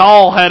a twang.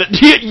 Y'all had a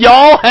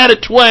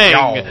twang.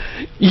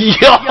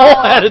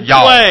 Y'all had a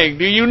twang.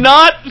 Do you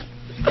not?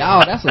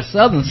 Y'all, that's a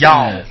southern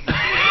y'all.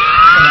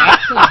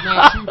 That's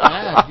not too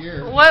bad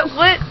here. What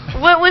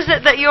was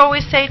it that you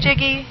always say,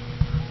 Jiggy?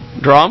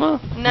 Drama?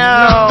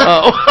 No.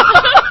 Oh.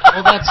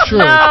 Well, that's true.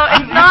 No,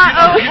 it's not.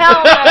 Oh, hell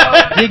no.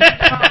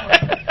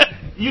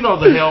 You know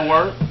the hell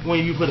word when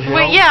you put hell.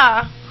 Well,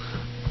 yeah.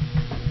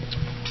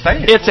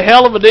 Say it. It's a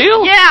hell of a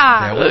deal?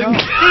 Yeah.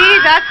 See,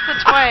 that's the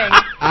twang.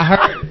 I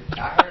heard.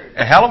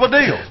 A hell of a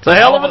deal. It's a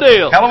hell of a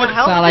deal.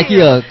 Sound like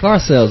you're a car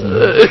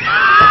salesman.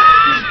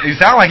 You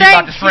sound like you're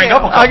about to string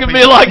up a couple I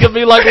could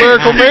be like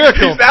Lyrical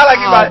Miracle. You sound like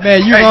you about.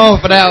 Man, you wrong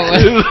for that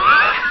one.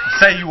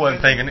 Say you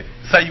wasn't thinking it.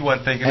 Hey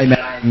man,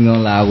 I ain't gonna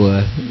lie, I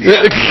was.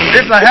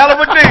 It's a hell of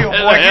a deal,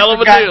 boy. It's a hell of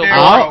a deal.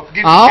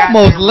 I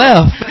almost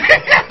left.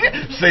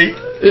 See?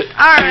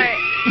 Alright.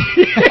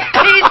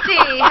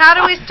 PC, how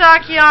do we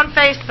stalk you on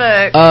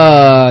Facebook?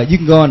 You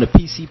can go on the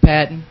PC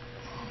Patton,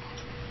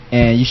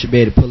 and you should be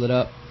able to pull it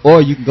up. Or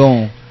you can go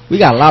on. We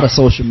got a lot of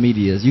social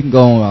medias. You can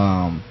go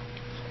on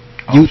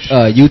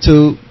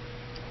YouTube.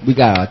 We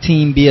got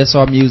Team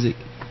BSR Music.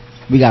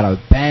 We got a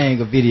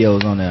bang of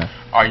videos on there.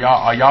 Are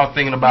y'all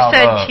thinking about? You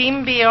said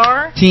Team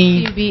BR?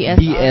 Team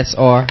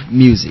BSR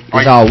Music.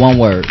 It's all one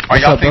word. Are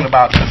y'all thinking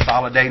about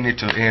consolidating it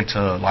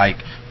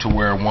to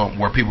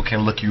where people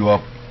can look you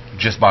up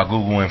just by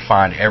Google and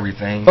find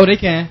everything? Oh, they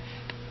can.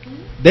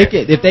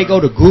 If they go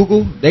to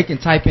Google, they can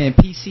type in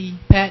PC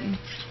Patton,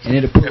 and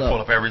it'll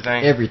pull up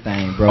everything.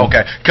 Everything, bro.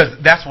 Okay, because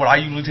that's what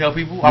I usually tell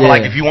people. I'm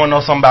like, if you want to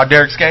know something about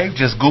Derek Scave,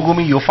 just Google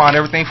me. You'll find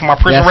everything from my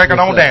prison record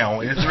on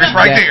down. It's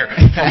right there.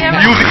 From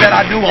music that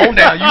I do on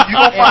down. You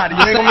gonna find it.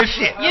 You ain't gonna miss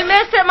shit. You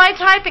missed at my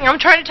typing. I'm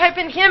trying to type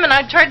in him, and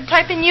I tried to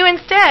type in you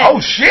instead. Oh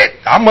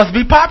shit! I must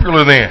be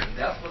popular then.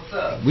 That's what's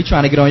up. We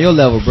trying to get on your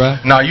level, bro.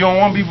 No, you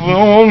don't want people. You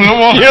don't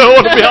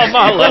want to be on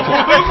my level.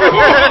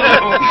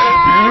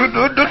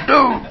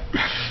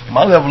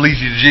 My level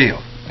leads you to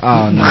jail.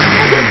 Oh no.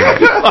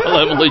 My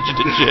level leads you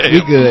to jail. We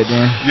good,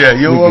 man. Yeah,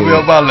 you don't want to be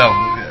on my level.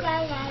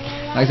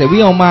 Like I said,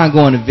 we don't mind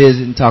going to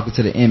visit and talking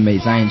to the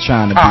inmates. I ain't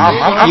trying to be.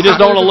 You just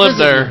don't want to live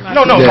there.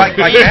 No, like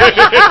now.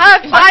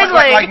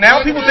 Finally. Like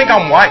now, people think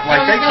I'm white.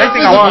 Like they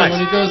think I'm white.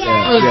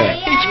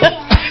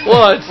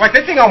 What? Like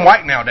they think I'm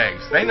white nowadays.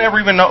 They never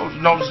even know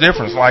the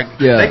difference. Like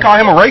they call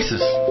him a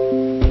racist.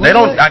 They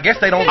don't. I guess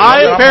they don't.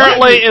 I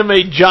apparently am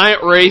a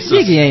giant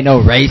racist. Jiggy ain't no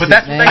racist. But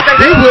that's man.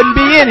 He wouldn't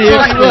be in here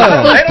if he was.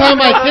 The first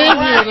time I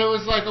came here, there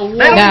was like a war.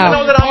 They don't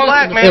know that I'm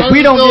black, man. If we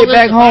don't get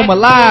back home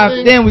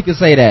alive, then we can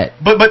say that.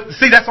 But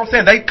see, that's what I'm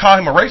saying. They call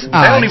him a racist.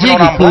 But they don't even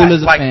know that I'm cool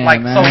black. As a fan,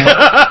 man.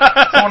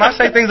 So when I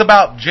say things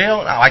about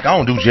jail, like I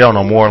don't do jail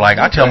no more. Like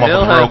I tell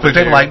motherfuckers real quick.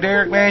 They be like,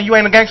 Derek, man, you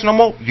ain't a gangster no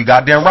more. You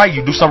goddamn right.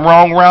 You do something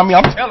wrong around me,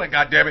 I'm telling.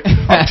 Goddamn it,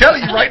 I'm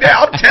telling you right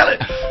now. I'm telling.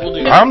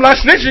 I'm not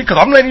snitching because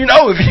I'm letting you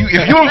know if you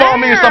involve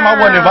me in something I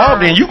wasn't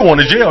involved. Then you going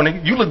to jail,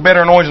 nigga. You look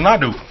better in orange than I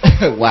do.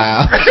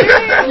 Wow.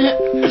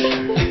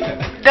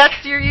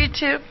 That's your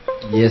YouTube?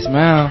 Yes,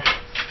 ma'am.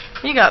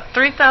 You got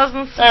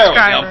 3,000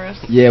 subscribers.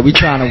 Yeah, we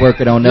trying to work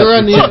it on up. You're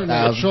on the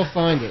internet. She'll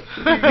find it.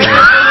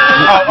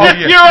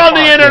 You're on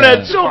the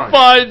internet. She'll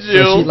find you.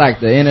 So she like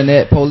the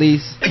internet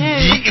police?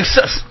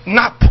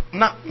 Not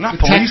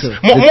police.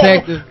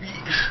 Detective.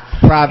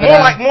 Private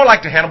more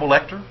like the Hannibal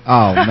Lecter.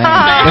 Oh man,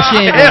 but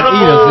she ain't gonna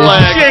eat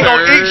us.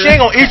 She ain't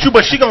gonna eat you,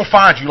 but she gonna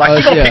find you. Like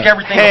she gonna pick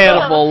everything.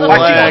 Hannibal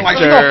Lecter. Like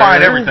she gonna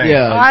find everything.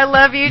 Yeah. I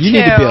love you too. You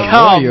need to be a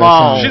lawyer or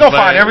something. She gonna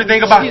find everything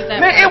about.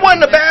 Man, it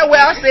wasn't a bad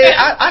way.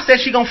 I said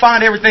she gonna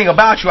find everything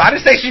about you. I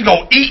didn't say she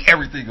gonna eat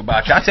everything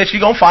about you. I said she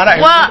gonna find out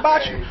everything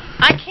about you.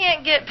 I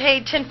can't get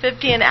paid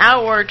 $10.50 an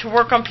hour to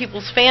work on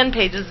people's fan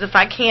pages if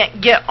I can't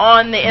get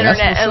on the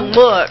internet and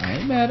look. I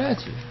ain't mad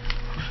at you.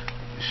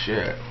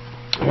 Shit.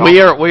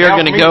 We are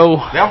going to go.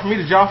 They offered me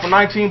the job for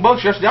 $19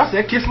 yesterday. I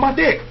said, kiss my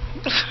dick.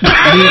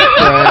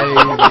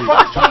 What the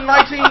fuck is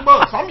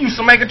 $19? I'm used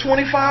to making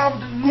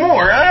 25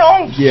 more.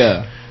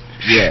 Yeah.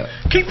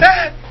 Keep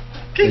that.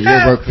 You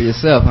work for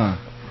yourself, huh?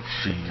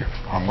 Shit,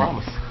 I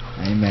promise.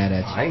 I ain't mad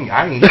at you.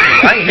 I ain't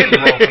hitting the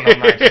road for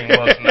no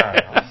 $19 now.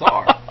 I'm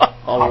sorry.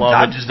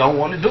 I just don't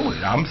want to do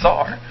it. I'm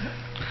sorry.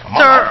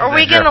 So are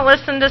we going to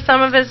listen to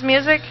some of his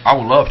music? I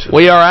would love to.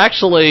 We are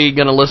actually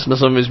going to listen to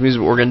some of his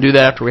music, but we're going to do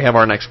that after we have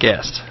our next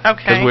guest.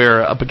 Okay. Because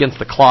we're up against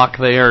the clock.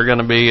 They are going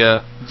to be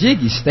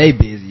Jiggy, stay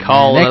busy.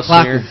 Calling That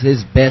clock here. is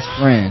his best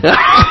friend. No,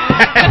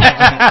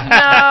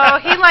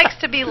 he likes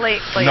to be late.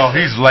 No,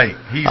 he's late.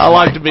 I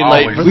like to be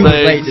late for We were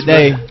things. late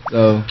today,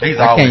 so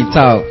I can't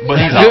talk.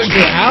 But he's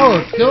The hour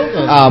killed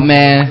us. Oh,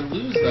 man.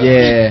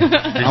 Yeah.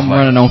 I'm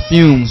running on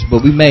fumes, but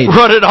we made it.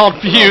 Running on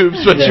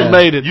fumes, but you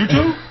made it. You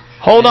too?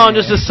 Hold on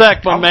just a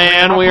sec, my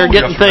man. We are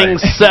getting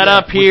things set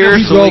up here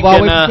You so we drove all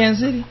the way can from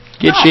Kansas City?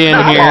 get you in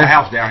I bought a here.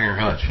 house down here in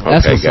Hutch.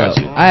 That's what's up.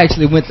 I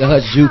actually went to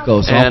Hutch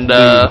JUCO, so I'm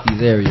familiar with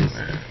these areas.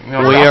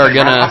 We are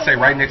going I to say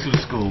right next to the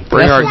school.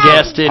 bring our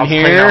guest in I'm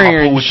here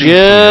playing in out my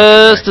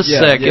just a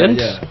Yeah, second.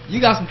 yeah. You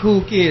got some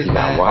cool kids,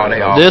 man.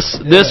 This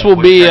will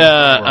be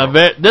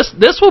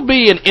this will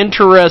be an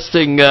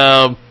interesting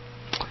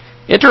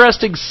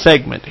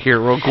segment here,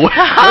 real quick.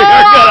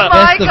 Oh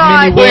my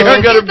God! We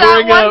are going to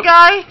bring one up.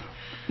 guy.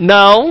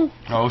 No.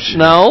 Oh shit.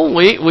 No,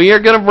 we are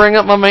going to bring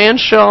up my man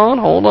Sean.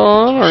 Hold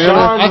on.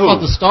 I thought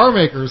the Star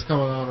Maker was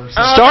coming on or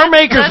something. Star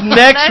Maker's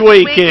next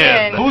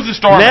weekend. Who's the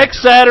Star Maker?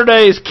 Next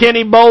Saturday is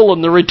Kenny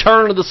Bolin, the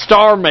return of the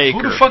Star Maker.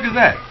 Who the fuck is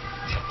that?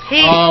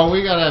 Oh,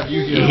 we gotta have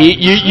you here.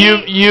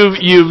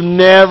 You've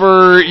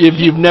never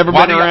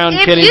been around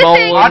Kenny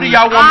Bolin. Why do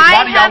y'all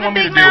want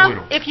me to deal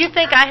with him? If you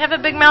think I have a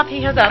big mouth,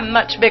 he has a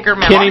much bigger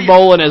mouth. Kenny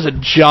Bolin has a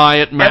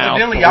giant mouth.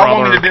 Evidently, y'all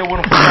want me to deal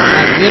with him.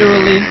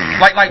 Literally.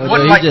 Like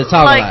what? He just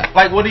talk a lot.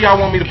 Like what do y'all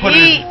want me to put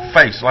in his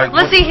face? Like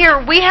let's see here.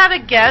 We had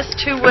a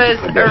guest who was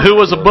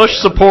a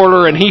Bush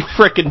supporter, and he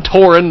frickin'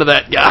 tore into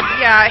that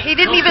guy. Yeah, he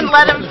didn't even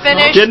let him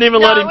finish. Didn't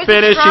even let him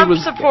finish. He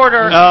was a Trump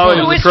supporter.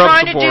 Who was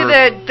trying to do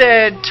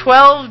the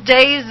 12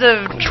 days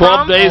of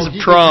 12 days of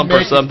Trump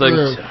or something.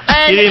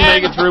 He didn't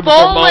make it through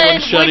before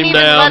Bolin shut him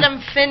down. Let him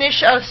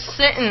finish a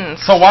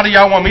sentence. So why do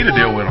y'all want me to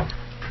deal with him?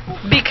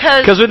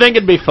 Because we think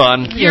it'd be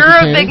fun. You're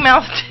a big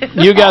mouth too.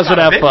 You guys would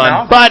have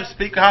fun. But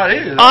speak how it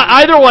is.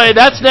 Either way,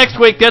 that's next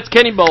week. That's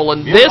Kenny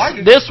Bolin.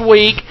 This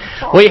week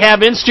we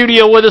have in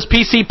studio with us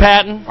PC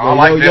Patton. I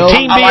like them.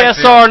 Team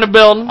BSR in the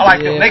building. I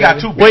like them. They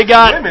got two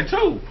women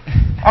too.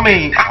 I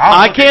mean,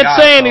 I can't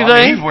say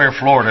anything. He's wearing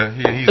Florida.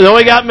 Then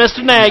we got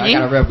Mr. Nagy,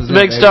 the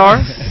big star.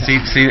 See,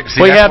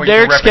 we have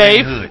Derek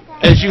Scaife,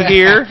 as you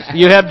hear.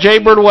 You have Jay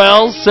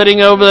Birdwells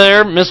sitting over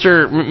there,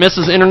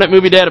 Mrs. Internet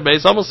Movie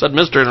Database. Almost said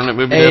Mr. Internet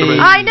Movie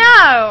Database. I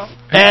know.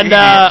 And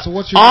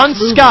on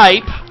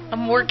Skype.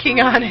 I'm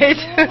working on it.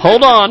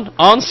 Hold on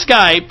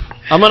Skype.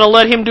 I'm going to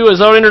let him do his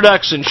own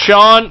introduction.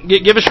 Sean,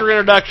 give us your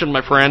introduction,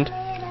 my friend.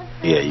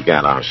 Yeah, you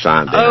got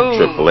Sean down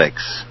Triple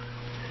X.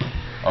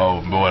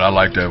 Oh boy, I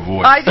like that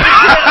voice.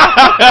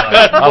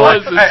 That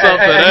voice is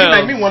something else. You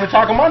make me want to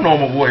talk in my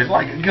normal voice,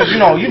 like because you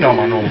know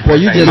my normal voice. Well,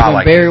 you just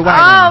went very white.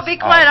 Oh,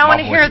 be quiet! I want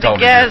to hear the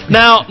guest.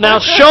 Now,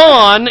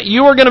 Sean,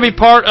 you are going to be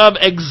part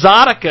of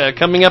Exotica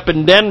coming up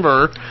in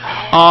Denver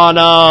on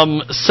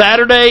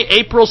Saturday,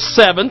 April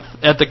 7th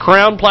at the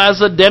Crowne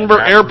Plaza Denver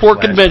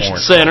Airport Convention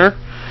Center.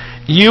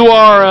 You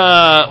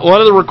are one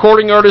of the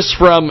recording artists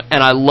from,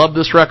 and I love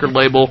this record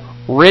label,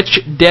 Rich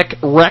Dick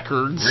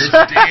Records.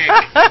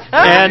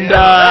 And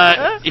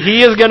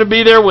he is going to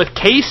be there with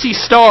Casey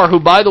Starr, who,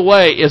 by the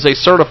way, is a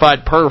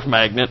certified perv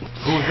magnet.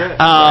 Who is that?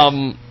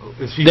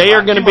 They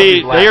are going to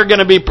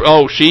be.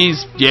 Oh,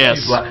 she's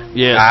yes.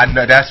 I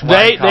know, that's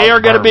why they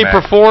are going to be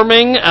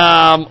performing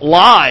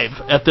live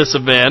at this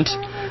event.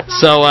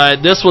 So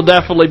this will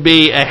definitely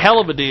be a hell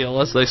of a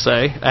deal, as they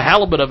say, a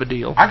halibut of a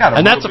deal.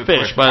 And that's a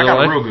fish, by the way. I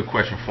got a real good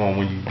question for him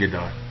when you get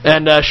done.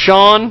 And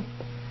Sean,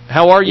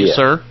 how are you,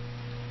 sir?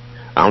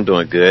 I'm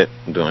doing good.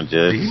 I'm doing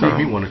good. You make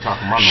me want to talk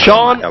to my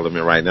Sean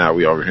element right now.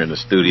 We over here in the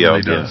studio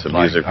getting some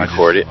music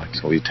recorded.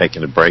 So we're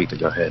taking a break to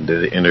go ahead and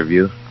do the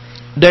interview.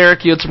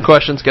 Derek, you had some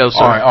questions. Go,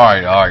 sir. All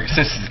right.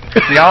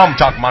 See, I'm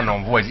talking my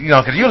normal voice,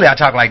 because usually I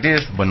talk like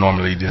this, but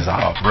normally this is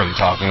how I really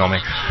talk. You know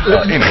what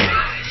I mean? Anyway,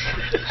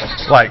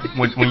 like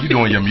when you're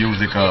doing your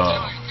music,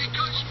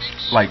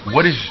 like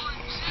what is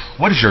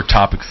your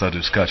topics of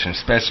discussion,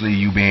 especially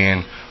you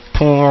being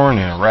porn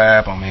and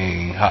rap? I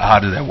mean, how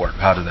does that work?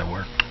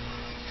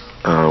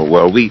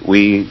 Well, we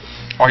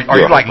are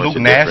you like Luke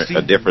Nasty?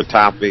 Different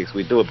topics.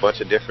 We do a bunch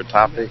of different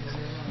topics.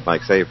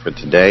 Like, say, for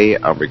today,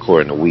 I'm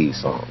recording a weed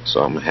song,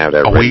 so I'm going to have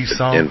that ready for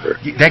Denver.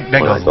 That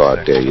when I go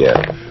out there,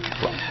 yeah.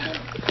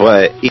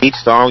 But each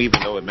song, even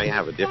though it may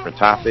have a different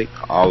topic,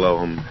 all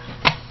of them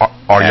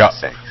are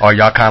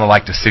y'all kind of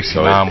like the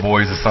 69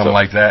 Boys or something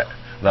like that?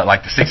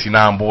 Like the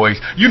 69 Boys,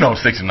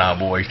 69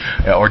 Boys,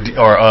 or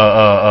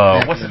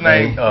what's his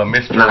name,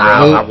 Mr.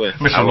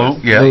 Luke,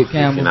 yeah. Luke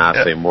Campbell.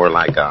 I'd say more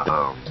like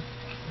a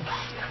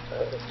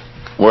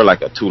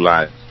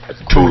two-live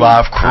Two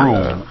Live Crew.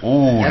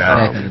 Ooh,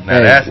 now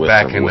that's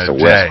back in the day. With a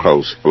West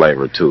Coast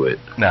flavor to it.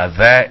 Now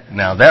that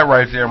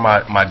right there,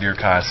 my dear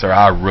kind sir,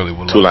 I really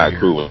would love to hear. Two Live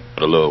Crew with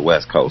a little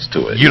West Coast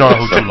to it. You don't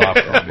know who Two Live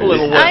Crew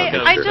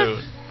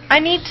is. I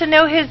need to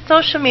know his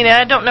social media.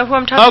 I don't know who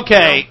I'm talking to.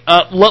 Okay,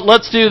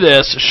 let's do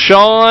this.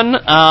 Sean,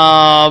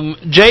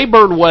 Jay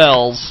Bird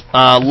Wells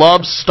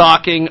loves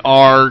stalking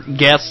our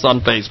guests on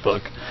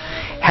Facebook.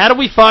 How do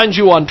we find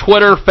you on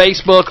Twitter,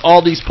 Facebook,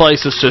 all these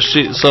places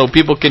so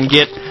people can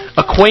get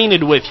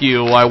acquainted with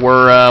you while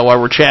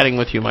we're chatting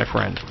with you, my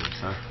friend?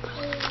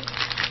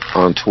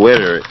 On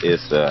Twitter,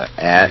 it's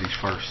at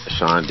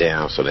Sean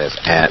Down, so that's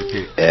at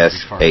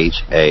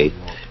SHAUNDAM.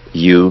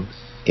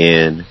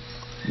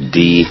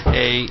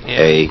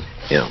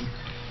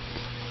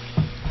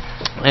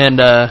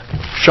 And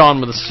Sean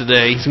with us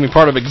today. He's going to be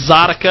part of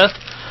Exotica.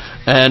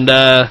 And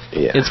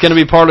it's going to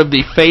be part of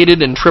the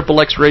Faded and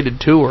XXX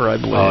rated tour, I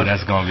believe. Oh,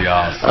 that's going to be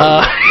awesome.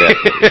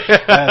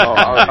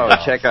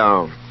 Check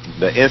out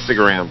the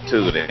Instagram,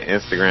 too. The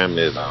Instagram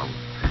is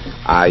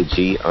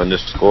IG_ and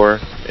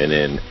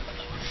then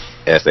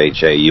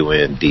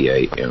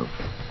SHAUNDAM. I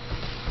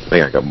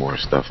think I got more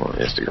stuff on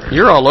Instagram.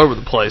 You're all over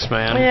the place,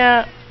 man.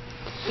 Yeah.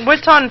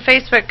 What's on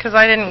Facebook? Because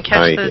I didn't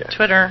catch the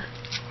Twitter.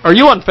 Are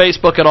you on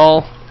Facebook at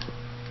all?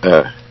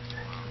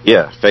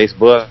 Yeah,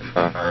 Facebook.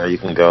 You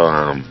can go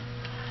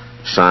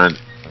Sean.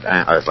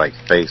 It's like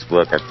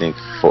Facebook. I think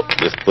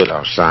just put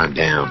out Sean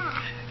Down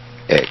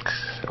X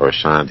or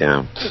Sean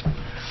Down. I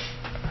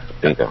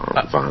think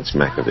Von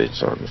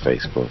Smakovich on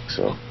Facebook.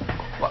 So,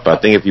 but I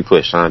think if you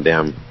put Sean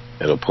Down,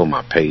 it'll pull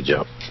my page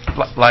up.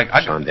 Like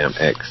Sean Down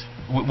X.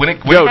 When it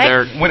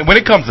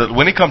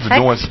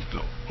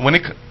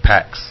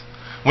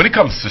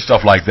comes to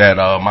stuff like that,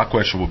 my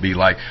question would be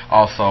like,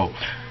 also,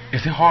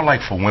 is it hard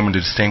like for women to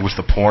distinguish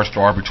the porn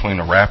star between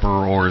a rapper,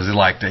 or is it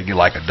like they get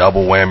like a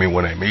double whammy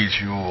when they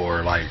meet you,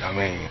 or like, I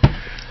mean,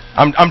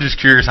 I'm just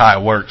curious how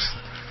it works.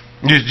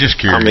 Just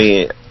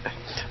curious.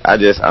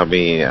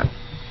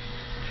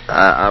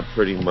 I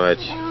pretty much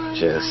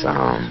just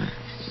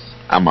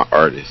I'm an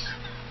artist,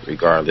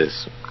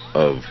 regardless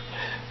of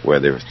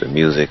whether it's the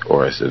music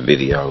or it's a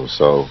video.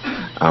 So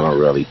I don't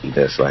really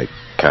just like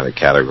kind of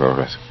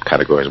categorize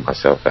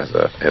myself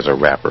as a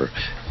rapper.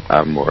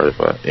 I'm more of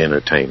an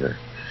entertainer.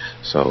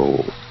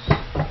 So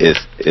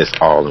it's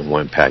all in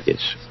one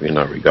package,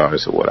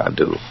 regardless of what I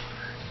do.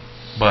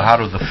 But how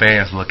do the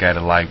fans look at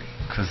it? Like,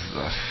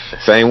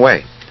 same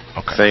way.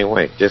 Okay. Same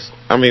way.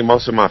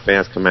 Most of my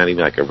fans come at me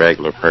like a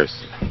regular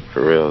person,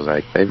 for real. It's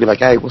like they be like,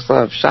 "Hey, what's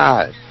up,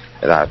 Shad?"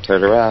 And I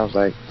turn around, I was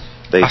like,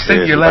 I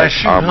seen your last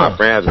shoot, all my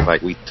friends is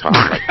like we talk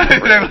like they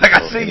were like,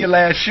 I seen your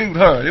last shoot,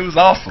 huh? It was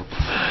awesome.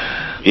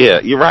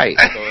 Yeah, you're right.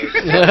 So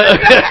every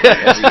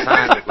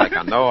time it's like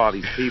I know all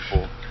these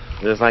people.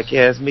 And it's like,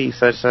 yeah, it's me,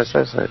 such. And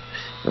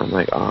I'm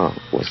like, oh,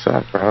 what's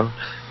up, bro?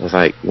 It's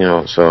like,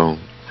 so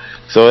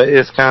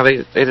it's kind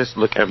of, they just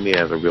look at me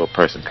as a real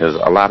person, because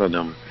a lot of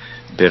them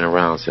been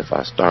around since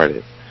I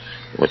started,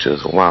 which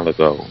was a while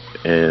ago,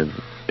 and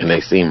they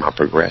see my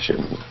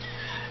progression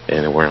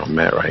and where I'm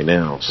at right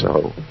now.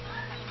 So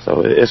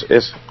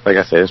it's like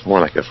I said, it's more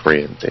like a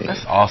friend thing.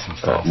 That's awesome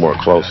stuff. More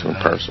close and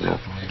personal.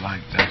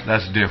 Like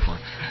that's different.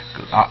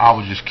 I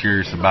was just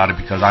curious about it,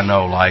 because I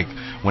know, like,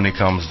 when it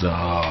comes to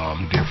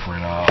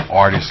different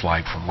artists,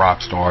 like from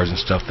rock stars and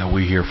stuff that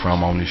we hear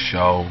from on this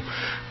show,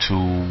 to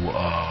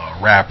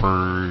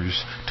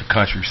rappers, to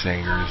country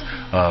singers,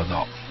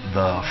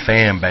 the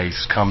fan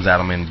base comes at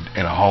them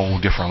in a whole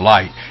different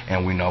light.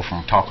 And we know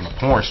from talking to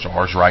porn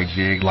stars, right,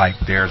 Jig, like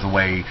there's a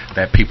way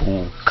that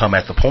people come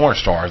at the porn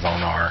stars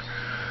on our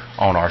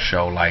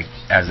show, like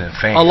as in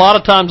fans. A lot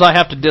of times I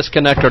have to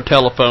disconnect our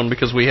telephone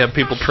because we have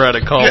people try to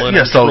call in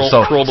and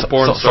troll the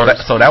porn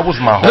stars. So that was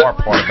my hard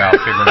part about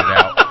figuring it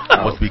out,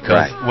 was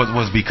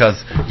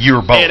because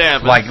you're both.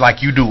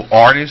 Like you do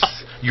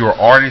artists, you're an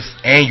artist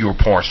and you're a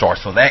porn star.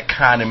 So that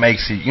kind of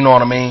makes it, you know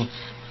what I mean?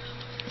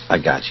 I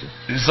got you.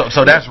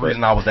 So that's the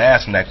reason I was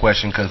asking that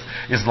question, because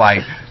it's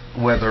like,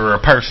 whether a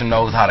person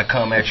knows how to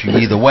come at you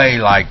either way,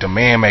 like the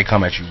man may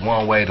come at you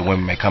one way, the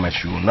women may come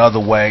at you another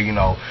way,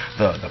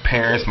 the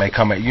parents may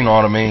come at you, know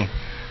what I mean?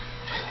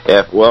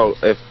 If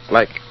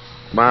like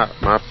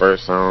my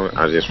first song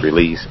I just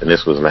released, and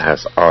this was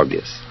last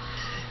August.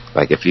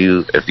 Like if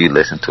you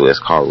listen to it, it's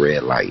called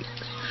Red Light.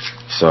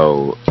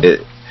 So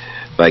it,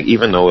 like,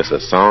 even though it's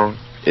a song,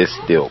 it's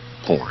still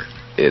porn.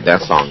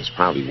 That song is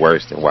probably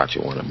worse than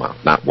watching one of my,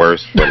 not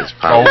worse, but it's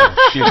probably.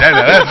 Oh, shit,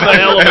 that's a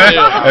hell of a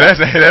deal.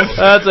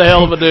 That's a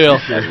hell of a deal.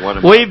 That's one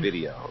of my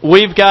videos.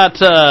 We've got.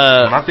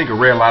 When I think of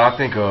Red Light, I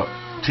think of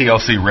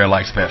TLC Red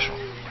Light Special.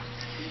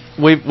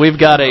 We've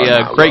got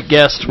a great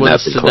guest with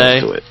us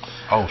today.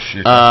 Oh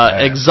shit!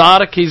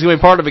 Exotic. He's going to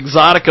be part of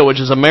Exotica, which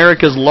is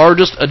America's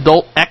largest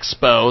adult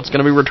expo. It's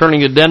going to be returning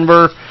to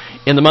Denver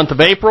in the month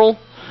of April.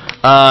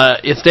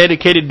 It's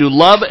dedicated to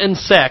love and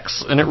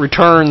sex, and it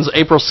returns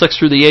April 6th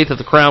through the 8th at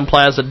the Crowne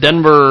Plaza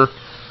Denver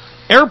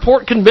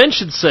Airport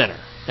Convention Center.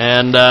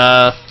 And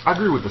I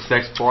agree with the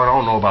sex part. I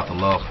don't know about the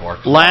love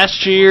part.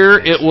 Last year,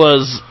 it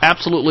was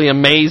absolutely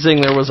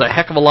amazing. There was a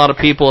heck of a lot of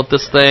people at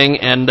this thing,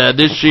 and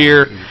this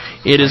year,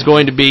 it is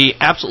going to be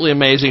absolutely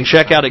amazing.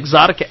 Check out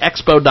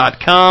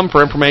exoticaexpo.com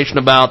for information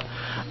about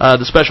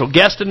the special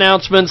guest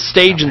announcements,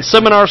 stage and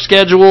seminar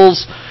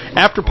schedules,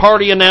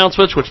 after-party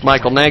announcements, which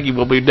Michael Nagy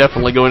will be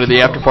definitely going to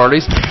the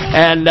after-parties,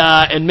 and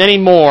many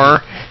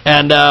more.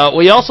 And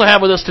we also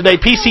have with us today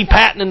PC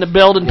Patton in the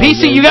building.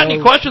 PC, you got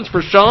any questions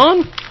for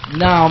Sean?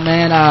 No,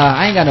 man,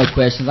 I ain't got no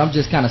questions. I'm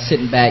just kind of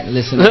sitting back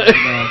listening. You know what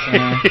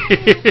I'm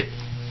saying?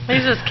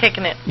 He's just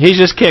kicking it. He's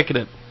just kicking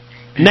it.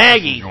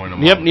 Nagy,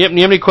 you have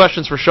any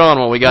questions for Sean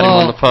while we got him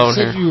on the phone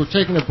here? You said you were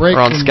taking a break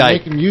from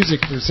making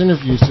music for this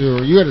interview. So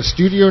are you at a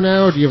studio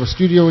now, or do you have a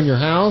studio in your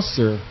house?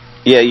 Or?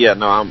 Yeah.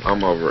 No,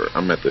 I'm over.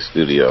 I'm at the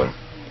studio.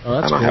 Oh,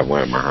 that's I don't have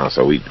one in my house,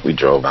 so we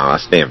drove out. I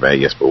stay in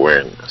Vegas, but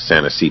we're in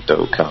San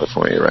Jacinto,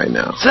 California right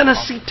now. San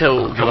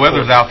Jacinto. The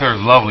weather's out there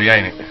is lovely,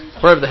 ain't it?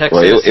 Wherever the heck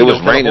it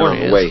was raining on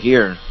the way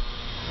here.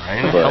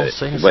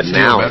 But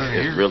now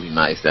it's really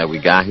nice that we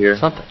got here.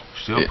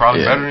 Still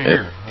probably better than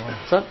here.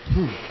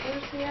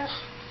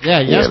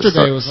 Yeah,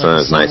 yesterday was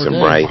like sun's nice and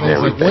bright and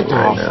everything.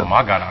 Awesome.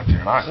 I got out there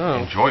and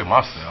I enjoyed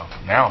myself.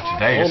 Now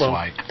today it's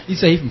like. You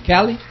say you from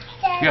Cali?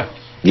 Yeah.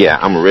 Yeah,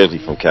 I'm originally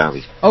from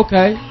Cali.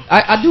 Okay,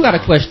 I do got a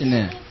question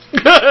then.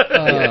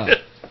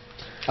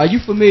 Are you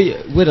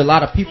familiar with a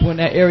lot of people in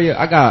that area?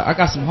 I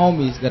got some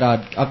homies that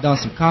I've done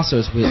some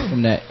concerts with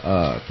from that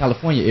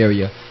California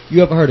area.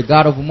 You ever heard of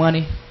God Over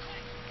Money?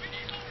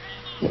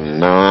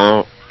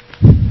 No.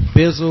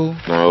 Bizzle?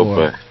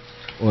 No,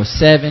 or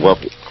Seven?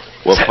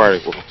 What part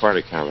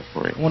of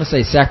California? I want to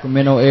say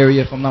Sacramento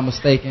area, if I'm not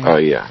mistaken. Oh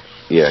yeah,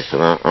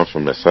 because I'm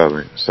from the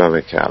southern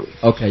Cali.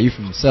 Okay, you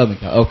from the southern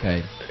Cali?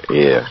 Okay.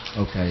 Yeah.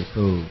 Okay,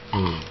 cool.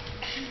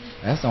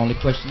 That's the only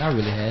question I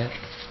really had.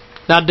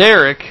 Now,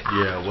 Derek,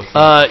 what's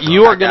up?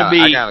 you are going to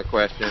be... I got a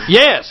question.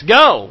 Yes,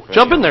 go.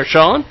 Jump in there,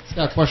 Sean. It's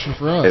got a question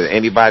for us. Has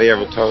anybody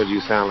ever told you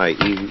sound like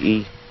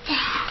Eazy-E?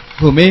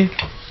 Who, me?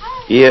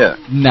 Yeah.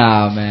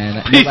 Nah,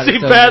 man.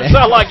 PC Pat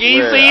sound like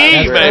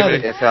Eazy-E,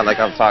 baby. It sounds like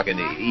I'm talking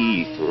to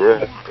E for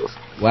real.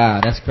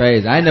 Wow, that's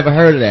crazy. I ain't never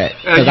heard of that.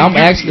 Because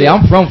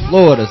I'm from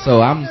Florida,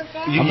 so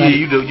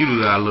you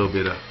do that a little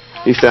bit of.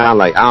 You sound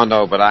like, I don't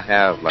know, but I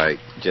have,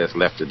 just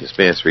left the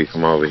dispensary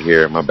from over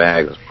here. My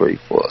bag was pretty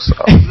full, so.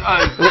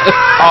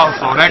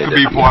 Also, that could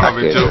be part of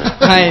it, too.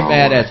 I ain't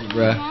mad at you,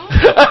 bro.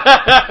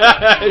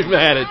 I ain't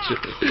mad at you.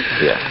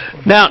 Yeah.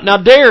 Now,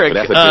 Derek.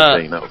 But that's a good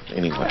thing, though,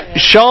 anyway.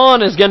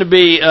 Sean is going to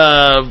be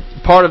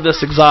part of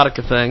this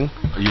Exotica thing.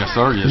 Yes,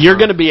 sir. You're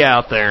going to be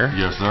out there.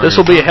 Yes, sir. This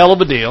will be a hell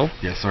of a deal.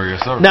 Yes, sir.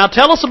 Yes, sir. Now,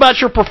 tell us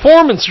about your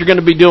performance you're going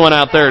to be doing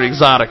out there at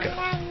Exotica.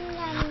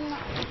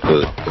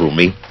 Who,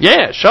 me?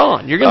 Yeah,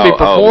 Sean. You're going to be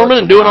performing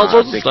and doing all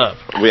sorts of stuff.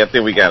 I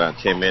think we got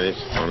 10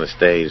 minutes on the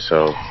stage,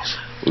 so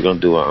we're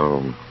going to do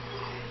I'm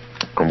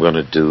going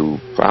to do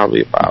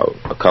probably about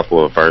a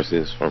couple of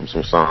verses from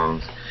some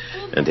songs,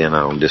 and then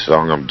this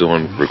song I'm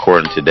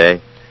recording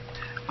today,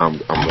 I'm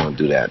going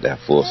to do that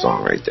full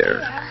song right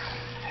there,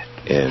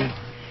 and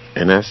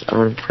that's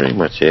pretty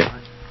much it.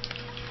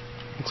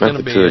 It's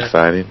nothing too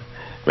exciting.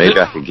 Maybe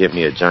I could get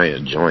me a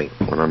giant joint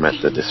when I'm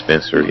at the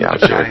dispensary out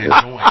there.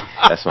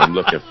 That's what I'm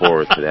looking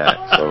forward to that.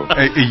 So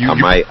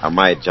I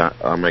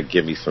might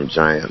give me some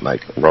giant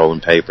rolling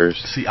papers.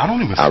 See, I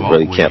don't even. I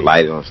really can't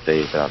light it on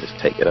stage, but I'll just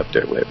take it up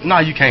there with me. No,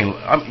 you can't.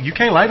 You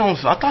can't light on.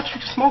 I thought you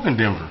could smoke in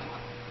Denver.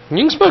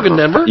 You can smoke in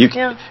Denver. You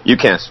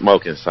can't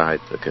smoke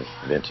inside the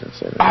convention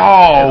center.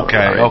 Oh,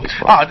 okay.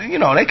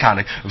 They kind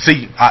of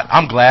see.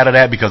 I'm glad of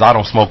that because I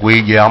don't smoke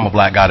weed. Yeah, I'm a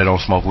black guy that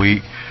don't smoke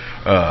weed.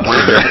 I'm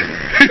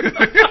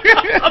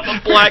a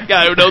black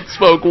guy who don't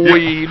smoke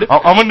weed.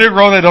 I'm a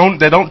Negro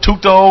that don't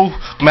toot the old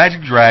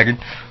Magic Dragon.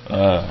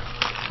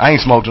 I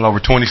ain't smoked in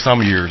over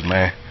 20-some years,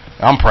 man.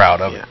 I'm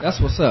proud of it. That's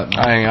what's up,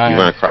 man. You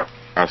want to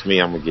cross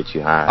me? I'm gonna get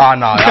you high. Oh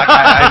no!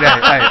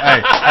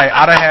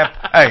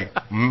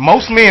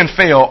 Most men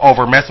fail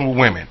over messing with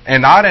women,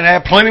 and I done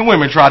had plenty of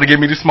women try to get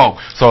me to smoke.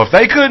 So if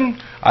they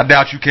couldn't, I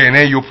doubt you can.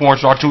 And you're a porn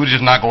star too. It's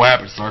just not gonna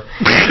happen, sir.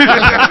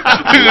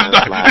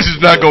 It's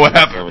just not gonna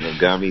happen. Some of them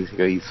gummies.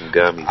 Go eat some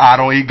gummies. I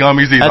don't eat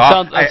gummies either.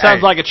 That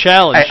sounds like a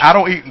challenge. I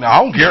don't eat. No,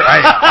 I don't care.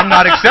 I'm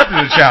not accepting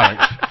the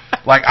challenge.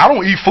 I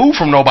don't eat food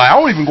from nobody. I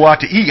don't even go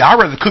out to eat. I'd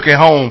rather cook at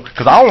home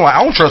because I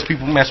don't trust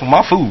people messing with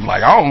my food.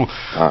 I don't.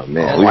 Oh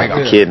man, we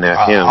can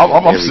kidnap him.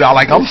 I'm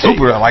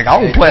super. I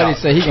don't play.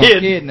 He said he gonna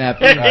kidnap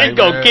you. He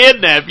gonna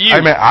kidnap you. Hey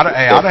man,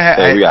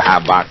 we got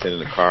hot boxing in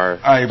the car.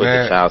 Hey put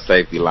man, the child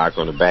safety lock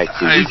on the back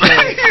seat.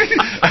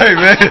 Hey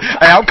man,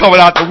 I'm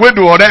coming out the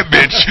window on that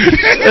bitch.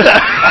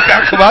 I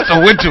gotta come out the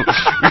window.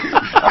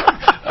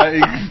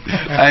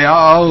 I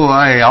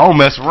don't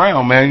mess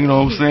around, man. You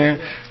know what I'm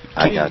saying?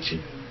 I got you.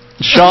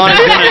 Sean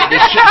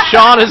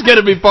is going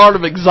to be part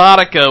of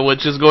Exotica,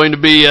 which is going to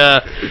be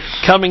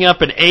coming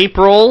up in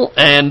April,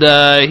 and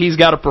he's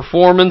got a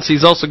performance.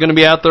 He's also going to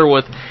be out there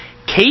with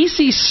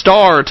Casey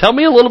Starr. Tell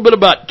me a little bit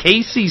about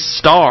Casey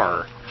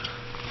Starr.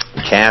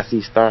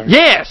 Cassie Star?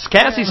 Yes,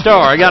 Cassie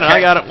Star. I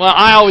got it. Well,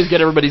 I always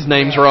get everybody's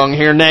names wrong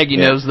here. Nagy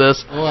knows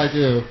this. Oh, I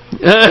do.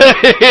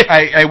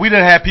 Hey, we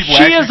didn't have people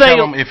actually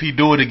tell him if he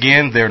do it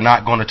again, they're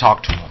not going to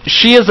talk to him.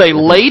 She is a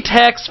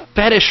latex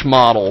fetish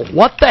model.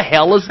 What the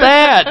hell is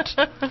that?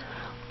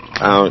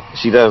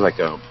 She does like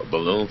a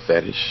balloon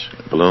fetish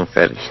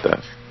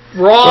stuff.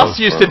 Ross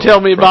used to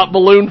tell me about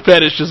balloon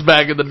fetishes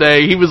back in the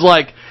day. He was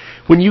like,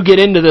 when you get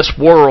into this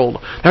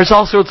world, there's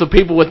all sorts of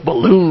people with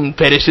balloon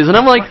fetishes. And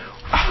I'm like,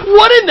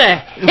 what in the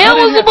hell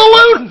is a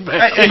balloon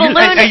fetish?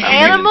 Balloon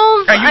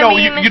animals?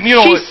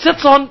 She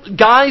sits on,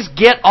 guys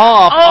get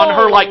off on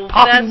her like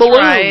popping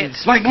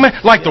balloons. Right.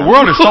 Like the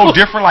world is so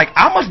different. Like,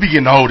 I must be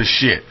getting old as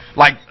shit.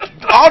 Like,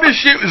 all this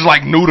shit is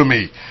like new to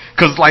me.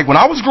 Because, like, when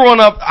I was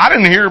growing up, I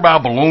didn't hear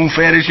about balloon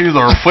fetishes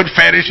or foot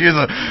fetishes.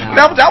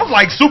 That was,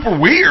 like, super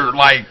weird.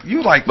 Like,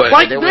 you like but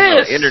like there this.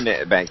 was no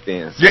internet back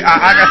then. So yeah,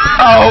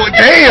 oh,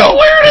 damn.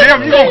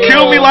 Damn, you gonna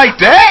kill me like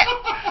that?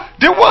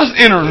 There was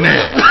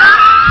internet.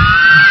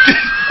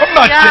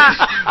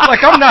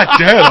 I'm not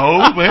that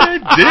old,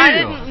 man. Damn. I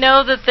didn't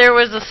know that there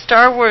was a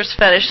Star Wars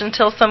fetish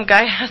until some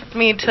guy asked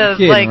me to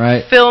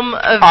film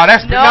a. Oh,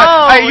 that's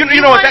hey, you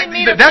know what? That's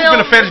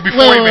been a fetish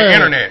before even the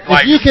internet.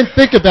 Like, if you can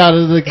think about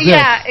it, it exists.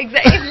 Yeah,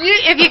 exactly.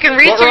 If you can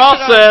research what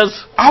Ross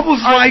says. I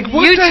was like,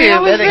 what YouTube, the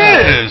hell is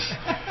this?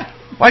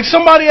 Like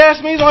somebody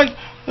asked me, like,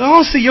 I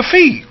don't see your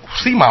feet.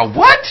 See my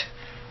what?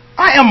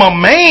 I am a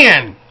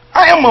man.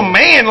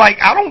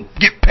 Like, I don't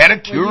get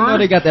pedicures. Well, you know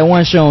they got that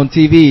one show on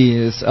TV.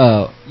 Is you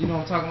know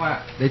what I'm talking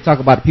about? They talk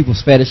about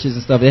people's fetishes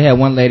and stuff. They had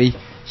one lady.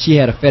 She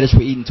had a fetish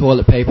for eating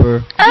toilet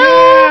paper.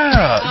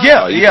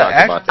 Yeah.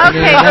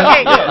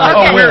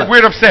 Okay.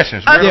 Weird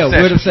obsessions.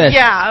 Weird obsessions.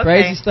 Yeah, okay.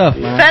 Crazy stuff,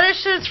 man.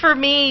 Fetishes for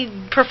me,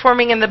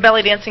 performing in the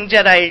belly dancing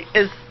Jedi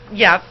is.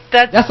 Yeah,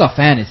 that's a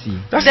fantasy.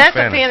 That's a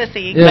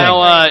fantasy. Yeah.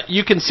 Now,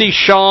 you can see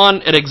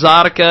Sean at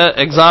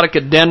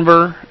Exotica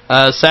Denver,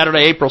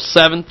 Saturday, April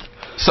 7th.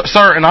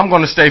 Sir, and I'm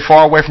going to stay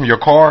far away from your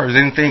car as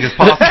anything is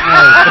possible.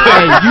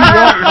 Hey, you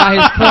walk by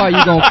his car,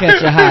 you're going to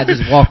catch a high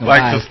just walking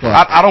by his car.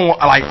 I don't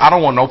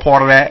want no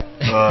part of that.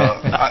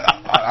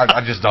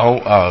 I just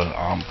don't.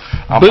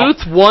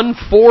 Booth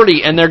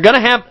 140, and you're going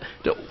to have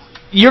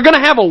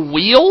a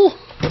wheel?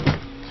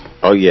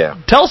 Oh, yeah.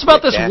 Tell us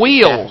about this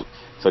wheel.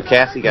 So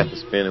Cassie got the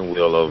spinning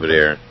wheel over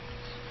there.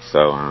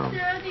 So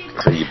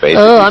you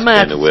basically I'm going to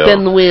have to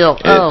spin the wheel.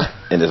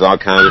 And there's all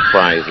kinds of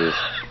prizes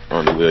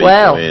on the wheel.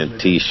 Wow. You can win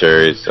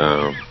T-shirts,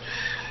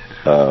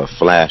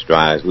 flash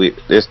drives.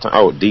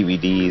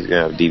 DVDs. You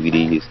have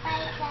DVDs.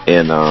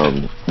 And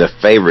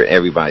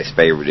everybody's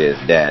favorite is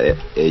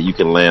that you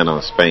can land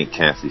on Spank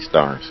Cassie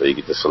Star, so you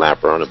get to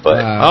slap her on the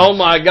butt. Oh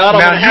my God! I'm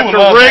gonna have to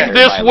rig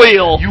this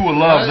wheel. You will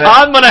love that.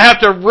 I'm gonna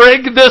have to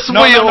rig this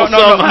wheel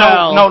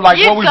somehow. No,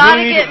 like you what we gotta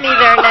really get me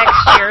there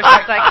next year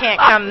since I can't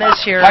come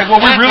this year. Like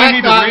what we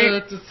really need to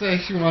rig. To say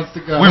she wants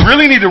to go. We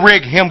really need to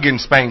rig him getting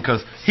spanked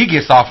because he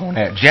gets off on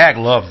that. Jag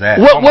loves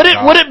that.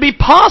 Would it be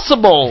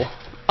possible?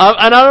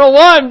 And I don't know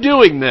why I'm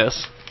doing this,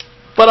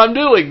 but I'm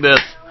doing this.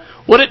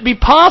 Would it be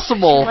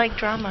possible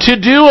to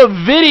do a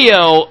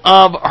video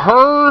of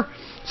her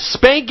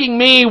spanking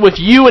me with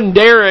you and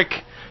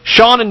Derek,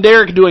 Sean and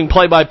Derek doing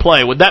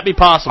play-by-play? Would that be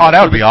possible? Oh,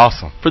 that would be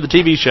awesome. For the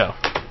TV show.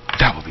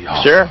 That would be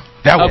awesome. Sure.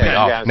 That would be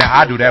awesome. Now,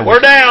 I do that. We're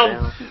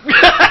down.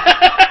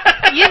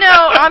 You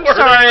know, I'm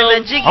sorry,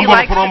 but Jiggy I'm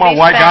going to put on my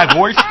white guy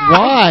voice.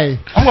 Why?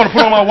 I'm going to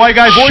put on my white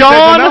guy voice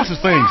that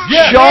announces things.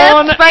 Yeah.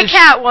 Sean, my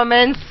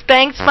Catwoman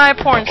spanks my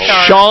porn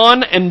star.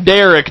 Sean and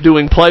Derek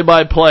doing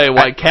play-by-play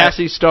while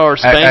Cassie Star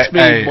spanks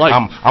me like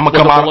I'm gonna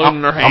come out.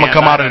 I'm gonna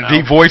come out in a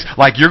deep voice,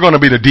 like you're gonna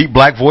be the deep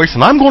black voice,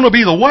 and I'm gonna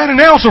be the white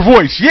announcer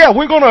voice. Yeah,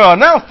 we're gonna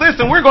announce this,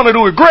 and we're gonna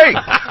do it great.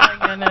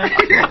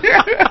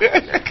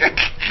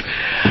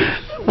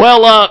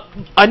 Well,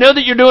 I know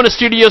that you're doing a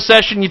studio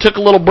session. You took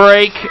a little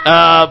break.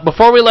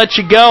 Before we let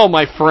you go,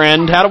 my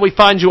friend, how do we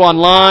find you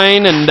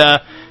online and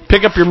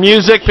pick up your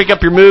music, pick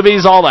up your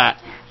movies, all that?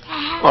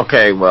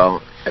 Okay,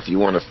 well, if you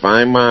want to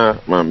find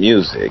my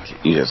music,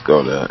 you just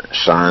go to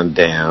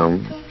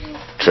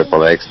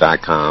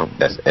ShawnDamXXX.com.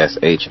 That's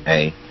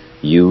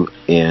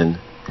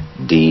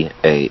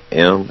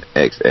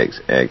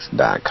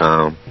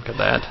ShawnDamXXX.com. Look at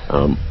that.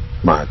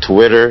 My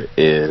Twitter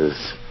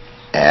is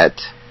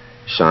at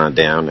Sean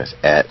Dam. That's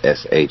at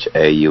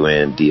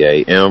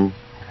ShaunDam.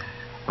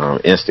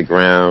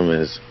 Instagram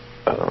is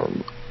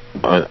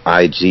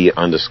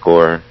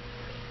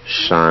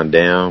IG_Sean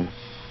Dam.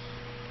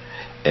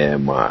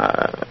 And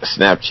my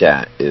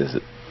Snapchat is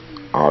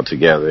all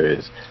together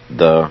is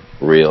The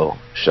Real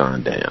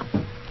Sean Dam.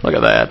 Look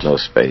at that. No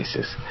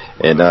spaces.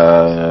 And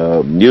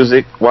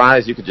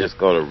music-wise, you could just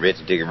go to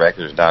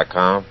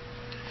richdiggyrecords.com.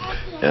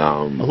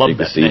 You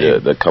can see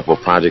the couple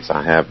of projects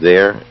I have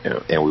there,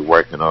 and we're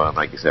working on,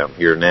 like you said, I'm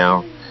here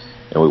now,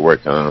 and we're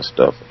working on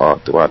stuff all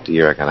throughout the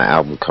year. I got an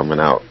album coming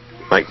out,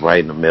 like right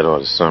in the middle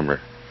of the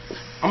summer.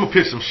 I'm gonna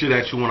pitch some shit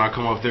at you when I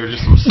come up there,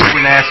 just some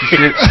super nasty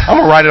shit. I'm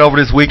gonna write it over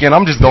this weekend.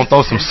 I'm just gonna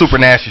throw some super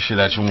nasty shit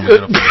at you when we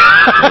get up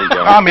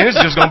there. I mean, it's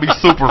just gonna be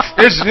super.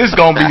 It's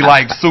gonna be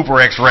like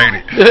super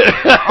X-rated.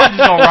 I'm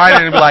just gonna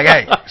write it and be like,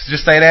 hey,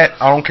 just say that.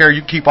 I don't care.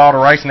 You keep all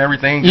the rice and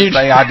everything. Just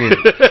say I did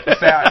it.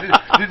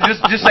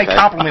 Just say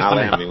compliments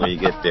to me when you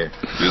get there.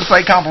 Just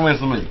say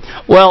compliments to me.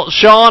 Well,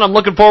 Sean, I'm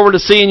looking forward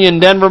to seeing you in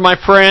Denver, my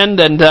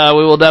friend, and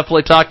we will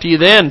definitely talk to you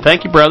then.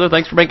 Thank you, brother.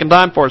 Thanks for making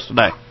time for us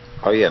today.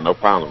 Oh, yeah, no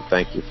problem.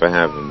 Thank you for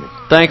having me.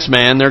 Thanks,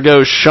 man. There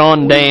goes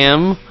Sean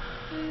Dam,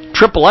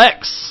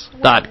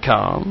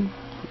 XXX.com.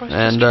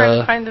 And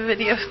trying to find the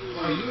video.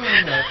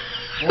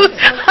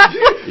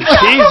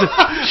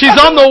 She's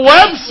on the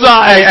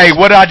website. Hey,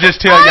 what did I just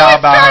tell y'all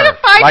about her?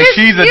 Like,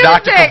 she's a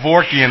Dr.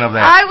 Kevorkian of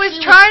that. I was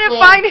trying to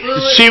find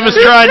his... She was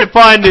trying to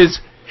find his...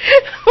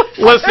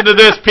 Listen to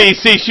this,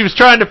 PC. She was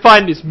trying to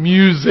find his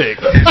music.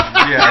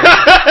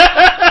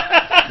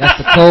 That's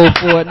the code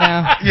for it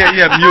now? Yeah,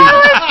 music.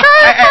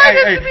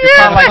 Hey, it's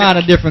kind of like find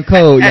a different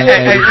code. It's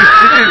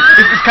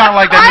kind of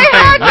like that new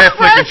thing,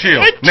 Netflix and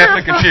chill.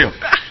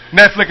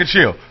 Netflix and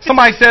chill.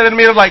 Somebody said it to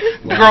me, it was like,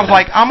 the girl was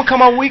like, I'm going to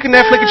come over, we can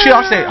Netflix and chill.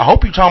 I said, I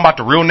hope you're talking about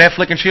the real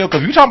Netflix and chill, because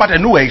if you're talking about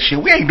that new age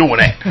shit, we ain't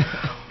doing that.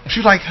 She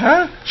was like,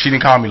 huh? She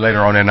didn't call me later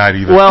on that night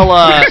either. Well,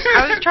 I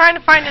was trying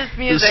to find his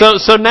music.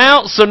 So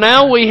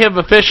now we have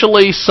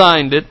officially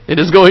signed it. It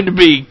is going to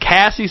be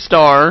Cassie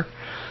Starr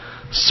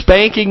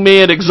spanking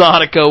me at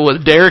Exotica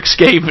with Derek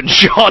Scape and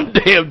Sean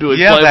Dam doing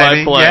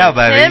play-by-play. Yeah,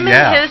 baby. Him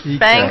and his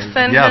spanks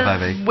and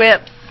his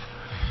whips.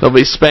 There'll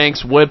be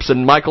spanks, whips,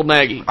 and Michael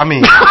Nagy. I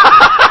mean,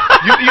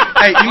 you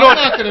know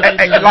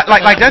what?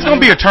 Like that's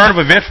gonna be a turn of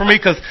event for me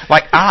because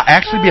like I'll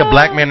actually be a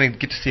black man and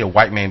get to see a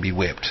white man be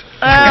whipped.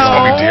 It's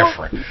gonna be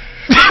different.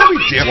 It's gonna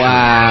be different.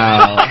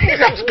 Wow.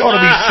 It's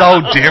gonna be so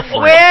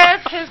different.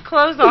 With his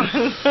clothes on.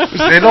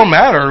 It don't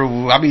matter.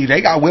 I mean,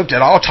 they got whipped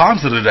at all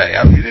times of the day.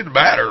 I mean, it didn't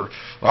matter.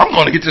 I'm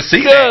going to get to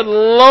see that. Good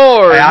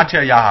Lord. Hey, I'll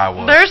tell y'all how it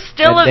was. There's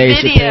still a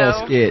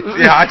video.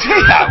 Yeah, I'll tell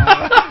you how it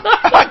was.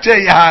 I'll tell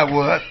you how it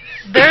was.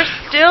 There's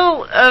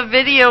still a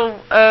video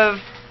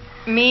of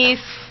me,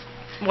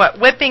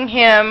 whipping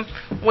him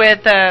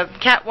with a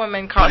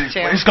Catwoman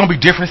costume. It's going to be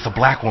different. It's the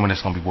black woman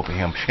that's going to be whooping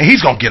him. And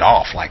he's going to get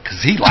off, like,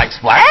 because he likes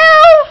black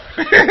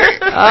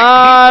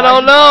I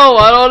don't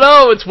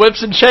know. It's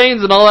whips and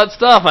chains and all that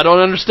stuff. I don't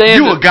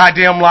understand You a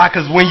goddamn lie,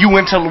 because when you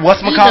went to,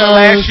 whatchamacallit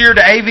last year, the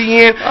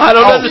AVN. I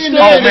don't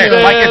understand man.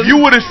 Like, if you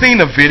would have seen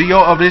the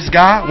video of this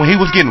guy, when he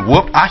was getting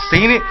whooped, I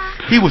seen it.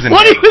 He was in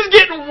heaven. He was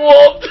getting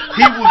whooped?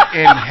 He was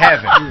in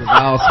heaven. He was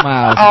all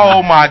smiles.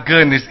 Oh, my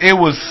goodness. It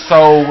was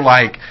so,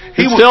 like...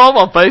 He was still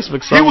on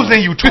Facebook somewhere. He was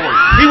in Utopia.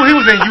 He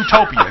was in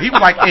Utopia. He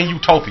was like in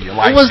Utopia.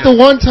 Like it was the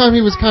one time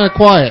he was kind of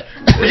quiet.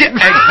 Yeah,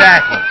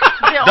 exactly.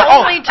 The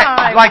only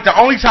time. Like the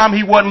only time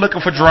he wasn't looking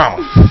for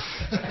drama.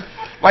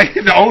 Like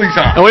the only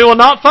time. And we will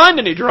not find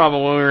any drama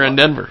when we were in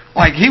Denver.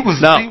 Like he was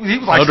like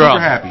super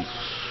drama. happy.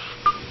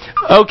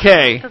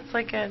 Okay. That's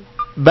like a...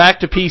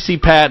 Back to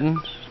PC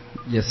Patton.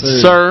 Yes, sir.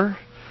 Sir.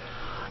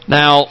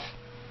 Now,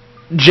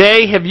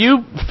 Jay, have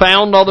you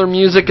found all their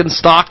music and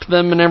stocked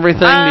them and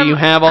everything? Do you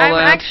have all that?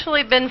 I've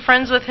actually been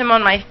friends with him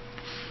on my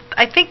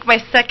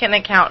second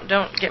account,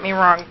 don't get me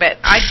wrong, but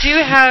I do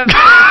have...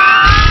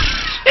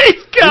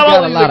 He's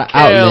got a lot of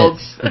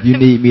outlets. If you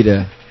need me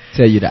to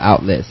tell you the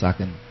outlets, I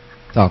can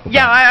talk about it.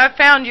 I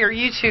found your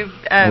YouTube.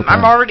 Okay.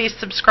 I'm already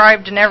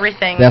subscribed and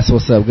everything. That's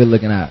what's up. Good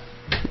looking out.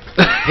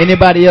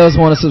 Anybody else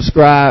want to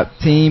subscribe?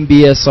 Team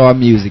BSR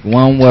Music.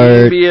 One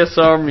word. Team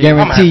BSR Music.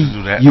 Guarantee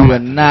you will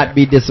not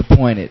be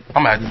disappointed.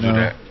 I'm going to have to do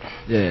that.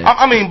 Yeah.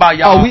 I mean, by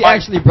y'all. Oh, we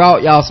actually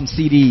brought y'all some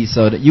CDs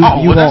so that you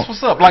well, won't. That's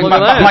what's up. Like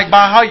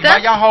by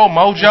y'all whole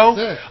mojo.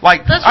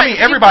 Like I mean,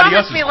 everybody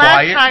else is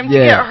quiet. Last time to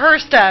get her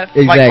stuff.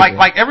 Exactly.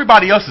 Like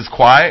everybody else is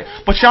quiet,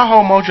 but y'all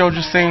whole mojo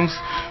just seems.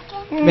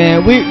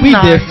 Man, we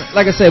nice. different.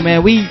 Like I said,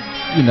 man, we.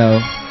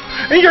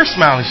 And your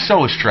smile is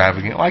so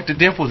extravagant. Like the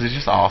dimples is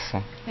just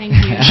awesome. Thank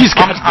you.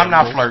 I'm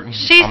not flirting.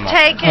 She's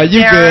taking Are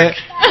you Derek.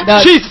 good? No.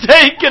 She's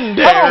taking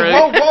Derek.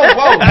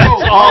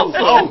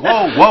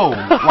 Whoa.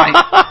 Like,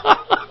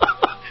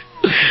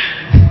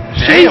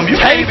 damn, you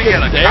can't even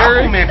get a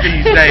compliment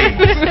these days.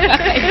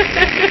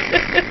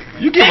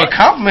 You give a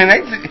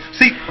compliment.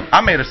 See,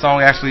 I made a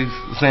song actually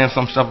saying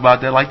some stuff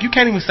about that. Like, you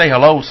can't even say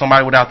hello to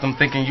somebody without them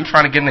thinking you're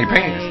trying to get in their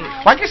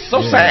pants. Like, it's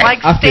so sad.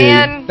 Like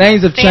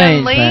things have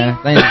changed, man.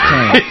 Things have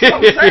changed. It's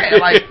so sad.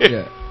 Like,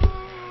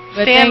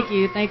 But thank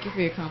you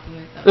for your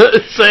compliment.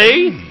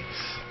 See?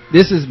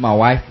 This is my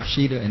wife,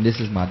 Rashida, and this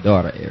is my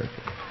daughter, Erica.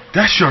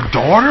 That's your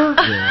daughter?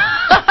 Yeah.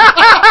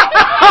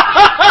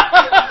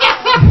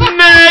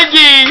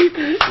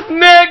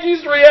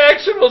 Maggie's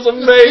reaction was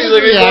amazing.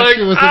 His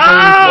reaction was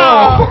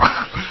amazing.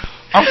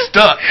 I'm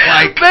stuck.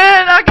 Like,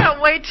 man, I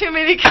got way too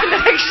many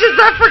connections.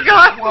 I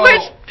forgot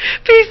which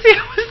PC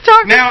I was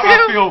talking to. Now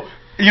I feel.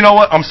 You know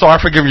what? I'm sorry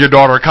for giving your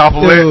daughter a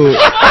compliment. Dude.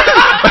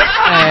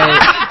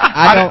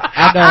 I don't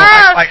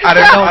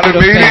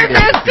mean it.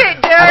 Missed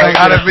it, Derek.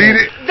 I didn't mean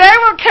it. They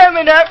were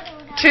coming up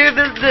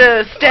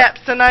the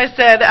steps, and I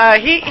said,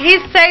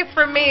 he's safe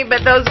for me,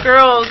 but those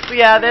girls,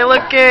 yeah, they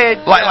look good.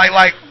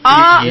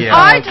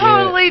 I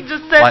totally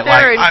just sat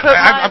there and put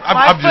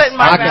my foot in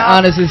my mouth. I can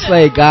honestly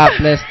say God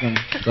bless them.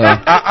 So.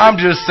 I'm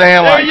just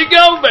saying, there you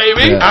go,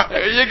 baby.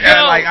 There you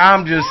go.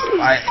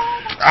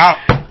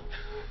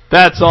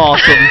 That's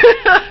awesome.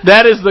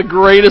 That is the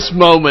greatest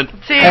moment.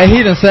 Hey,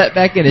 he done sat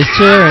back in his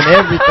chair and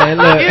everything.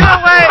 Look. You know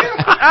what?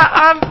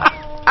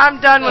 I'm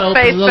done with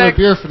Facebook. Another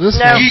beer for this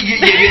one. I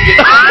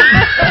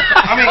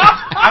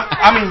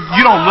mean,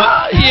 you don't look.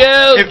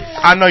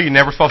 I know you're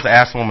never supposed to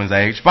ask a woman's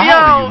age, but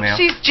how old are you now?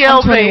 She's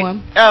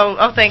jailbait.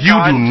 Oh, thank you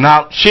God. You do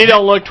not. She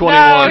don't look 21.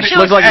 No, she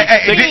looks like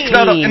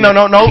 16. No.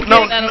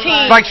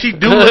 Like she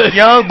do look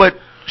young, but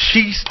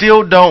she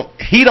still don't.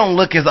 He don't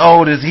look as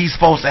old as he's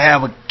supposed to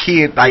have a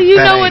kid like that. You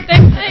know what they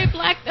say?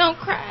 Black don't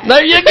cry.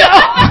 There you go.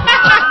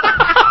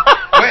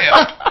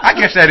 Well, I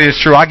guess that is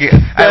true. I'm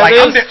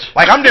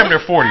damn near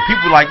 40.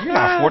 People are like, you're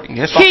not 40.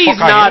 Yes, he's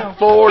not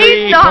 40.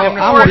 He's not 40.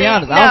 I'm gonna be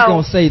honest. I was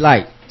gonna say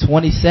like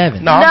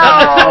 27. No,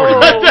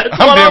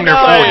 I'm damn near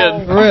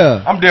 40. For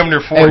real. I'm damn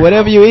near 40. Hey,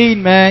 whatever you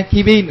eating, man,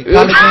 keep eating it.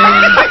 Collard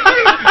greens,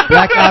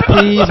 black eyed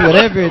peas,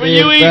 whatever it is.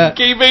 You eat,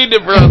 keep eating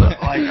it, brother.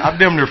 Like, I'm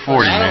damn near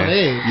 40, man.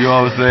 You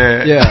know what I'm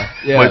saying?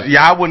 Yeah. But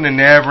I wouldn't have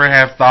never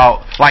have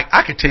thought. Like,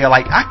 I could tell.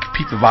 Like, I could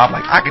peep the vibe.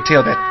 Like, I could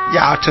tell that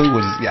y'all two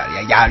was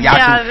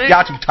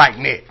y'all too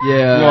tight knit.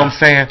 Yeah. You know what I'm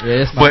saying?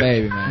 Yeah, it's my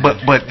baby, man.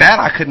 But that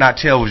I could not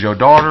tell was your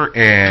daughter,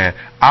 and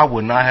I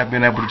would not have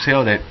been able to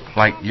tell that.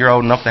 Like, you're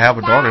old enough to have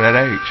a daughter that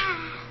age.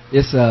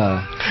 It's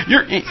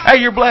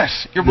you're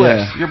blessed. You're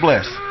blessed. You're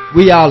blessed.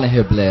 We all in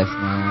here blessed,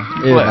 man.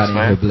 Everybody in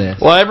here blessed.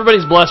 Well,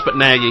 everybody's blessed but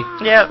Nagy.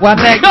 Yep. Why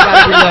Nagy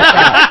gotta be left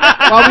out?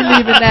 Why we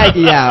leaving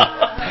Nagy out?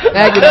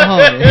 Nagy the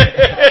homie.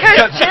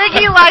 Because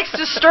Jiggy likes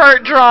to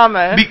start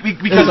drama.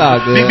 Because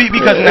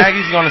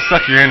Nagy's gonna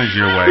suck your energy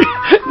away.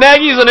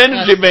 Nagy's an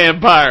energy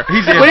vampire.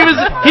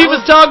 He was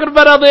talking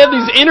about how they have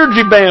these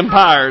energy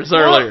vampires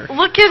earlier.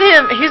 Look at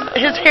him.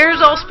 His hair's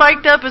all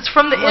spiked up. It's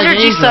from the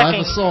energy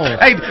sucking.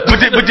 Hey,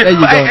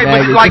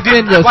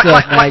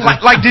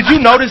 did you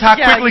notice how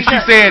quickly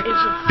she said,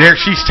 "There,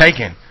 she's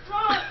taken"?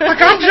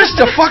 Like, I'm just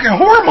a fucking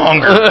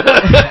whoremonger. What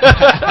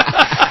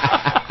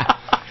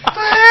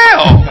the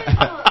hell?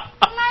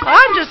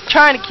 I'm just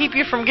trying to keep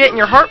you from getting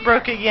your heart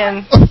broke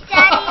again.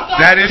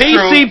 That is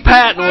true. PC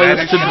Patton with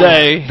us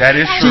today. That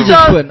is true. She's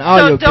just putting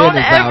all your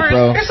business out,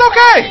 bro. It's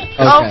okay.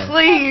 Oh,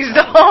 please.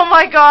 Oh,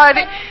 my God.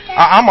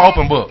 I'm an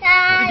open book.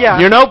 Yeah.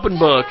 You're an open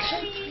book.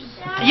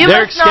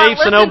 Derek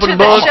Escapes an open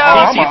book. If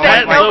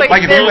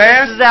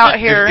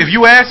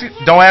you ask it,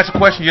 don't ask a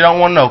question you don't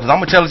want to know, because I'm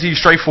going to tell it to you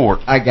straightforght.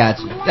 I got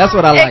you. That's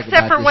what I like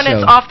Except about for when this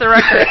it's show. off the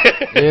record.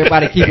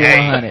 Everybody keep it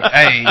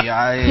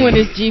 100. When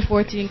it's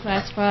G14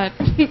 classified.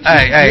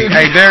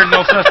 Hey, there's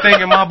no such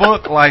thing in my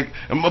book. Like,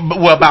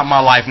 well, about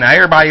my life. Now,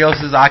 everybody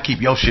else's, I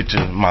keep your shit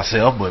to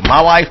myself, but my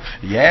life,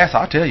 yes,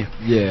 I'll tell you.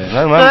 Yeah.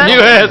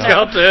 You ask,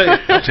 I'll tell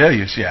you. I'll tell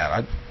you, shit.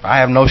 I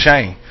have no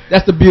shame.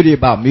 That's the beauty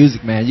about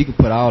music, man. You can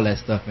put all that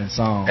stuff in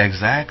songs.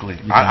 Exactly.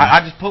 I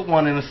just put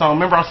one in the song.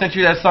 Remember I sent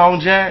you that song,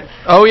 Jack?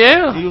 Oh,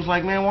 yeah. He was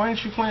like, man, why ain't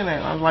you playing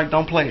that? I was like,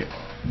 don't play it.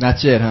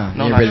 Not yet, huh?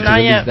 No, you ain't ready to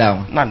release that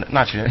one.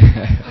 Not yet.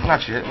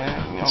 Not yet,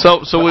 man. You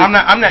know, so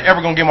I'm not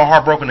ever going to get my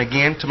heart broken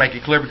again, to make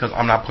it clear, because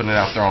I'm not putting it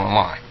out there on the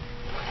line.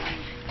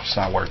 It's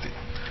not worth it.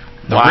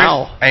 The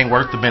risk ain't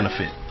worth the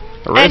benefit.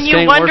 And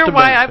you wonder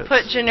why I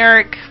put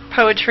generic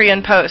poetry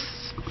in posts.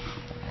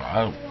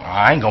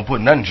 I ain't going to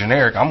put nothing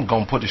generic. I'm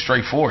going to put it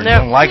straight forward. If you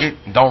don't like it,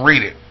 don't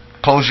read it.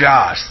 Close your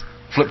eyes.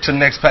 Flip to the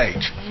next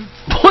page.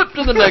 Flip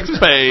to the next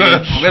page.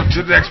 Flip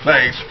to the next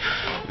page.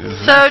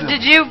 So,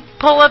 did you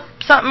pull up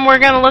something we're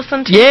going to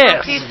listen to?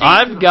 Yes.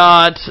 I've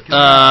got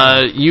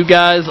you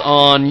guys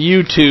on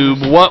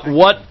YouTube. What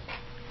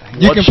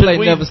You can play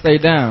Never Stay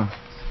Down.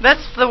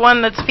 That's the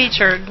one that's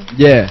featured.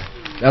 Yeah.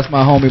 That's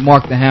my homie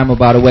Mark the Hammer,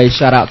 by the way.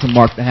 Shout out to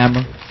Mark the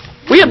Hammer.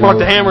 We had Mark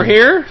the Hammer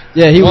here.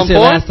 Yeah, he was here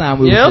last time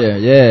we was here.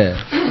 Yeah.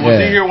 Was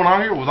he here when I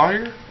was here? Was I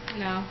here?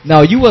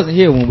 No, you wasn't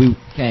here when we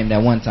came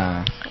that one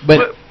time.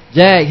 But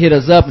Jag hit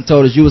us up and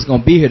told us you was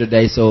going to be here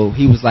today, so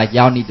he was like,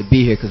 y'all need to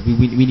be here because we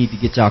need to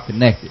get y'all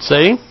connected.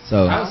 See?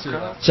 So,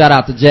 shout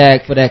out to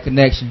Jag for that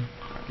connection.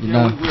 You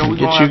know,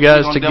 get you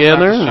guys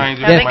together.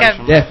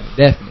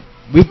 Definitely.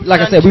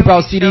 Like I said, we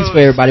brought CDs for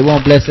everybody. We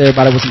want to bless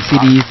everybody with some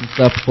CDs and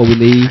stuff before we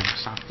leave,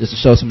 just to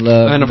show some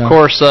love. And of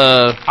course,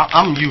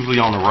 I'm usually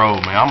on the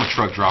road, man. I'm a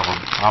truck driver.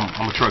 I'm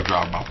a truck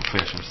driver by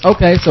profession. So.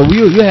 Okay, so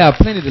you have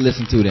plenty to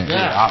listen to then.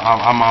 Yeah,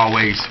 I'm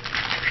always.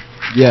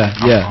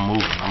 I'm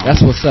moving.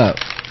 That's what's up.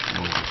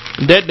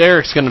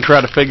 Derek's going to try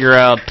to figure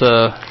out.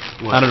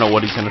 I don't know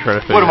what he's going to try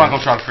to figure out. What am I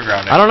going to try to figure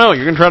out? I don't know.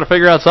 You're going to try to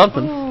figure out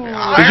something.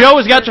 Because you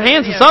always got your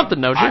hands in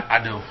something, don't you?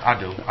 I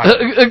do.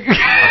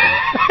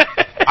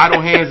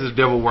 Idle Hands is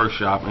Devil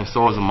Workshop, and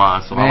so is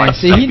mine. So man, I like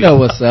see, he know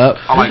what's up.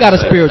 He got a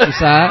spiritual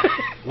side.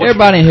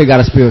 Everybody in here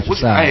got a spiritual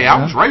side. Hey,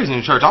 I was raised in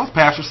the church. I was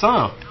pastor's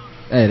son.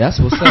 Hey, that's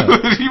what's up.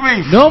 You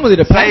mean? Normally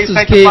the pastor's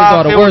kids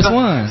are the worst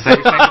ones.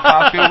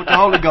 Sanctified filled with the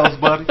Holy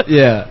Ghost, buddy.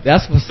 Yeah,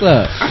 that's what's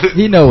up.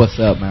 He know what's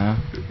up, man.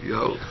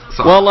 Yo,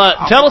 So well,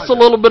 tell us a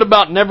little bit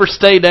about Never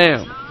Stay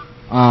Down.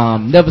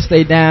 Never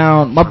Stay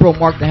Down. My bro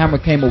Mark the Hammer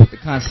came up with the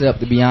concept.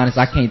 To be honest,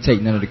 I can't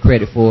take none of the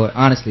credit for it.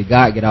 Honestly,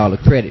 God get all the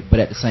credit, but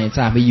at the same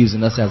time, He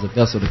using us as a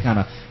vessel to kind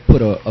of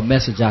put a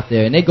message out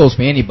there, and it goes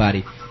for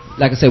anybody.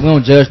 Like I said, we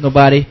don't judge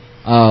nobody.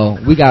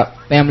 We got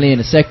family in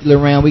the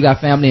secular realm. We got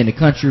family in the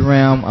country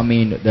realm. I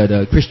mean,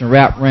 the Christian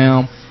rap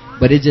realm.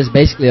 But it's just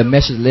basically a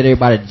message to let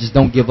everybody just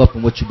don't give up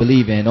on what you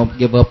believe in. Don't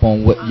give up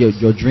on what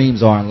your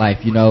dreams are in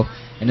life, you know.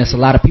 And there's a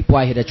lot of people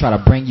out here that try to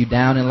bring you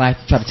down in life,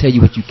 try to tell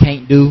you what you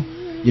can't do.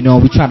 You know,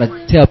 we try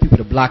to tell people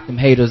to block them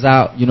haters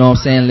out. You know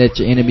what I'm saying? Let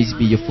your enemies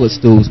be your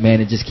footstools,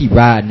 man, and just keep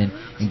riding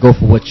and go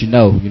for what you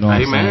know. You know what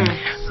I'm saying?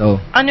 So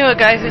I knew a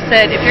guy who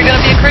said, if you're going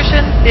to be a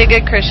Christian, be a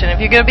good Christian. If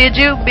you're going to be a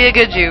Jew, be a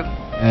good Jew.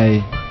 Hey.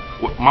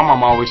 My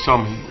mom always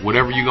told me,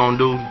 whatever you're going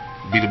to do,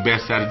 be the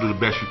best at it, do the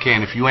best you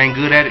can. If you ain't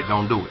good at it,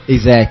 don't do it.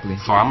 Exactly.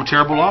 So I'm a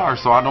terrible liar,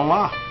 so I don't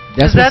lie.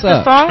 That's Is that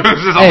the song?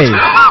 Hey.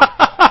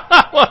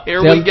 Well,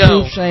 here Tell we the go.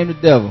 truth, shame the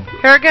devil.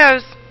 Here it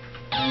goes.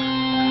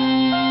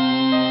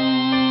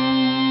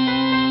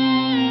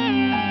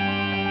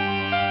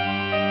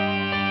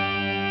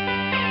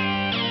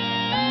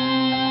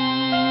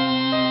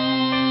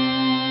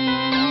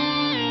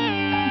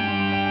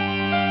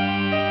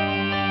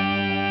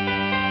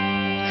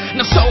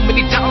 Now so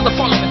many times I've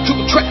fallen into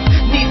a trap.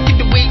 Knees get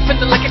away,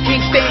 feeling like I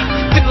can't stand.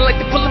 Feeling like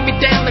they're pulling me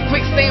down like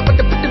quicksand. But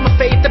they put in my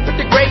faith, they put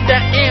the grade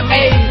that I am.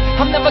 Hey,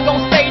 I'm never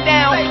gonna stay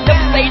down.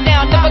 Never stay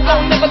down,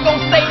 never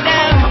gonna stay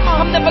down.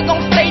 I'm never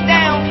gonna stay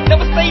down.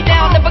 Never stay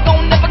down, never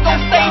gonna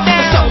stay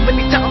down. So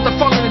many times I've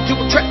fallen into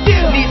a trap.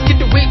 Knees get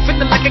away,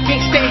 feeling like I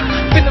can't stand.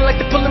 Feeling like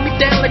they're pulling me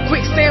down like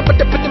quicksand. But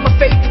they put in my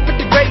faith, they put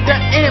the grade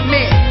that I am.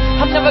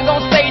 I'm never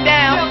gonna stay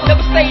down.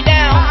 Never stay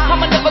down. I'm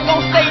never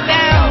gonna stay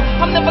down.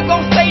 I'm never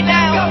gonna stay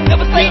down.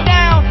 Never stay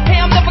down. Hey,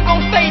 I'm never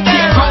gonna stay down.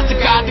 Yeah, cry to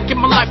God to give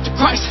my life to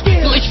Christ.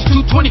 Galatians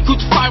 2:20,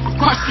 crucified with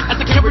Christ. As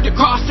I carry the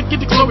cross to give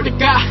the glory to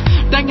God.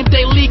 Dang it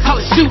daily, call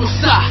it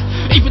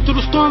suicide. Even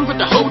through the storm,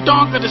 gotta hold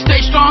on, gotta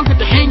stay strong,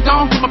 gotta hang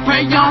on, gotta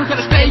pray on,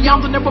 gotta stay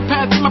on, the never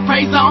pass in my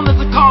praise on. As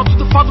a call to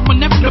the Father, will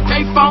never to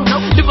pay phone.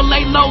 Never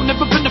lay low,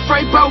 never been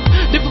afraid, bro.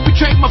 Never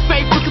betrayed my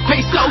faith, was a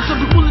peso. So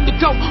be willing to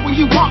go where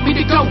you want me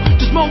to go.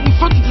 Just mold me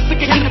further, just like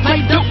I can't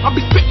play dope. I'll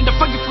be spitting the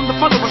fire from the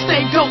Father, I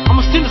stay go. I'm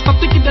a sinner,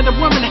 stop thinking that I'm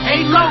wearing a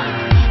halo.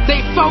 They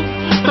folk,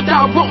 but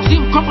I won't see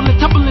them crumbling,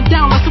 tumbling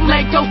down like some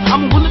Legos.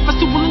 I'm a willing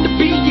vessel, willing to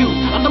be used.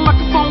 On the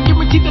microphone,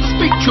 guaranteed that I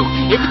speak truth.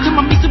 Every time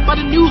I meet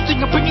somebody new,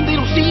 thing I bring it, they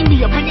don't see me.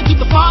 I bring it to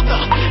the Father,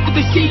 that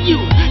they see you.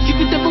 See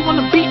the devil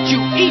wanna beat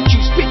you, eat you,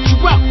 spit you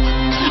out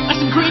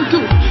like some green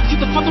goo. See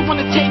the Father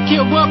wanna take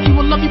care of you,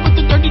 will love you, but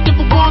the dirty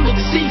devil wanna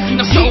deceive you.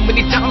 Now so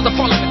many times I've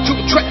fallen into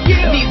a trap.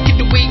 Knees get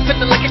away,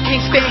 feeling like I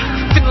can't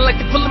stand. Feeling like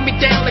they're pulling me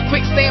down like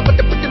quicksand. But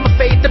they put in my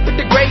faith, they put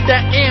the grade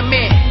that I am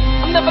in.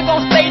 I'm never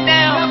gonna stay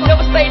down,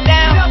 never stay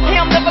down. Hey,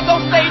 I'm never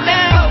gonna stay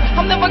down.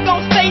 I'm never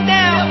gonna stay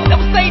down,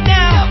 never stay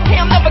down. Hey,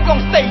 I'm never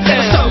gonna stay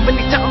down. So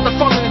many times I've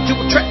fallen into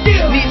a trap.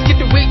 Knees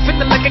get away,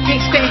 feeling like I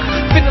can't stand.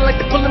 Feeling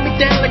like they're pulling me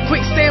down like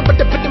quicksand. But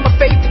they put in my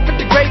faith, they put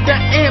the grade that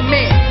I am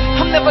in.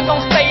 I'm never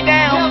gonna stay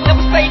down,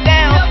 never stay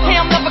down. Hey,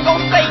 I'm never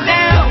gonna stay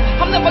down.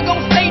 I'm never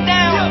gonna stay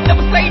down,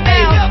 never stay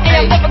down.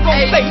 Hey, I'm never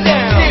gonna stay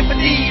down. Stand for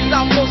these,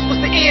 almost was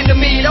the end of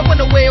me. I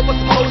wonder where it was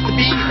supposed to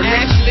be. And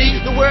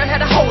actually, the world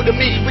had a hold of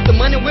me with the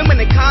money,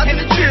 women, and cars and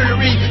the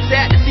jewelry.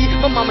 Sad to see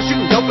my mama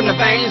shooting dope in the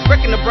veins,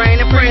 wrecking the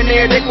brain and praying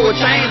every day for a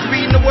change.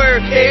 Reading the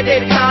word every day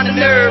to calm the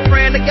nerve.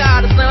 Praying to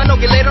God, the sun don't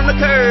get laid on the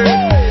curb.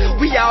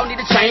 We all need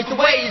to change the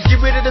ways,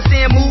 get rid of the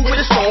sin, move with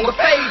a stronger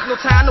faith. No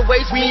time to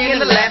waste, we in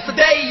the last of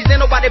days.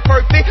 Ain't nobody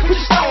perfect, put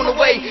your stone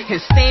away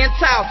and stand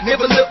tall.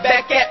 Never look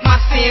back at my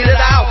sin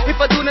at all. If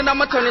I do, then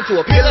I'ma turn into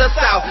a pillar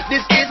south. This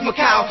is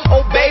Macau,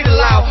 obey the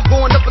law.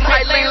 Going up a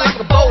tight lane like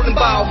a bowling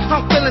ball.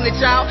 I'm feeling it,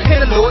 y'all,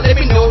 and the Lord let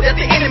me know that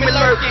the enemy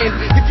lurking.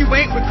 If you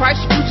ain't with Christ,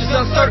 your future's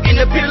uncertain.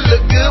 The pill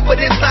look good, but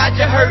inside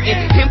you're hurting.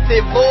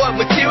 Empty, void,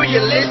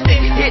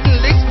 materialistic,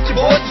 hitting licks with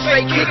your boys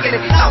straight kicking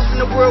it. Lost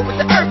in the world with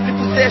the earthly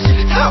possession.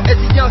 Out as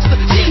a youngster,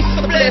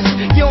 Jesus bless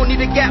you. You don't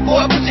need a gap,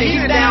 boy, put your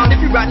heater down.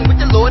 If you're riding with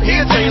the Lord,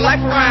 He'll turn your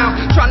life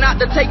around. Try not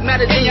to take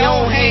matters in your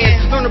own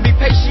hands. Learn to be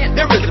patient,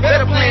 there is a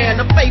better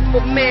plan. A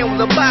faithful man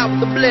will abide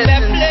with the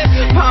blessings.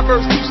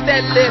 Proverbs teach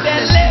that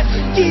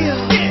lesson. Yeah.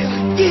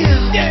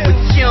 But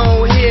you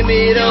don't hear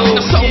me though.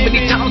 Now so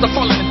many times I've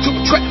fallen into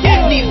a trap.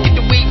 Knees get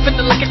away,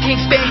 feeling like I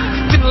can't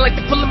stand. Feeling like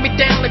they're pulling me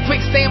down like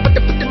quicksand. But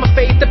they put in my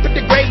faith, they put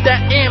the grave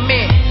that I am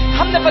in.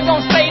 I'm never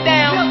gonna stay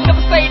down,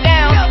 never stay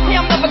down. Hey,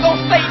 I'm never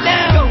gonna stay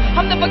down.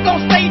 I'm never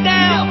gonna stay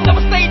down,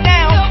 never stay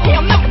down. Hey,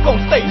 I'm never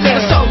gonna stay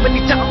down. So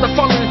many times I've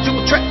fallen into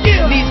a trap.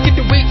 Knees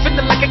get away,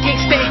 feeling like I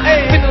can't stand.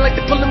 Feeling like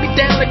they're pulling me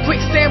down like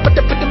quicksand. But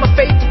they put in my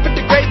faith, they put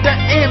the grave that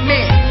I am in.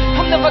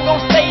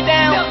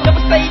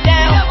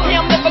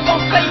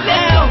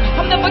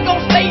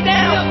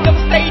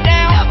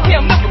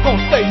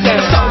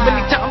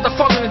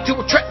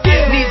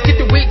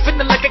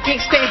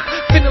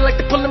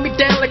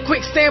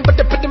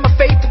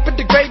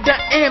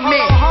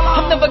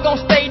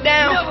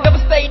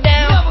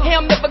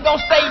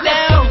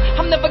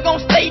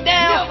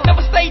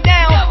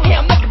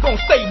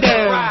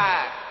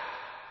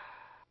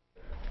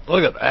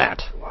 Look at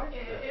that.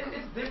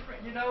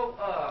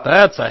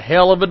 That's a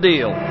hell of a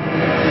deal.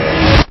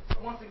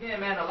 Once again,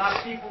 man, a lot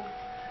of people.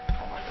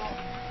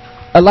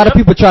 A lot of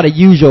people try to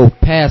use your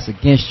past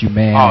against you,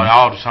 man. Oh,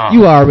 all the time.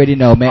 You already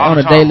know, man, all on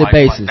a daily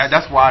basis.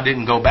 That's why I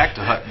didn't go back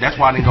to her. That's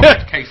why I didn't go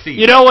back to KC.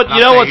 You know what?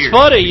 You know what's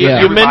funny?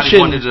 You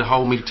mentioned wanted to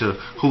hold me to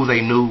who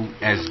they knew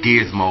as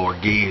Gizmo or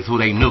Giz, who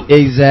they knew.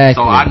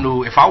 Exactly. So I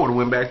knew if I would have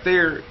went back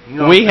there, you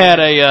know. We had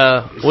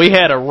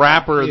a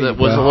rapper that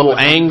was a little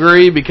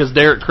angry because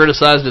Derek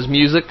criticized his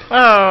music.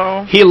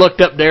 Oh. He looked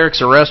up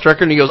Derek's arrest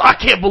record and he goes, "I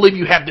can't believe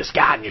you have this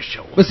guy on your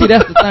show." But see,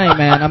 that's the thing,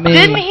 man. I mean,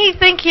 didn't he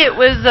think it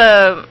was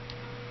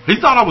He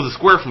thought I was a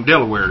square from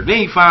Delaware. Then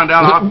he found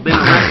out I've been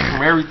arrested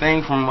from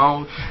everything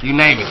from, you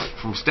name it,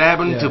 from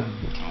stabbing to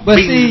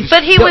beating.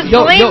 But he was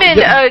blaming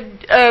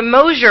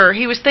Mosier.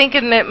 He was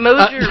thinking that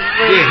Mosier was...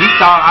 Yeah, he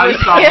thought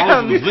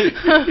Mosier was lit.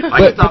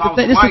 Like,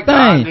 but it's the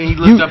thing.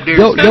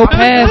 Your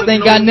past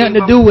ain't got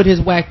nothing to do with his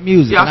whack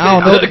music. Yeah, I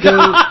don't know the dude.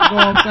 You know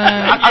what I'm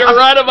saying? You're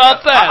right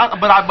about that.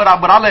 But I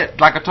let,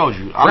 like I told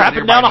you,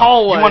 rapping down the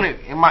hallway. You want it,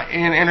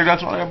 in the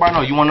introduction, let everybody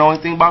know. You want to know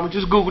anything about me?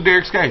 Just Google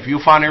Derek Escape.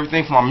 You'll find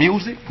everything from my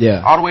music,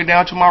 all the way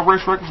down to my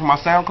wrist record, from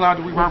my SoundCloud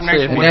to Reverb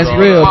Nation. And that's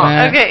real,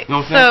 man. Okay, you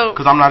know what I'm saying?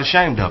 Because I'm not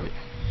ashamed of it.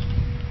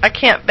 I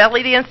can't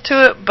belly dance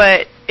to it,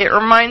 but it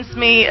reminds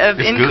me of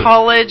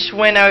college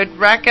when I would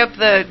rack up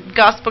the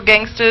gospel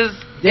gangsters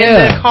in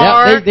the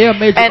car. They're a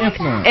major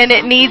influence. And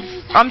it needs,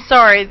 I'm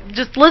sorry,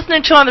 just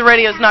listening to it on the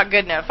radio is not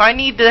good enough. I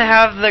need to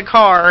have the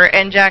car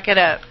and jack it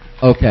up.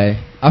 Okay,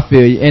 I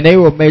feel you. And they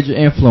were a major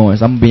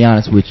influence, I'm going to be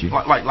honest with you.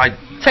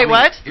 Say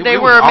what? They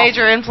were a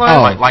major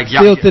influence? Oh,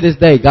 still to this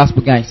day,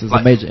 gospel gangsters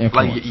a major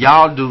influence. Like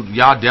y'all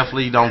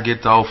definitely don't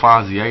get the old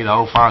Fonzie. The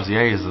old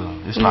Fonzie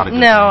it's not a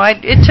good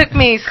thing. It took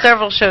me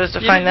several shows to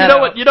find that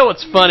out. You know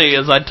what's funny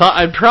is I'm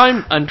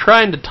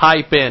trying to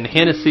type in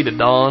Hennessy to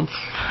Dawn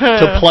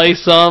to play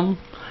some,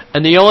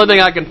 and the only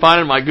thing I can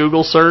find in my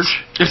Google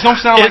search is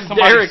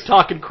Derek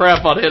talking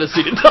crap on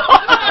Hennessy to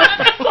Dawn.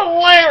 It's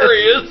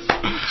hilarious.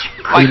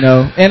 You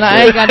know, and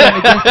I ain't got nothing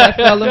against that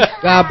fella.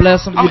 God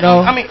bless him. You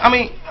know. I mean,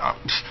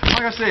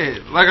 like I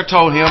said, like I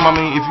told him. I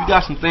mean, if you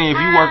got some things, if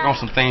you work on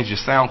some things,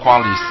 your sound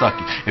quality is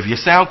sucky. If your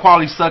sound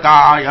quality suck,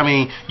 I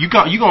mean, you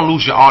gonna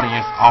lose your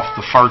audience off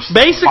the first.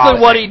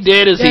 Basically, what he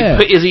did is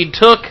he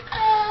took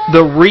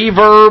the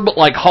reverb,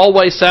 like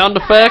hallway sound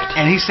effect,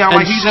 and he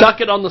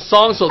stuck it on the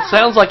song, so it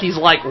sounds like he's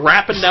like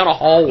rapping down a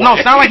hallway. No,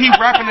 it sounds like he's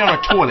rapping down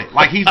a toilet,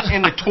 like he's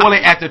in the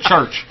toilet at the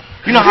church.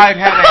 You know how it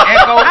had that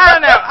echo? I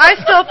don't know. I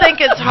still think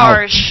it's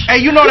harsh.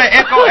 Hey, you know that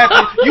echo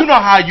you know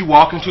how you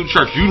walk into the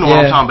church. You know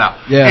what I'm talking about.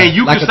 Yeah. And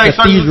you like can say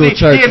certain things.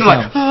 And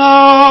like,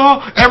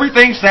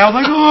 everything sounds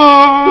like,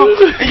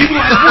 and you be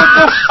like, what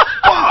the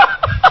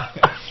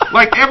fuck?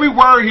 Like, every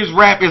word his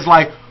rap is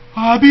like,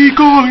 I be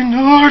going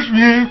north,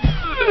 man.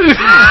 You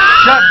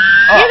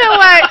know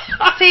what?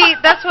 See,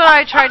 that's what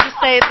I tried to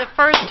say the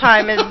first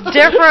time is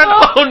different.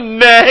 Oh,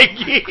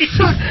 Nagy.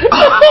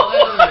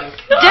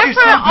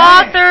 Different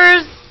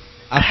authors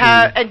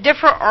and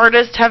different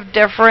artists have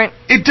different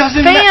fans. It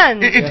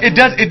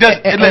does.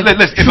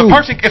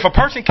 Listen, if a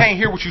person can't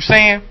hear what you're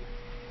saying,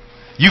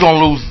 you're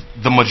gonna lose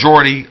the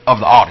majority of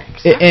the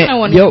audience. I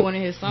want to hear one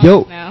of his songs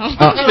now. I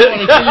want to hear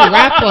you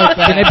rap like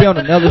that. Can they be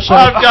on another show?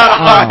 I've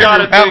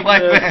got to rap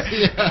like that.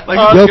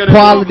 Your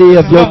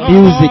quality of your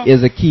music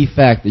is a key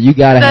factor. You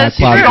gotta have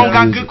quality. If you don't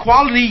got good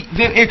quality,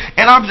 then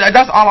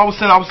that's all I was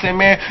saying. I was saying,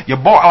 man, your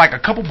bar, like a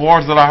couple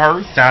bars that I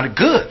heard sounded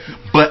good,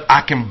 but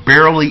I can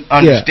barely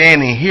understand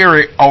and hear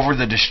it over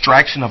the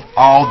distraction of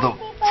all the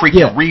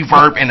freaking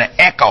reverb and the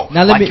echo.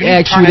 Now let me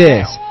ask you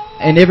this,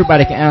 and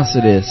everybody can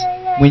answer this.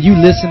 When you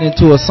listening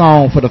to a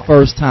song for the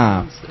first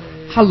time,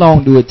 how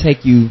long do it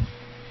take you?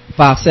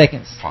 5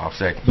 seconds? 5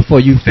 seconds. Before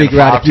you figure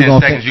out if you're going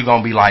to... 10 seconds, you're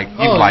going to be like,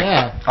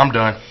 I'm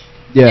done.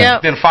 Yeah.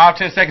 Then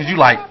 5-10 seconds, you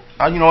like,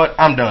 you know what,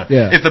 I'm done.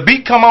 Yeah. If the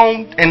beat come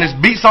on, and this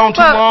beat song too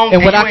long,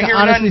 and what I can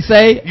honestly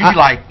say, you be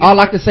like... All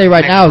I can say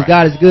right now is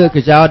God is good,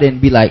 because y'all didn't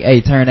be like,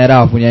 hey, turn that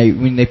off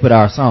when they put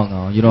our song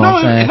on. You know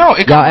what I'm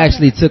saying? Y'all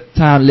actually took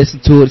time to listen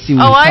to it, see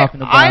what we're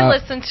talking about. I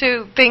listen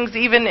to things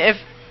even if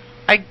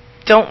I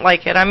don't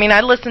like it. I mean,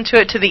 I listen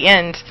to it to the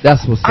end.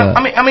 That's what's up.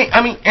 I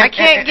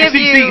can't give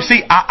you.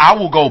 See, I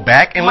will go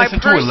back and listen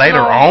to it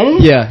later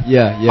on. Yeah.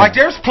 Like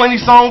there's plenty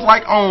songs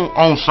like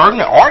on certain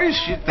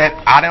artists shit that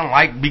I didn't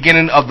like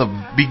beginning of the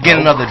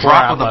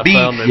drop of the beat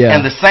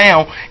and the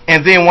sound,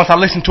 and then once I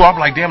listen to it, I'm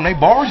like, damn, they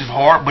bars is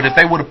hard. But if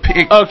they would have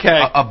picked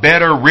a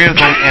better rhythm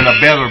and a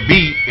better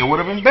beat, it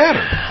would have been better.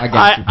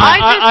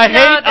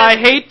 I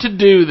hate to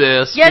do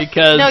this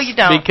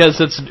because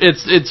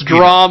it's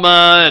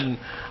drama and.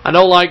 I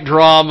don't like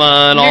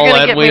drama and all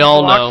that. We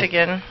all know.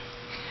 Again.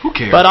 Who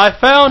cares? But I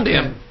found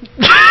him.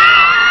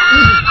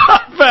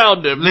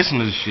 Listen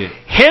to this shit.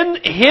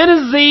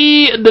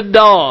 Hennessy the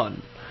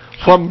Dawn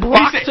from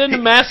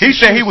Brockton, Massachusetts. He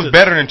said he was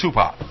better than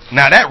Tupac.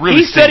 Now that really.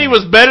 He said he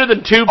was better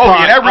than Tupac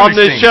on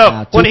this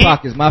show.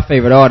 Tupac is my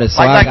favorite artist,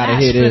 so I gotta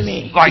hear this.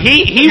 Like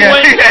he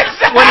went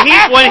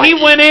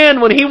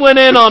when he went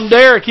in on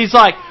Derek. He's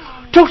like,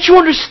 "Don't you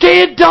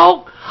understand,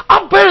 dog?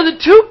 I'm better than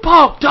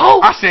Tupac,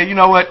 dog. I said, you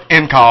know what?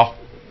 End call.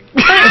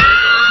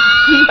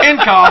 End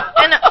call.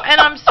 And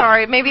I'm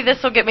sorry, maybe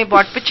this will get me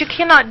blocked, but you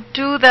cannot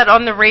do that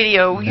on the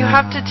radio. You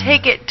have to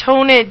take it,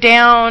 tone it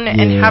down, and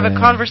have a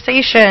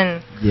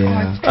conversation.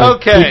 Yeah.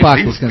 Okay.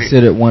 Tupac was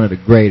considered one of the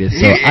greatest,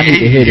 so I need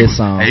to hear this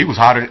song. He was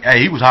hotter.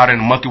 He was hotter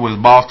than a monkey with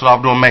his balls cut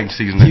off during mating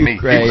season than me.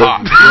 Crazy. He was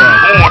hot.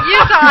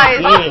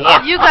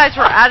 You guys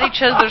were at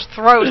each other's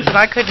throats, and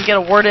I couldn't get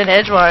a word in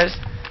edgewise.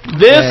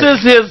 This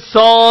is his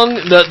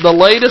song, the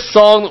latest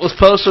song that was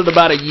posted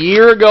about a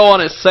year ago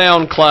on his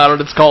SoundCloud, and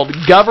it's called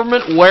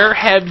Government, Where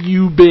Have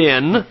You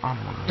Been?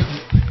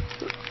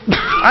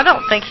 I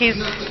don't think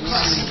he's...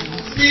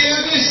 Feel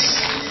this.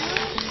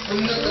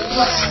 Another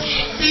classic.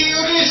 Feel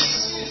this.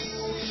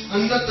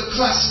 Another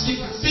classic.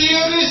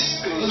 Feel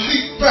this.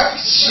 Elite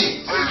bracket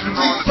shit.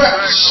 Elite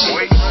bracket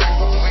shit.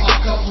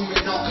 Our government,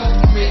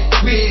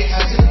 where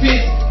has it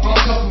been? Our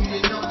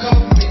government,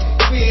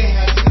 where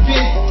has it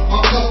been?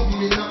 Our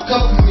government,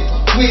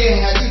 where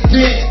has it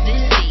been?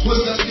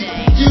 What's up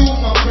with you,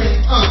 my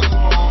friend?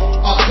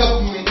 Our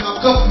government,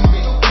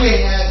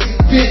 where has it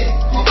been?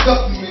 Our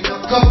government,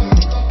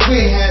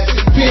 where has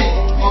it been?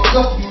 Our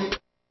government.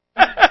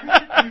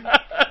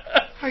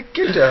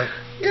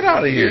 Get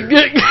out of here.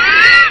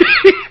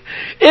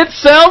 It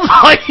sounds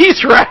like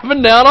he's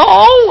rapping down a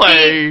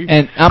hallway.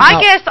 And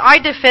I guess I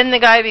defend the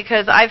guy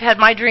because I've had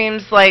my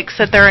dreams like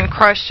sit there and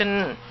crush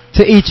and...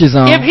 To each his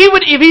own.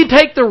 If he'd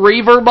take the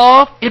reverb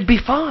off, it'd be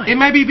fine. It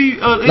maybe be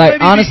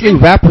honestly,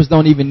 rappers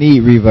don't even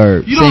need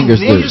reverb. Singers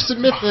do. Just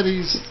admit that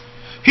he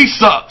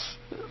sucks.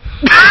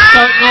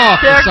 Starting off.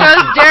 There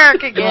goes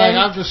Derek again. Like,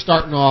 I'm just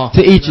starting off.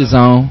 To each his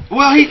own.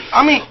 Well,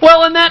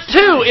 and that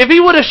too. If he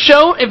would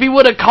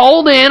have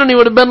called in and he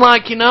would have been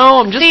like,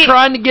 I'm just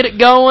trying to get it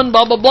going,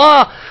 blah blah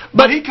blah.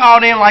 But he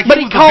called in like he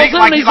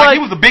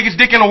was the biggest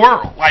dick in the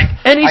world.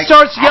 And he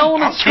starts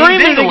yelling and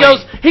screaming. And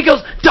he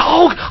goes,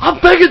 dog, I'm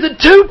bigger than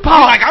Tupac. He's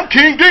like, I'm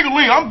King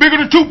Diggly. I'm bigger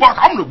than Tupac.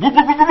 I'm the dude.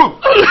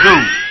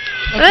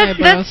 Okay,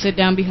 bro, sit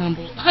down, be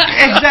humble.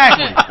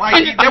 Exactly.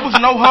 There was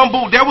no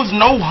humble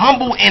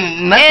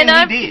in nothing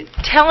and he did.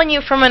 I'm telling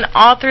you from an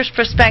author's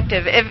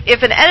perspective,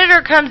 if an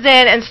editor comes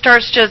in and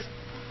starts just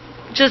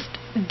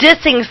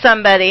dissing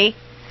somebody,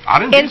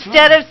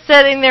 instead of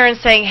sitting there and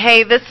saying,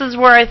 hey, this is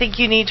where I think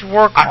you need to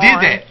work on. I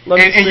did that.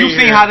 And you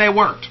see how that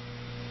worked.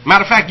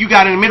 Matter of fact, you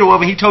got in the middle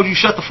of it, he told you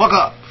shut the fuck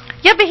up.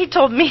 Yeah, but he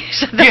told me to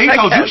shut the fuck up. Yeah, he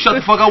told you shut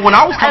the fuck up when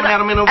I was coming at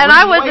him in a and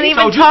I wasn't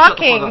even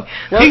talking.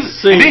 And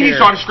then he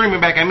started screaming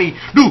back at me,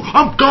 dude,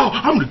 I'm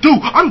the dude,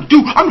 I'm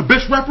the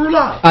best rapper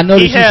alive. I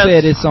noticed you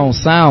said it's on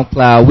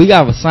SoundCloud. We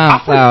got a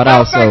SoundCloud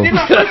also.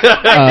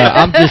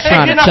 I'm just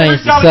trying to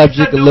change the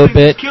subject a little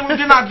bit. You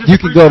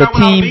can go to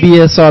Team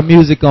BSR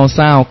Music on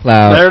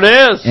SoundCloud. There it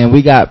is. And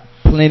we got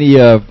plenty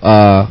of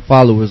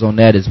followers on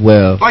that as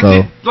well.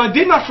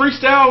 Didn't I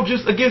freestyle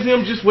just against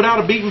him just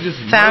without a beat and just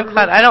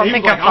SoundCloud? I don't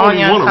think I'm following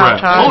you on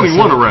SoundCloud. I only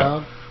want to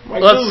rap.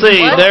 Let's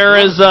see.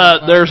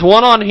 There's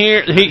one on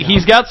here.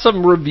 He's got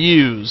some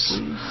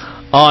reviews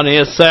on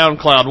his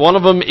SoundCloud. One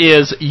of them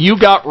is "You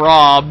Got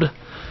Robbed."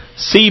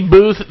 See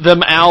Booth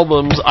them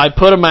albums. I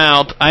put them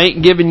out. I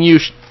ain't giving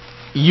you.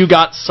 You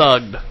got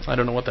sugged. I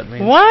don't know what that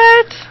means.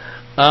 What?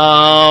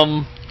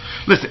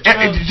 Listen,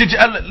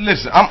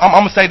 listen. I'm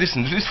gonna say this,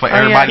 and this for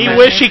everybody. He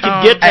wish he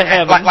could get to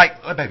heaven.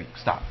 Baby,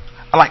 stop.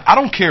 I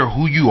don't care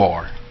who you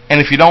are,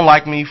 and if you don't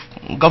like me,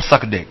 go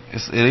suck a dick.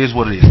 It is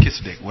what it is. Kiss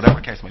a dick,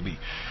 whatever the case may be.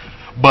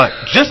 But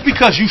just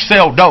because you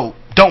sell dope,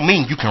 don't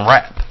mean you can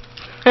rap.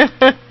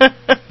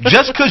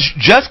 just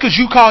cause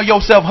you call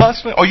yourself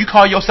hustling or you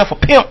call yourself a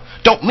pimp,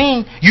 don't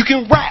mean you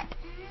can rap.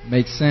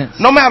 Makes sense.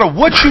 No matter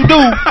what you do,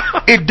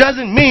 it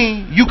doesn't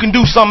mean you can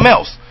do something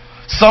else.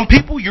 Some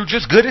people, you're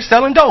just good at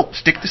selling dope.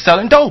 Stick to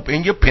selling dope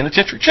and your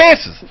penitentiary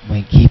chances.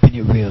 When keeping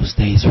it real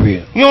stays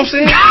real. You know what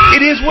I'm saying?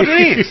 It is what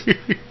it is.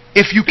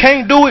 If you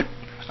can't do it,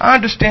 I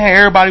understand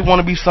everybody want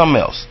to be something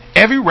else.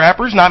 Every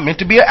rapper is not meant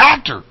to be an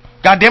actor.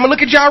 God damn it,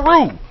 look at Ja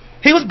Rule.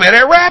 He was better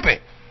at rapping.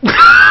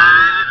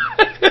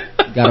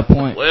 Got a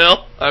point.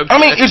 Well, okay. I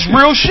mean, it's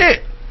real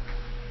shit.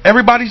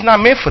 Everybody's not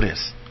meant for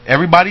this.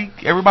 Everybody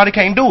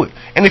can't do it.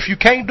 And if you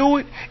can't do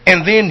it,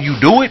 and then you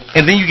do it,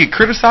 and then you get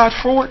criticized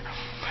for it.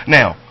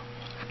 Now,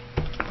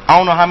 I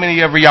don't know how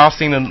many of y'all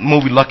seen the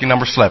movie Lucky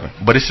Number 11,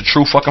 but it's a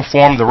true fucking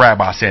form. The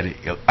rabbi said it.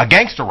 A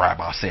gangster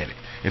rabbi said it.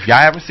 If y'all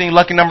haven't seen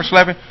Lucky Number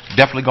 11,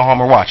 definitely go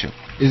home and watch it.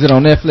 Is it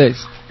on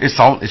Netflix? It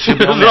should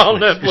be on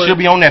Netflix. It should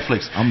be on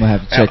Netflix. I'm gonna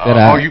have to check that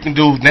out. Or you can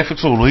do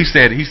Netflix Hulu. He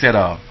said,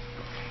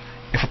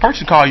 if a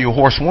person call you a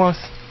horse once,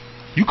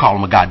 you call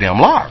him a goddamn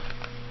liar.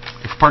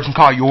 If a person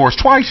call you a horse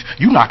twice,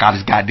 you knock out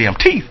his goddamn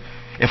teeth.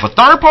 If a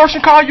third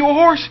person call you a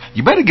horse,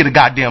 you better get a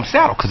goddamn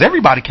saddle, because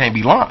everybody can't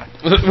be lying.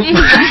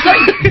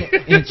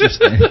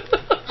 Interesting.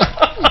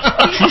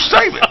 True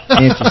statement.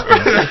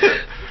 Interesting.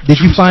 Did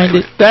you find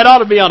it? That ought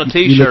to be on a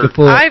T-shirt.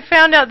 I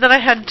found out that I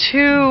had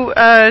 2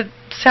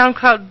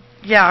 SoundCloud.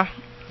 Yeah.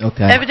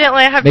 Okay.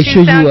 Evidently, I have Make 2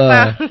 sure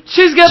SoundCloud.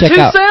 She's got 2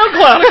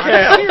 SoundCloud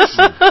accounts.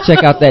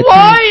 Check out that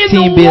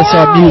Team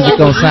BSR Music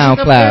on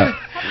SoundCloud.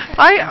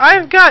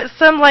 I've got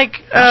some like.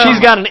 She's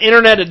got an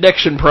internet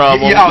addiction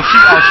problem. Yeah,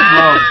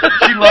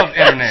 she loves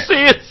internet. She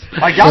is.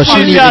 Like y'all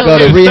she needs to go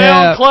to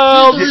rehab.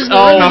 No,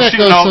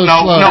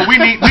 we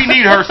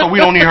need her, so we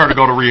don't need her to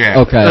go to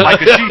rehab. Okay. Like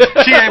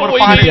she able to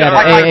find it.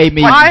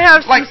 I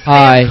have some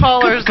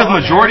callers. Because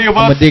majority of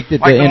us, I'm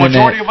addicted to the internet.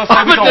 majority of us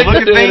say we gonna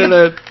look at things.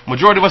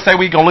 Majority of us say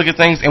we gonna look at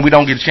things and we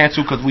don't get a chance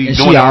to because we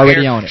doing it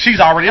already on it. She's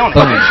already on it.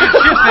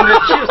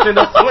 She'll send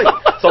us the link.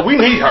 So we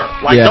need her.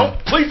 Like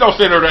please don't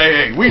send her to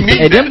AA. We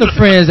need. And them the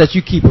friends that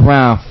you keep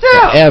around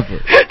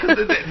forever.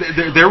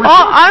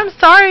 I'm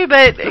sorry,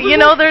 but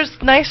there's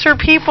nicer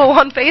people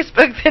on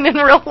Facebook than in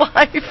real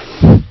life.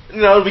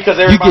 No, because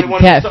everybody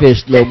wants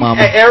catfished, little mama.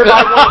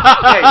 Everybody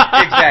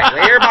exactly.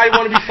 Everybody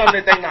want to be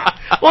something that they not.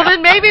 Well,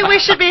 then maybe we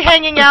should be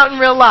hanging out in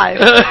real life.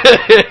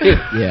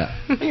 Yeah.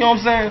 You know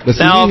what I'm saying? But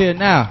see, you here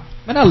now.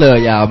 Man, I love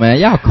y'all, man.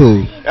 Y'all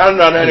cool. I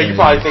don't know, you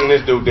probably think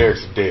this dude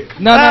Derek's a dick.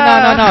 No. Be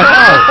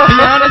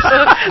honest.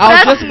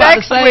 I was just about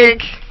to say,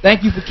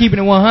 thank you for keeping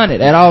it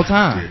 100 at all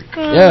times.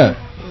 Yeah.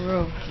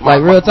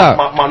 Like real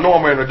talk. My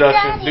normal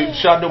introduction.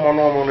 Should I do my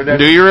normal introduction?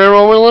 Do your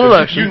normal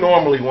introduction. You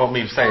normally want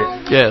me to say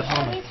it. Yes.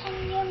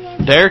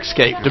 Derek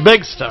Scape, the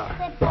big star.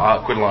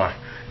 Quit lying.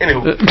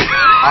 Anywho, this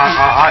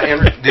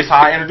is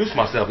how I introduce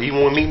myself.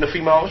 Even when meeting a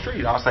female on the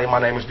street, I'll say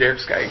my name is Derek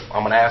Scape.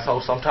 I'm an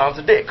asshole, sometimes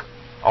a dick.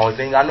 Only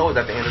thing I know is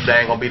at the end of the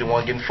day, I ain't gonna be the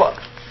one getting fucked.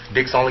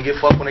 Dicks only get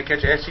fucked when they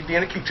catch an STD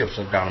and a Q-tip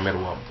stuck down the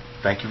middle of them.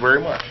 Thank you very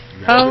much.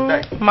 You have a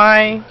good day.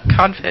 My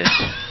codfish.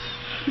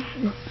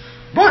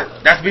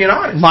 But that's being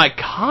honest. My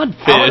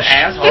codfish. I'm an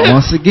asshole.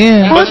 Once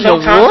again. What in the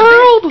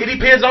world? It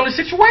depends on the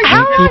situation.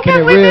 How long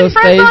have we been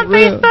friends on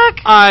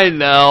Facebook? I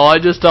know. I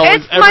just don't.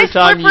 It's my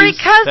slippery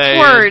cuss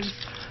words.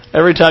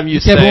 Every time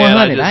you say it,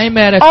 100. I ain't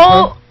mad at you.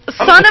 Oh,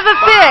 son of a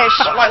fish.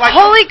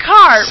 Holy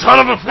carp. Son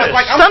of a fish.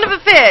 Son of a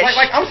fish.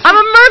 I'm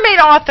a mermaid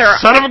author.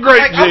 Son of a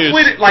grape juice.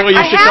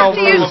 I have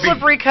to use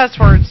slippery cuss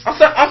words.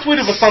 I'm sweet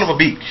as a son of a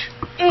beach.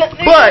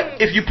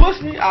 But if you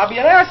push me, I'll be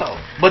an asshole.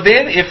 But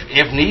then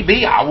if need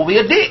be, I will be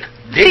a dick.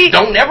 Dicks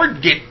don't never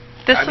get.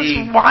 This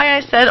is why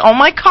I said, oh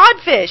my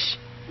codfish.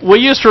 We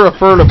used to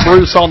refer to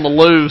Bruce on the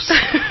loose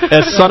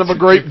as son of a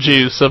grape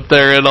juice up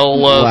there in old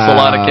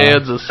Salina,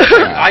 Kansas.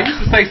 I used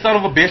to say son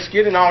of a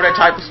biscuit and all that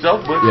type of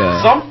stuff, but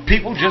some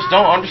people just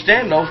don't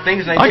understand those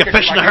things. They like a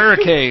fish in a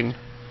hurricane.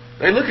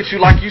 They look at you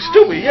like you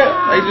stupid,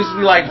 They just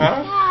be like,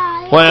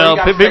 huh? Well,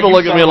 people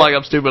look at me like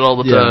I'm stupid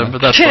all the time, but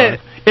that's fine.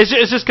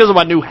 It's just because of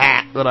my new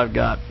hat that I've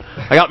got.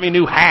 I got me a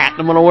new hat.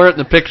 I'm going to wear it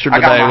in the picture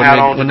today. I got my hat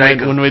on today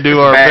when we do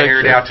our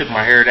picture. I took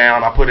my hair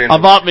down. I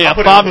bought me a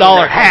 $5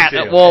 hat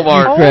at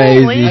Walmart.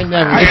 Crazy.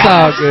 It's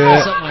all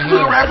good.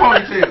 Hood rap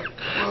ponytail.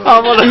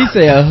 He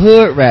say a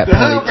hood rap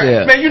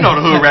ponytail. Man, you know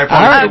the hood rap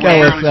ponytail. I already know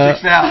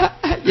what's up.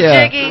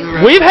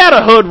 Yeah. We've had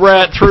a hood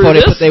rat through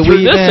this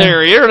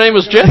area. Her name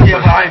was Jaguar. Yeah,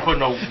 but I ain't putting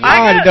no.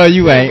 I already know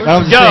you ain't.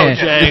 I'm just saying.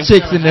 Jay. The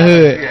chicks in the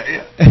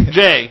hood.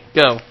 Jay,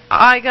 go.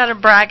 I gotta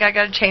brag. I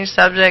gotta change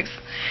subjects.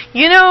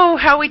 You know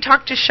how we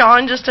talked to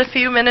Sean just a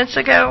few minutes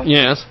ago?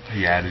 Yes.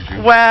 He added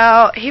you.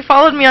 Well, he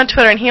followed me on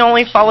Twitter, and he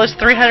only follows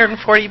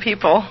 340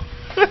 people.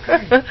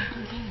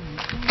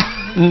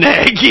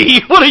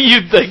 Nagy, what do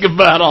you think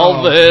about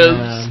all this?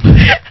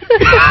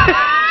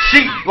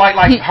 She like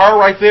her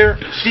right there.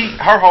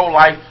 Her whole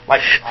life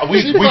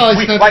we need her.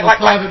 We do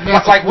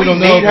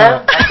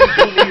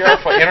need her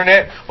for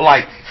internet.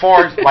 But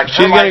far as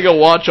she's gonna go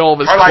watch all of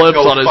his clips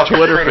on his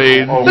Twitter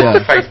feed.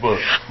 Facebook.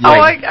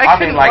 I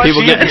mean,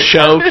 people getting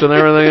choked and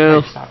everything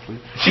else.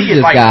 She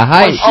just got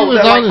hyped. She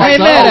was on the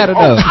mad at her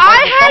though.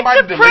 I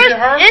had to press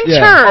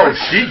enter. Oh,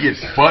 she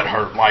gets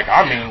butthurt.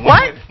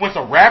 When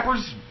some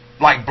rappers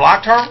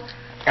blocked her,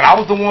 and I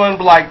was the one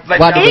why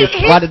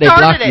did they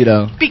block you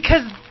though?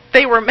 Because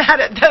they were mad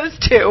at those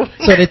two.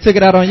 So they took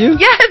it out on you?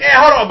 Yes.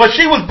 Yeah, hold on, but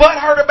she was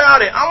butthurt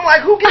about it. I'm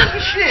like, who gives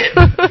a shit?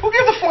 Who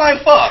gives a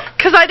flying fuck?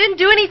 Because I didn't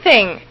do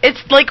anything.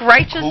 It's like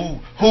righteous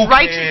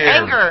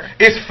anger.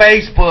 It's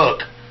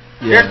Facebook.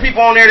 Yeah. There's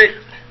people on there that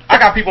I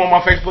got people on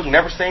my Facebook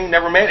never seen,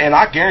 never met, and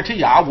I guarantee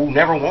you I will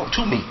never want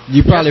to meet.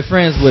 You probably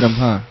friends with them,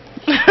 huh?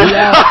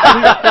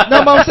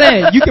 No, but I'm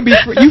saying you can be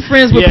you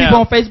friends with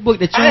people on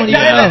Facebook that you don't even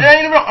know.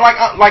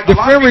 The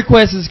friend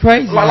request is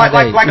crazy. Like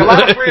a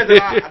lot of friends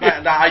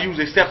that I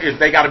usually accept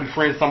is they got to be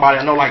friends with somebody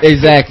I know.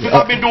 Exactly. Since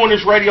I've been doing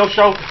this radio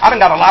show, I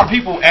done got a lot of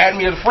people add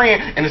me as a friend,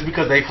 and it's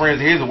because they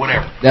friends of his or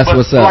whatever. That's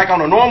what's up. Like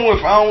on a normal,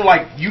 if I don't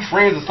you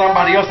friends with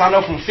somebody else I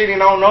know from the city and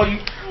I don't know you,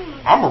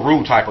 I'm a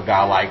rude type of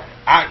guy.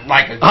 I'm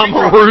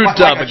a rude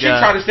type of guy. She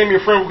tried to send me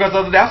a friend request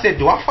the other day. I said,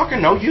 do I fucking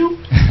know you?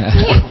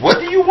 What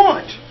do you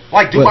want?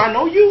 Do I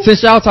know you?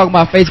 Since y'all talking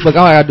about Facebook,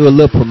 I gotta do a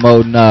little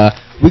promoting.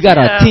 We got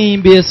our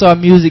Team BSR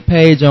music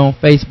page on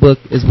Facebook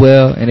as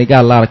well, and it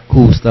got a lot of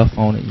cool stuff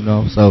on it,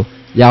 so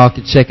y'all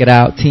can check it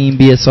out. Team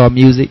BSR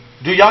music.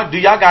 Do y'all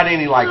got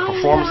any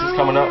performances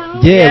coming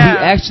up? Yeah, we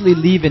actually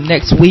leaving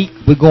next week.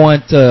 We're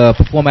going to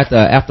perform at the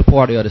after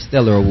party of the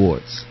Stellar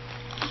Awards.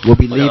 We'll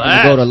be leaving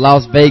to go to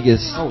Las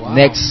Vegas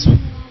next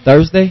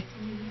Thursday.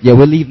 Yeah,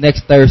 we'll leave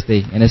next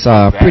Thursday, and it's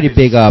a pretty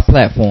big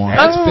platform.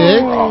 That's big.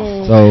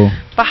 So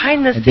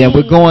behind the And scenes. then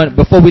we're going,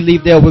 before we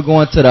leave there, we're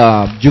going to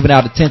the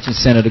juvenile detention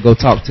center to go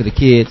talk to the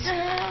kids,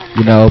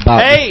 you know,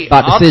 about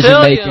decision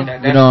making.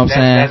 You know what I'm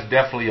saying? That's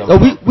definitely a so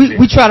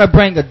we try to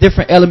bring a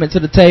different element to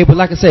the table.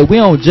 Like I said, we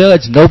don't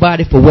judge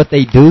nobody for what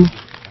they do,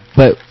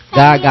 but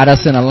God got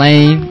us in a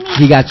lane.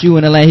 He got you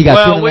in a lane. He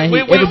got you in a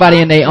lane.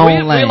 Everybody in their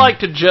own lane. We like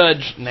to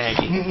judge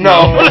Nagy.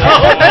 No.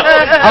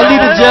 I'll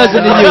leave the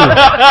judging to you.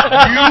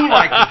 You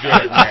like to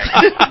judge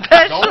Nagy.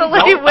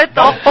 Especially with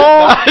the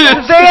whole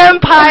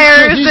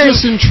vampires. He's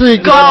just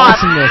intrigued.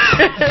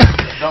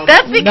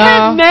 That's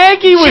because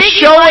Nagy was Jiggy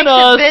showing likes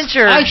us.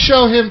 adventure. I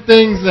show him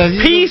things that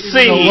he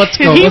PC. what's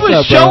He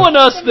was up, showing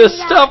us this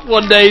stuff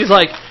one day. He's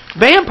like,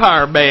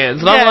 vampire bands.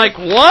 And I'm like,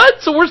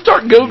 what? So we're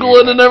starting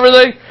Googling and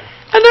everything.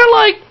 And they're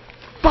like,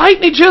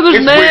 biting each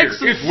other's necks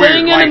and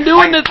singing and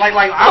doing it. I'm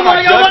like, I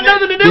want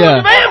nothing to do with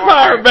the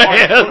vampire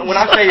band. When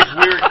I say it's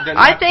weird,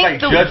 I think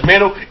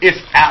judgmental,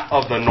 it's out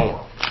of the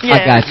norm. Yeah.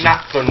 I got you.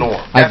 Not the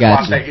norm. I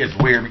got why I say it's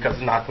weird because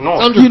it's not the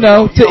norm. You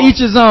know, to each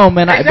his own,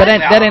 man. But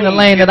that ain't a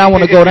lane that I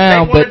want to go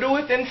down. But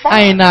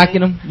I ain't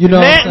knocking them. You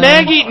know,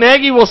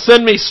 Nagy will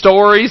send me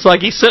stories.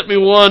 Like he sent me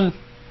one.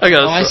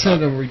 I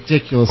send him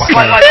ridiculous stuff.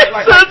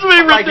 Sends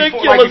me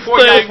ridiculous before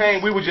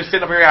things. We were just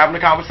sitting up here having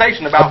a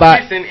conversation about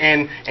kissing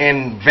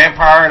and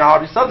vampire and all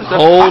this other stuff.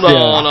 Hold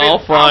on, I'll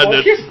find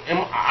it.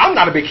 I'm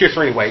not a big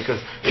kisser anyway because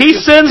he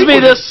sends me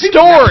this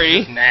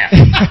story.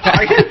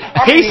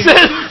 He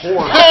says,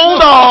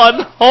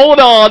 hold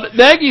on.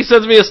 Nagy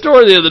sends me a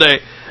story the other day.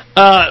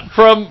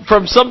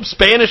 From some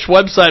Spanish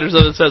website or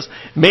something that says,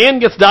 man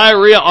gets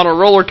diarrhea on a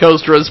roller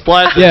coaster and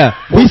splashes. Yeah,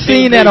 we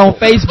seen that on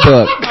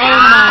Facebook. Oh my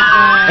God.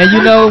 And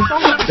you know,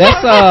 that's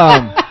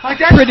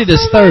pretty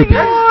disturbing.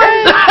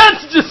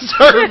 That's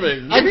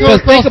disturbing.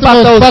 Because think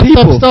about those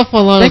people.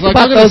 Think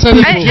about those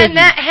people. And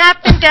that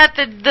happened at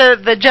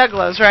the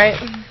Juggalos, right?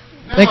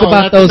 Think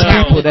about those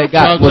people that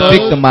were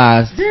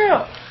victimized.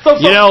 Yeah.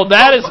 You know,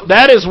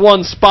 that is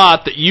one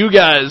spot that you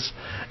guys,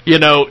 you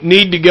know,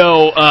 need to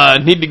go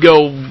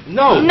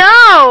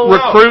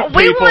recruit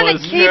people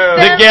as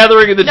the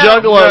gathering of the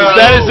Juggalos.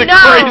 That is the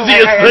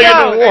craziest thing in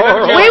the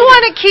world. We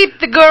want to keep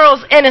the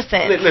girls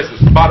innocent.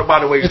 Listen, by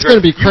the way, it's going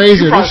to be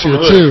crazier this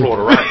year too.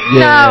 Florida, right?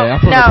 Yeah, I'm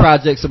from the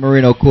projects of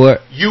Marino Court.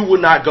 You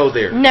would not go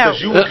there. No.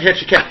 Because you would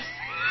catch a case.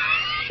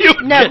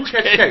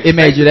 It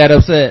made you that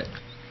upset?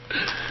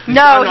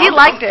 No, he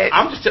liked it.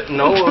 I'm just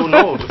no.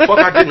 The fuck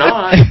I did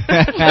not.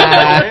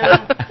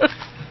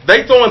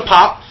 They throwing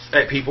pops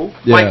at people.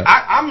 Yeah. Like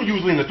I'm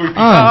usually in the 3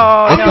 people.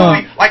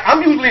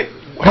 I'm usually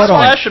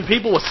flashing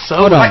people with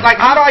soda. Like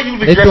how do I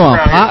usually dress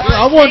around here?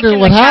 I'm wondering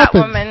what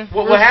happened.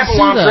 What happened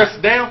when I'm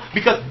dressed down?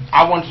 Because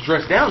I wanted to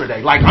dress down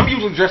today. Like I'm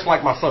usually dressed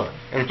like my son.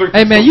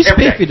 Hey man, you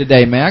spiffy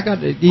today, man. I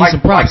got to give you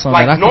some props on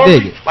that. I can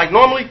dig it. Like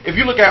normally, if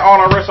you look at all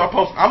our restaurant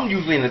posts, I'm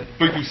usually in a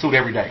 3-piece suit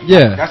every day.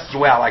 Yeah, that's the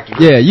way I like to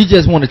do. Yeah, you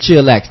just want to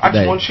chillax today.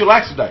 I just want to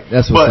chillax today.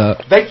 That's what's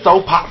up. They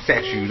throw pops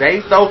at you. They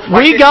throw.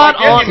 We got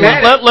on.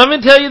 Let me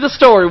tell you the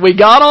story. We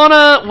got on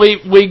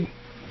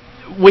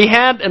we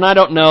had, and I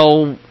don't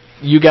know.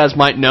 You guys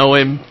might know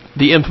him,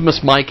 the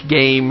infamous Mike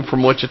Game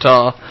from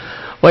Wichita.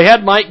 We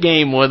had Mike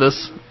Game with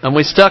us. And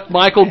we stuck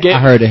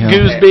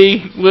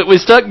Gooseby. We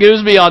stuck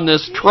Gooseby on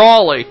this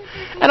trolley.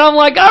 And I'm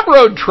like, I've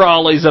rode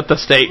trolleys at the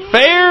state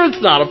fair.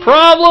 It's not a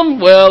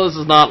problem. Well, this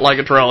is not like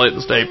a trolley at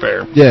the state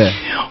fair. Yeah.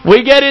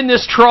 We get in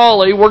this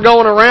trolley. We're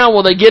going around.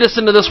 Well, they get us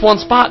into this one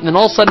spot. And then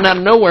all of a sudden, out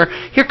of nowhere,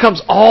 here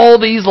comes all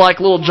these like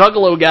little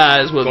juggalo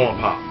guys with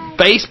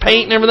face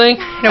paint and everything.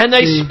 And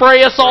they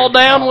spray us all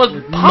down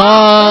with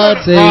mud.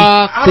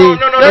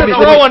 They're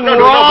throwing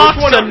rocks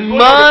and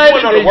mud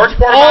and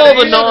all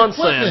the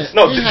nonsense.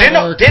 No,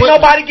 didn't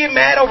nobody get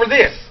mad over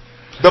this?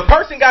 The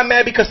person got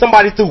mad because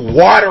somebody threw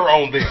water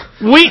on them.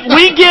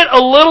 We get a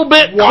little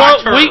bit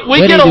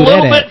we get a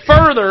little bit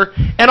further,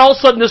 and all of a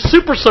sudden this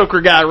super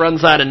soaker guy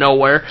runs out of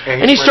nowhere,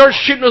 and he starts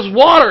shooting us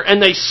water,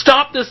 and they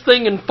stop this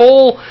thing in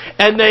full,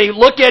 and they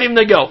look at him, and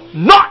they go,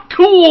 "Not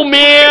cool,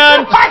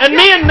 man!" And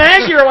me and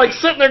Nagy are like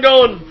sitting there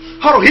going,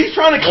 "Hold on, he's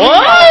trying to keep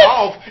y'all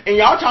off, and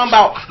y'all talking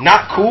about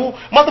not cool,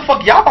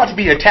 motherfucker! Y'all about to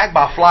be attacked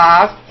by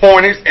flies,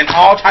 hornets, and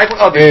all type of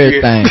other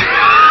everything." Shit.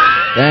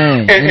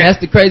 Dang, and that's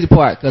the crazy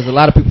part, because a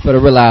lot of people fail to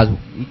realize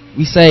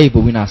we saved,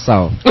 but we're not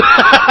soft. Say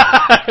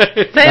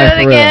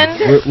that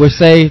again. We're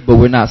saved, but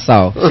we're not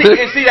soft.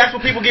 See, that's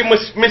what people get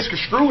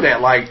misconstrued at.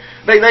 Like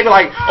they be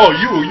like, "Oh,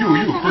 you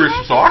a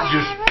Christian, so I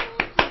just."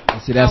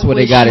 See, that's where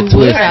they got it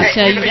twisted.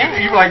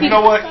 You're like, you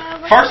know what?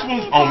 First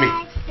one's on me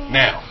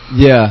now.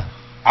 Yeah.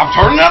 I'm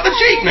turning out the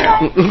cheek now.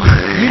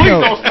 Please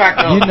don't smack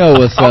up. You know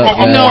what's up,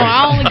 man. No,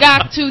 I only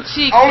got 2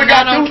 cheeks. I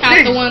don't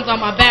count the ones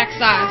on my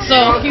backside.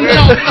 So you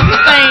don't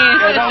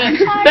understand.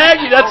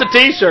 Maggie, that's a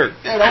T-shirt.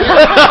 That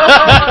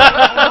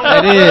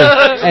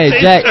is. Hey,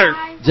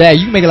 Jack,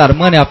 you can make a lot of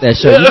money off that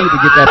shirt. You need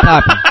to get that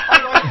popping.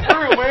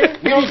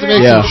 We need to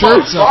make some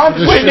shirts up.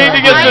 We need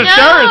to get some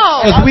shirts.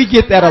 Because we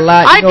get that a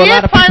lot. You know, a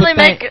lot of people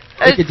think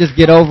they could just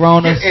get over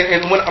on us.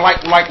 And when,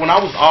 like when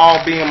I was all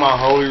being my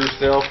holier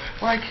self,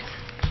 like,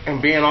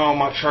 and being all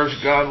my church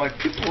guy, like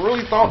people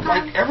really thought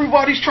like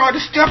everybody's tried to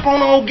step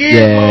on old Gid,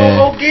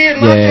 old Gid,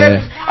 and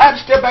I had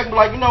to step back and be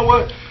like, you know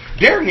what?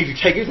 Derek needs to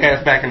take his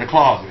ass back in the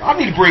closet. I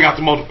need to bring out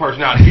the multiple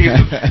personality.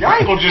 Y'all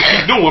ain't gonna just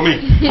keep doing me.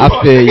 I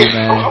feel you,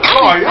 man. I'm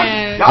sorry.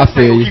 Y'all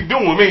feel you. Keep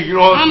doing me. You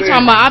know what I'm saying?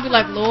 talking about. I'll be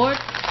like, Lord,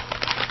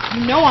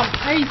 you know I'm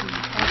crazy.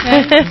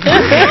 Okay,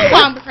 you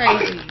know I'm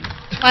crazy.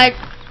 Like,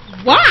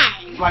 why?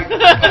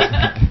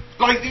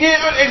 Like,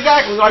 yeah,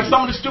 exactly. Like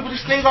some of the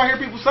stupidest things I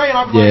hear people say, and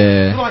I'll be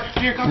like,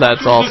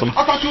 that's awesome.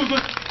 I thought you was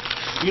good.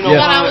 You know,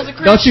 I was a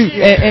Christian. Don't you?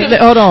 And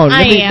hold on.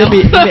 Let me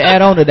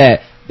add on to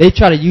that. They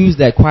try to use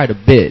that quite a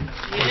bit.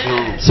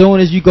 Yeah.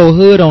 Soon as you go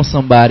hood on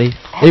somebody,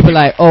 they be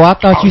like, "Oh, I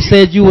thought you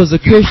said you was a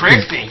Christian."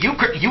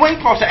 You ain't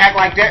supposed to act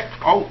like that.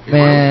 Oh,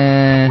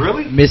 man,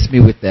 really? Miss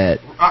me with that.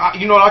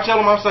 You know what I tell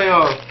them? I say,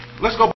 let's go.